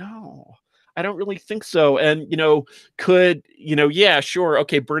 No, I don't really think so. And, yeah, sure.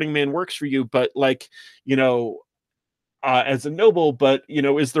 Okay. Burning Man works for you, but like, as a noble, but,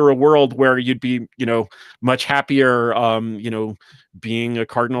 is there a world where you'd be, much happier, being a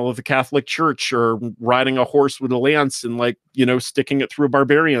cardinal of the Catholic Church, or riding a horse with a lance and, like, sticking it through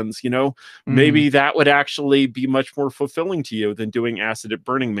barbarians, Mhm. maybe that would actually be much more fulfilling to you than doing acid at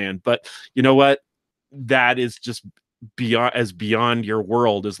Burning Man. But you know what? That is just beyond your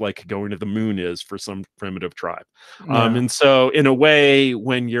world as like going to the moon is for some primitive tribe. Yeah. And so in a way,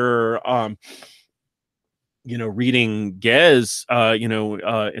 when you're reading Gez,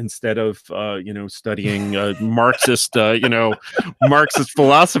 instead of studying Marxist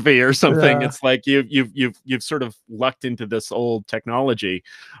philosophy or something, Yeah. it's like you've sort of lucked into this old technology,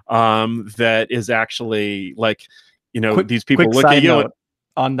 that is actually like, Quick these people quick look at side you and note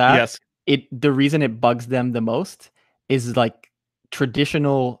on that. yes, The reason it bugs them the most is like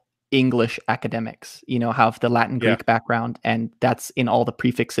traditional English academics, have the Latin yeah, Greek background, and that's in all the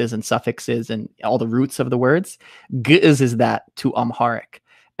prefixes and suffixes and all the roots of the words. Giz is that to Amharic.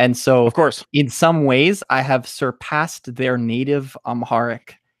 And of so course, in some ways I have surpassed their native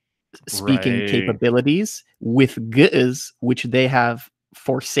Amharic speaking right, capabilities with Giz, which they have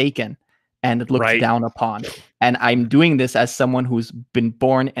forsaken and looked right, down upon. And I'm doing this as someone who's been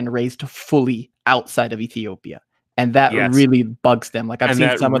born and raised fully outside of Ethiopia. And that yes, really bugs them. Like I've and seen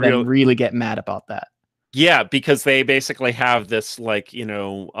that some of them real really get mad about that. yeah, because they basically have this, like, you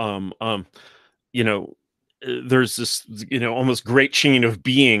know there's this, almost great chain of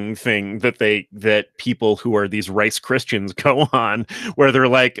being thing that people who are these rice Christians go on, where they're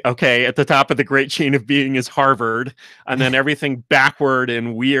like, okay, at the top of the great chain of being is Harvard, and then everything backward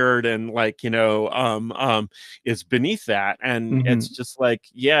and weird and, like, is beneath that. And it's Mhm. just like,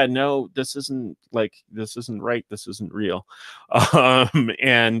 yeah, no, this isn't right, this isn't real.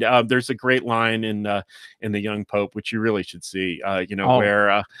 And there's a great line in the Young Pope, which you really should see, Oh, dude, I've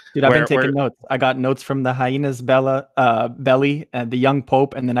been where taking notes. I got notes from the Hyena's belly, and the young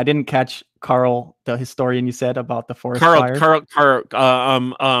pope, and then I didn't catch Carl, the historian you said about the forest Carl fires. Carl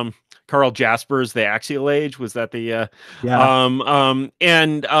Carl Carl Jasper's The Axial Age, was that the Yeah.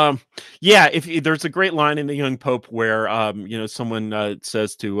 and yeah, if there's a great line in The Young Pope where someone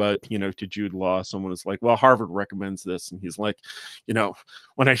says to Jude Law, someone is like, well, Harvard recommends this, and he's like,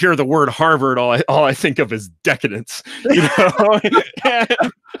 when I hear the word Harvard, all I think of is decadence, and Oh.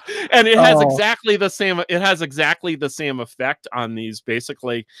 it has exactly the same effect on these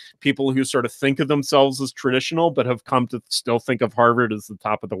basically people who sort of think of themselves as traditional but have come to still think of Harvard as the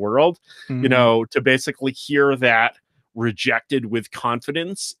top of the world. Mhm. To basically hear that rejected with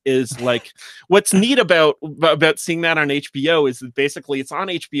confidence is like, what's neat about seeing that on HBO is that basically it's on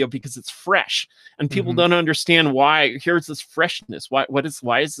HBO because it's fresh, and people Mhm. don't understand why. Here's this freshness. Why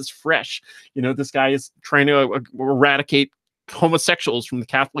is this fresh? This guy is trying to eradicate homosexuals from the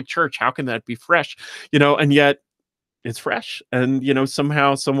Catholic Church. How can that be fresh? And yet it's fresh, and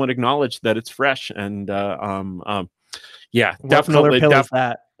somehow someone acknowledged that it's fresh. And yeah, What color definitely pill is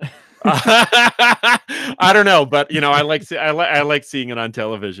that? I don't know, but I like seeing it on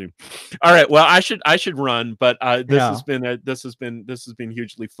television. All right, well, I should run, but Yeah. this has been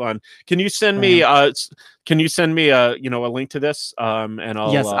hugely fun. Can you send me Same. a link to this, and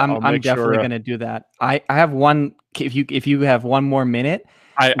Yes, I'll I'm make definitely sure gonna do that. I have one, if you have one more minute,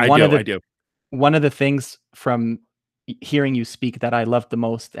 I one of do, the I do. one of the things from hearing you speak that I love the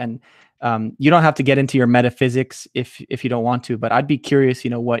most, and you don't have to get into your metaphysics if you don't want to, but I'd be curious,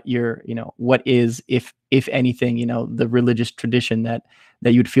 what your, what is, if anything, the religious tradition that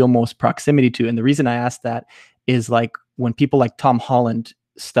you'd feel most proximity to. And the reason I ask that is like when people like Tom Holland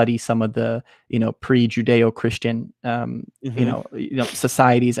study some of the, pre-Judeo-Christian Hmm.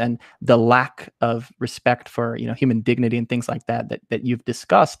 societies, and the lack of respect for human dignity and things like that you've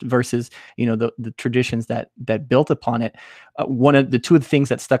discussed versus the traditions that built upon it. one of the two of the things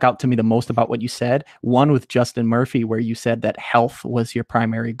that stuck out to me the most about what you said, one with Justin Murphy, where you said that health was your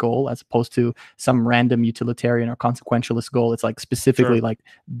primary goal as opposed to some random utilitarian or consequentialist goal. It's like specifically Sure. like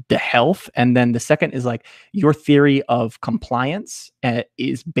the health. And then the second is like your theory of compliance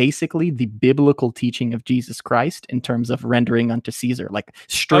is basically the biblical teaching of Jesus Christ in terms of rendering unto Caesar, like Oh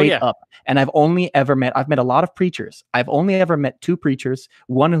straight yeah. up. And I've met a lot of preachers. I've only ever met two preachers,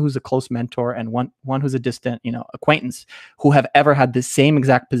 one who's a close mentor and one who's a distant, acquaintance, who have ever had the same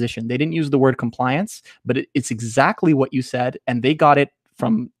exact position. They didn't use the word compliance, but it's exactly what you said. And they got it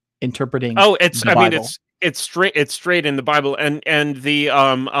from interpreting Oh, the Bible. it's straight in the Bible, and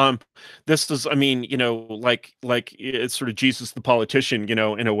the this is, I mean, like it's sort of Jesus the politician,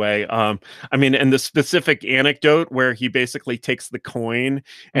 in a way. I mean, and the specific anecdote where he basically takes the coin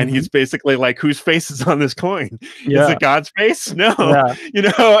and Mm-hmm. he's basically like, whose face is on this coin? Is Yeah. it God's face? No, Yeah.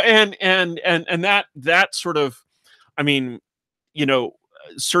 and that sort of, I mean, you know,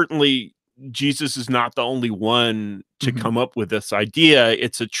 certainly Jesus is not the only one to Mm-hmm. come up with this idea.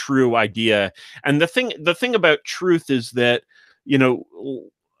 It's a true idea. And the thing about truth is that, you know,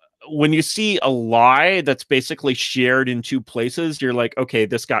 when you see a lie that's basically shared in two places, you're like, okay,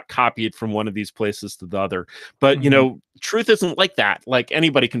 this got copied from one of these places to the other. But, Mm-hmm. truth isn't like that. Like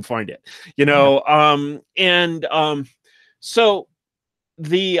anybody can find it, Yeah. so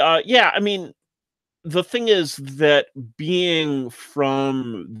yeah, I mean, the thing is that being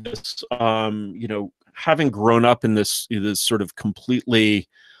from this, having grown up in this sort of completely,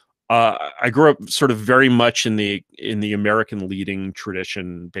 I grew up sort of very much in the American leading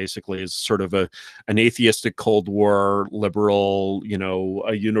tradition, basically as sort of an atheistic Cold War liberal,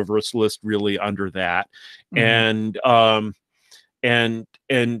 a universalist really under that, Mm-hmm. and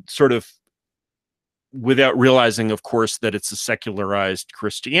sort of without realizing, of course, that it's a secularized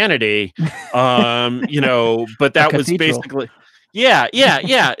Christianity. But A that was cathedral. basically, yeah.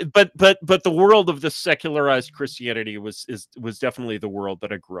 But the world of the secularized Christianity was definitely the world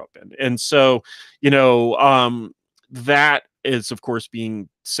that I grew up in. And so, that is, of course, being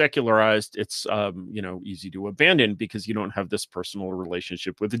secularized. It's easy to abandon because you don't have this personal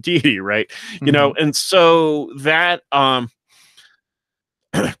relationship with the deity, right? Mm-hmm. And so that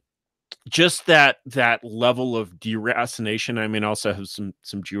just that level of deracination. I mean, I also have some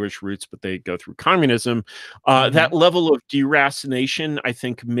Jewish roots, but they go through communism. That Mm-hmm. level of deracination, I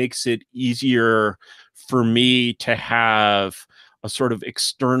think, makes it easier for me to have a sort of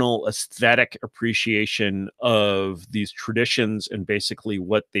external aesthetic appreciation of these traditions and basically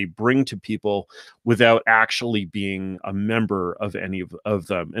what they bring to people without actually being a member of any of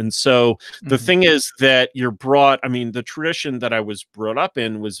them. And so the Mm-hmm. thing is that I mean, the tradition that I was brought up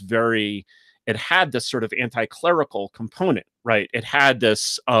in was it had this sort of anti-clerical component, right? It had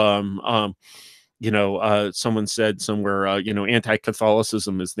this, someone said somewhere,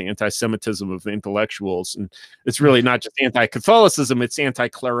 anti-Catholicism is the anti-Semitism of the intellectuals. And it's really not just anti-Catholicism, it's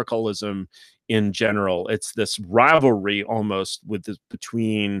anti-clericalism in general. It's this rivalry almost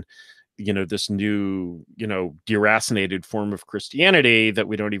between, this new, deracinated form of Christianity that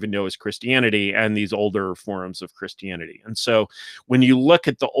we don't even know is Christianity and these older forms of Christianity. And so when you look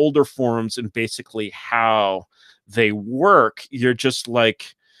at the older forms and basically how they work, you're just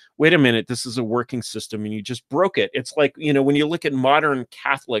like, wait a minute, this is a working system and you just broke it. It's like, when you look at modern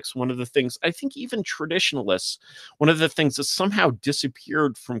Catholics, one of the things, I think even traditionalists, one of the things that somehow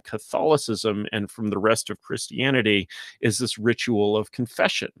disappeared from Catholicism and from the rest of Christianity is this ritual of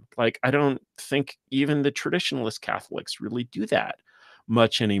confession. Like, I don't think even the traditionalist Catholics really do that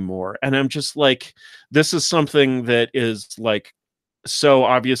much anymore. And I'm just like, this is something that is like, so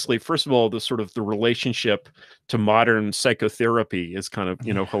obviously, first of all, the relationship to modern psychotherapy is kind of,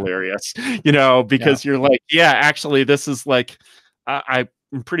 hilarious, Yeah. because you're like, yeah, actually, this is like, I'm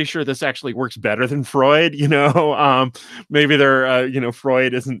pretty sure this actually works better than Freud, maybe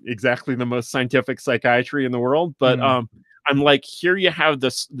Freud isn't exactly the most scientific psychiatry in the world, but Mm. I'm like, here you have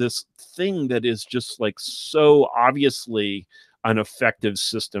this thing that is just like so obviously an effective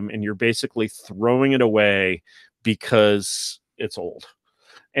system, and you're basically throwing it away because it's old.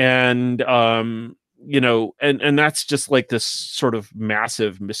 And and that's just like this sort of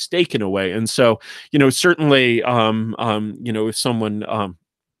massive mistake in a way. And so, certainly, if someone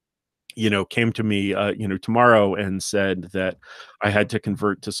came to me, tomorrow and said that I had to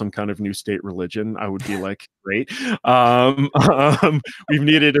convert to some kind of new state religion, I would be like, great. We've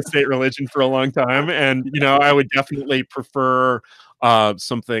needed a state religion for a long time. And, I would definitely prefer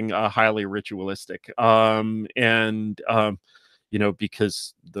something highly ritualistic.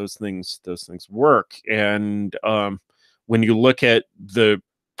 Because those things work. And when you look at the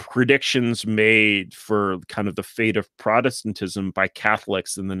predictions made for kind of the fate of Protestantism by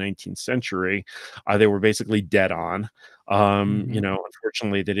Catholics in the 19th century, they were basically dead on.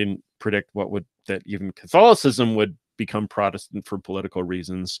 Unfortunately, they didn't predict that even Catholicism would become Protestant for political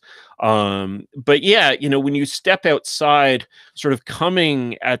reasons. But yeah, when you step outside, sort of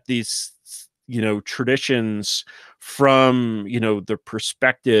coming at these, traditions from, the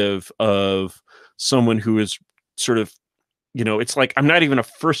perspective of someone who is sort of, it's like I'm not even a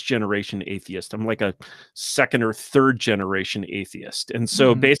first generation atheist. I'm like a second or third generation atheist. And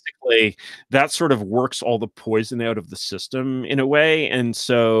so basically that sort of works all the poison out of the system in a way. And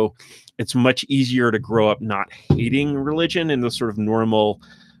so it's much easier to grow up not hating religion in the sort of normal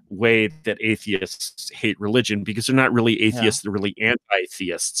way that atheists hate religion, because they're not really atheists, they're really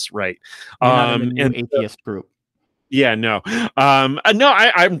anti-theists, right? You're not in the new atheist group. Yeah, no.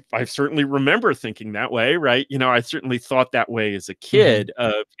 I certainly remember thinking that way, right? I certainly thought that way as a kid,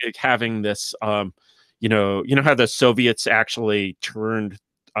 of having this, how the Soviets actually turned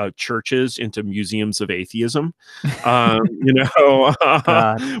churches into museums of atheism. When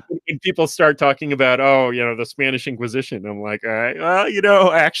people start talking about, the Spanish Inquisition, I'm like, all right,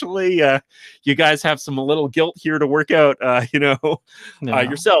 well, actually, you guys have some little guilt here to work out,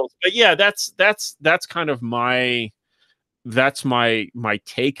 yourselves. But yeah, that's kind of my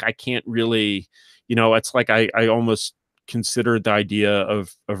take. I can't really, it's like I almost considered the idea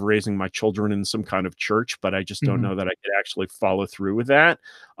of raising my children in some kind of church, but I just don't know that I could actually follow through with that.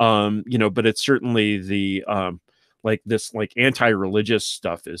 But it's certainly the this anti-religious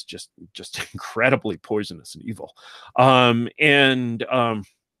stuff is just incredibly poisonous and evil. I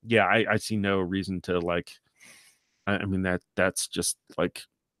see no reason to that's just like,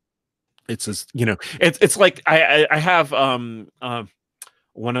 it's as it's like I have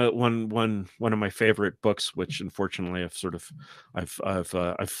one of my favorite books, which unfortunately I've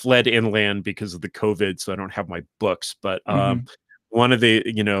fled inland because of the COVID, so I don't have my books. But one of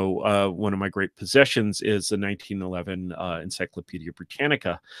one of my great possessions is the 1911 Encyclopedia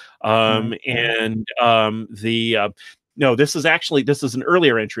Britannica, no, this is an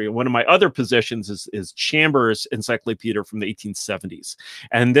earlier entry. One of my other possessions is Chambers' Encyclopedia from the 1870s.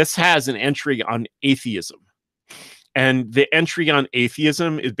 And this has an entry on atheism. And the entry on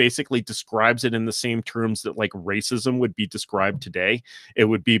atheism, it basically describes it in the same terms that like racism would be described today. It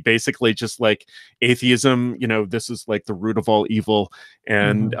would be basically just like atheism, this is like the root of all evil.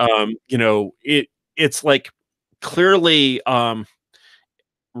 And, it's like clearly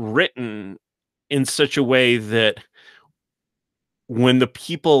written in such a way that when the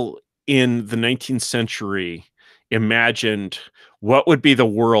people in the 19th century imagined what would be the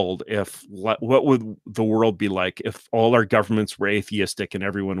world what would the world be like if all our governments were atheistic and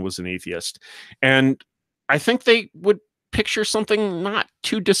everyone was an atheist, and I think they would picture something not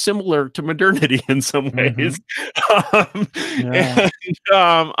too dissimilar to modernity in some ways. And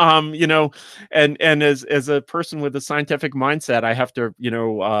as a person with a scientific mindset, I have to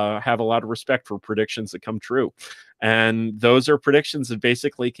have a lot of respect for predictions that come true. And those are predictions that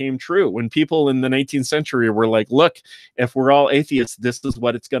basically came true. When people in the 19th century were like, look, if we're all atheists, this is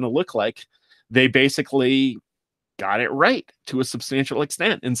what it's going to look like, they basically got it right to a substantial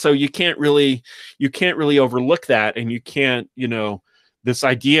extent. And so you can't really overlook that. And you can't, this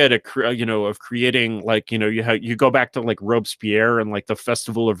idea of creating you go back to like Robespierre and like the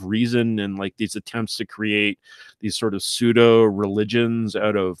Festival of Reason and like these attempts to create these sort of pseudo religions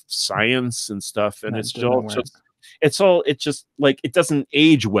out of science and stuff. And it's just like, it doesn't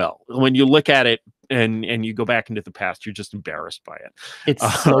age well when you look at it and you go back into the past. You're just embarrassed by it.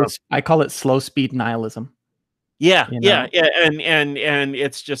 It's slow. I call it slow speed nihilism. Yeah. And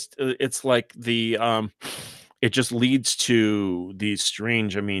it's just, it's like it just leads to these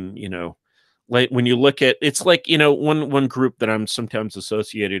strange, like when you look at, it's like, one group that I'm sometimes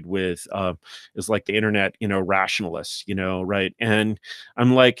associated with is like the internet, rationalists, right. And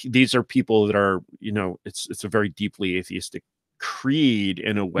I'm like, these are people that are, it's a very deeply atheistic creed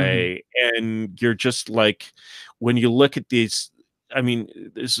in a way. And you're just like, when you look at these,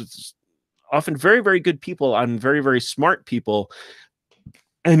 this is often very, very good people and very, very smart people.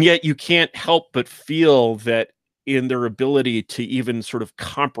 And yet you can't help but feel that in their ability to even sort of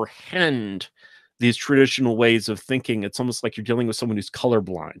comprehend these traditional ways of thinking, it's almost like you're dealing with someone who's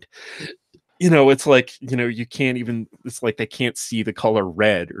colorblind. It's like, you can't even, it's like they can't see the color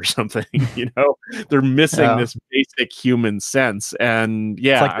red or something, they're missing this basic human sense. And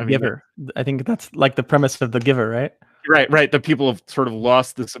it's like The Giver. I think that's like the premise of The Giver, right? Right. The people have sort of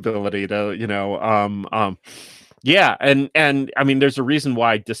lost this ability to, Yeah, and I mean, there's a reason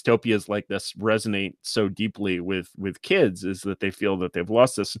why dystopias like this resonate so deeply with kids, is that they feel that they've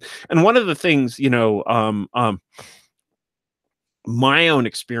lost this. And one of the things, my own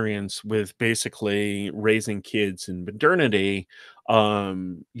experience with basically raising kids in modernity,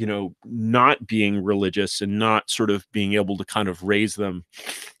 not being religious and not sort of being able to kind of raise them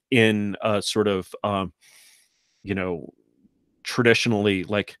in a sort of, you know, traditionally,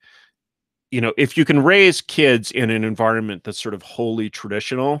 like, if you can raise kids in an environment that's sort of wholly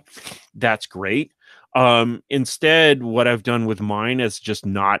traditional, that's great. Instead, what I've done with mine is just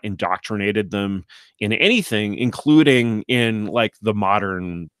not indoctrinated them in anything, including in like the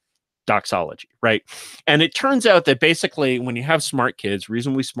modern doxology, right? And it turns out that basically when you have smart kids,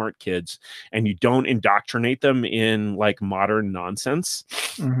 reasonably smart kids, and you don't indoctrinate them in like modern nonsense,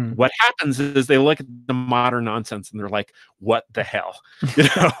 Mm-hmm. what happens is they look at the modern nonsense and they're like, what the hell? You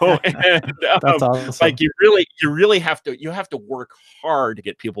know, and That's like awesome. you really have to work hard to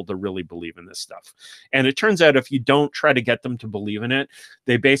get people to really believe in this stuff. And it turns out if you don't try to get them to believe in it,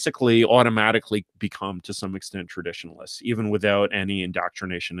 they basically automatically become to some extent traditionalists, even without any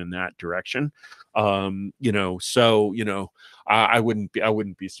indoctrination in that direction. I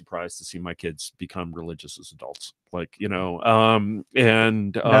wouldn't be surprised to see my kids become religious as adults. Like,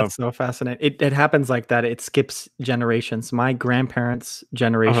 That's so fascinating. It happens like that. It skips generations. My grandparents' uh-huh,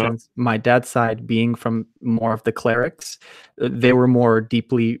 generations, my dad's side being from more of the clerics, they were more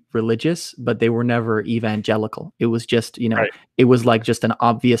deeply religious, but they were never evangelical. It was just, right, it was like just an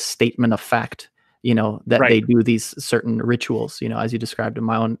obvious statement of fact, that right, they do these certain rituals, as you described in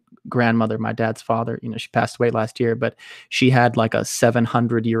my own grandmother, my dad's father, she passed away last year, but she had like a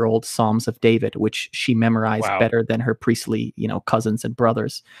 700-year-old Psalms of David, which she memorized wow, better than her priestly, cousins and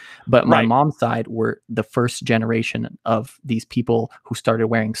brothers. But my right, mom's side were the first generation of these people who started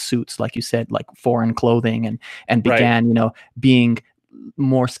wearing suits, like you said, like foreign clothing, and right, began, being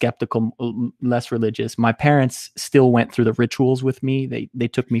more skeptical, less religious. My parents still went through the rituals with me. They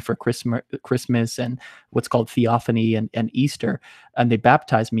took me for Christmas and what's called theophany and Easter, and they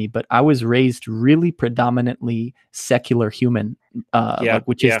baptized me. But I was raised really predominantly secular human, yeah, like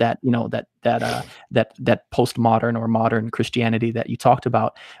which is yeah, that that postmodern or modern Christianity that you talked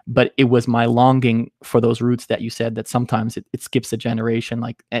about. But it was my longing for those roots that you said that sometimes it skips a generation,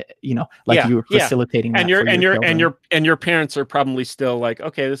 like like yeah, you were yeah. facilitating And that your for and your your and children. your and your parents are probably still like,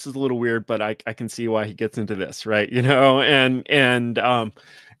 okay, this is a little weird, but I can see why he gets into this, right?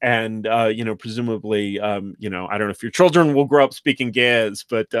 Presumably, I don't know if your children will grow up speaking Gaz,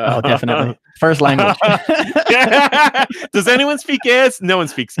 but Oh, definitely. First language. yeah. Does anyone speak Gaz? No one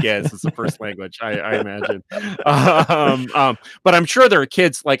speaks Gaz as the first language, I imagine. But I'm sure there are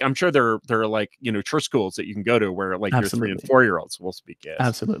kids, like I'm sure there are like church schools that you can go to where like your 3 and Absolutely. 4-year-olds will speak Gaz.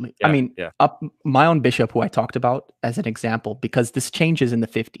 Absolutely. I Yeah, mean, yeah. my own bishop, who I talked about as an example, because this changes in the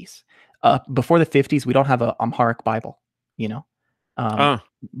 50s. Before the 50s, we don't have a Amharic Bible, you know, um, Uh,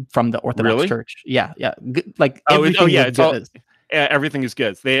 from the Orthodox really? Church. Yeah, yeah. Like Oh everything yeah, was it's all good. everything is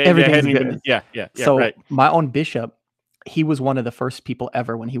good. They Everything's hadn't good. even yeah, yeah, yeah, right. So my own bishop, he was one of the first people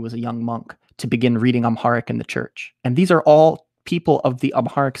ever when he was a young monk to begin reading Amharic in the church. And these are all people of the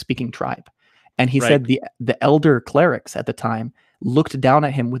Amharic speaking tribe. And he Right. said the elder clerics at the time looked down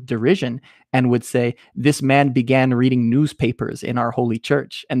at him with derision and would say, "This man began reading newspapers in our holy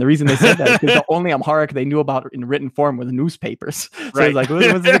church." And the reason they said that is because the only Amharic they knew about in written form was newspapers. So it's Right. like,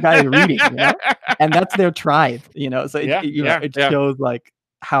 what's the guy reading, And that's their tribe, So Yeah, yeah, it yeah. shows like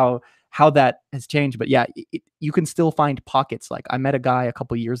how that has changed. But yeah, you can still find pockets. Like I met a guy a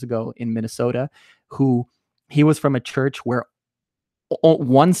couple years ago in Minnesota who he was from a church where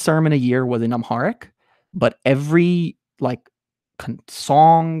one sermon a year was in Amharic, but every like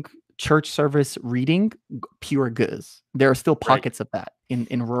song, church service reading, pure Guz. There are still Right, pockets of that in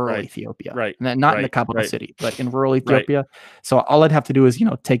rural right, Ethiopia. right, Not in the right, capital right, city, but in rural right. Ethiopia. So all I'd have to do is,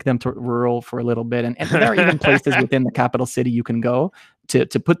 take them to rural for a little bit. And there are even places within the capital city you can go to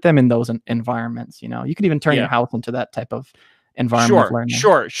put them in those environments. You could even turn your Yeah. house into that type of environment of Sure, learning.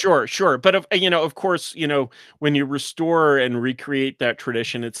 sure, sure, sure. But of course, when you restore and recreate that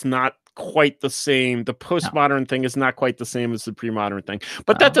tradition, it's not quite the same. The No, postmodern thing is not quite the same as the pre-modern thing.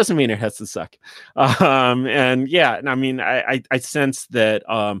 But that no. doesn't mean it has to suck. And yeah, and I mean, I sense that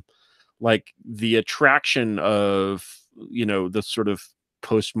like the attraction of the sort of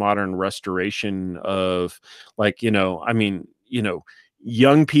postmodern restoration of like I mean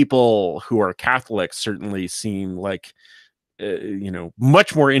young people who are Catholics certainly seem like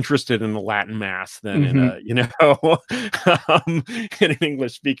much more interested in the Latin mass than in Hmm. a in an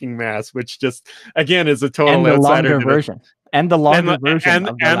English speaking mass, which just again is a total And the outsider longer to the version. and the longer version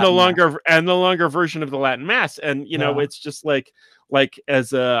of the and Latin Mass. the longer version of the Latin Mass. And you know, it's just like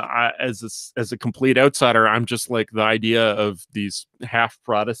as a complete outsider, I'm just like the idea of these half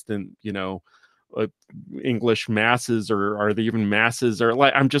Protestant, you know, English masses, or are they even masses, or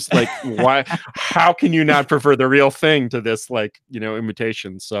like I'm just like, why? How can you not prefer the real thing to this, like, you know,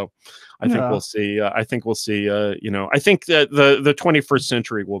 imitation? So I think we'll see. I think we'll see. You know, I think that the 21st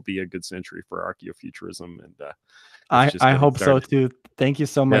century will be a good century for archaeo-futurism, and I hope so too. Thank you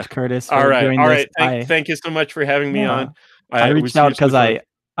so much, Curtis, for doing this. Thank you so much for having me on. I It reached was out because fun.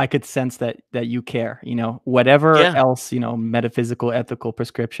 I could sense that you care. You know, whatever Yeah. else, you know, metaphysical, ethical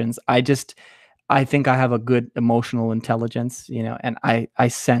prescriptions. I think I have a good emotional intelligence, you know, and I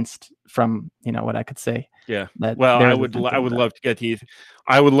sensed from, you know, what I could say. Yeah. That Well, there's I would love to get to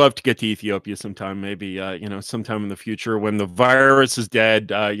I would love to get to Ethiopia sometime, maybe you know, sometime in the future when the virus is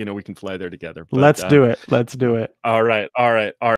dead, you know, we can fly there together. But let's do it. Let's do it. All right.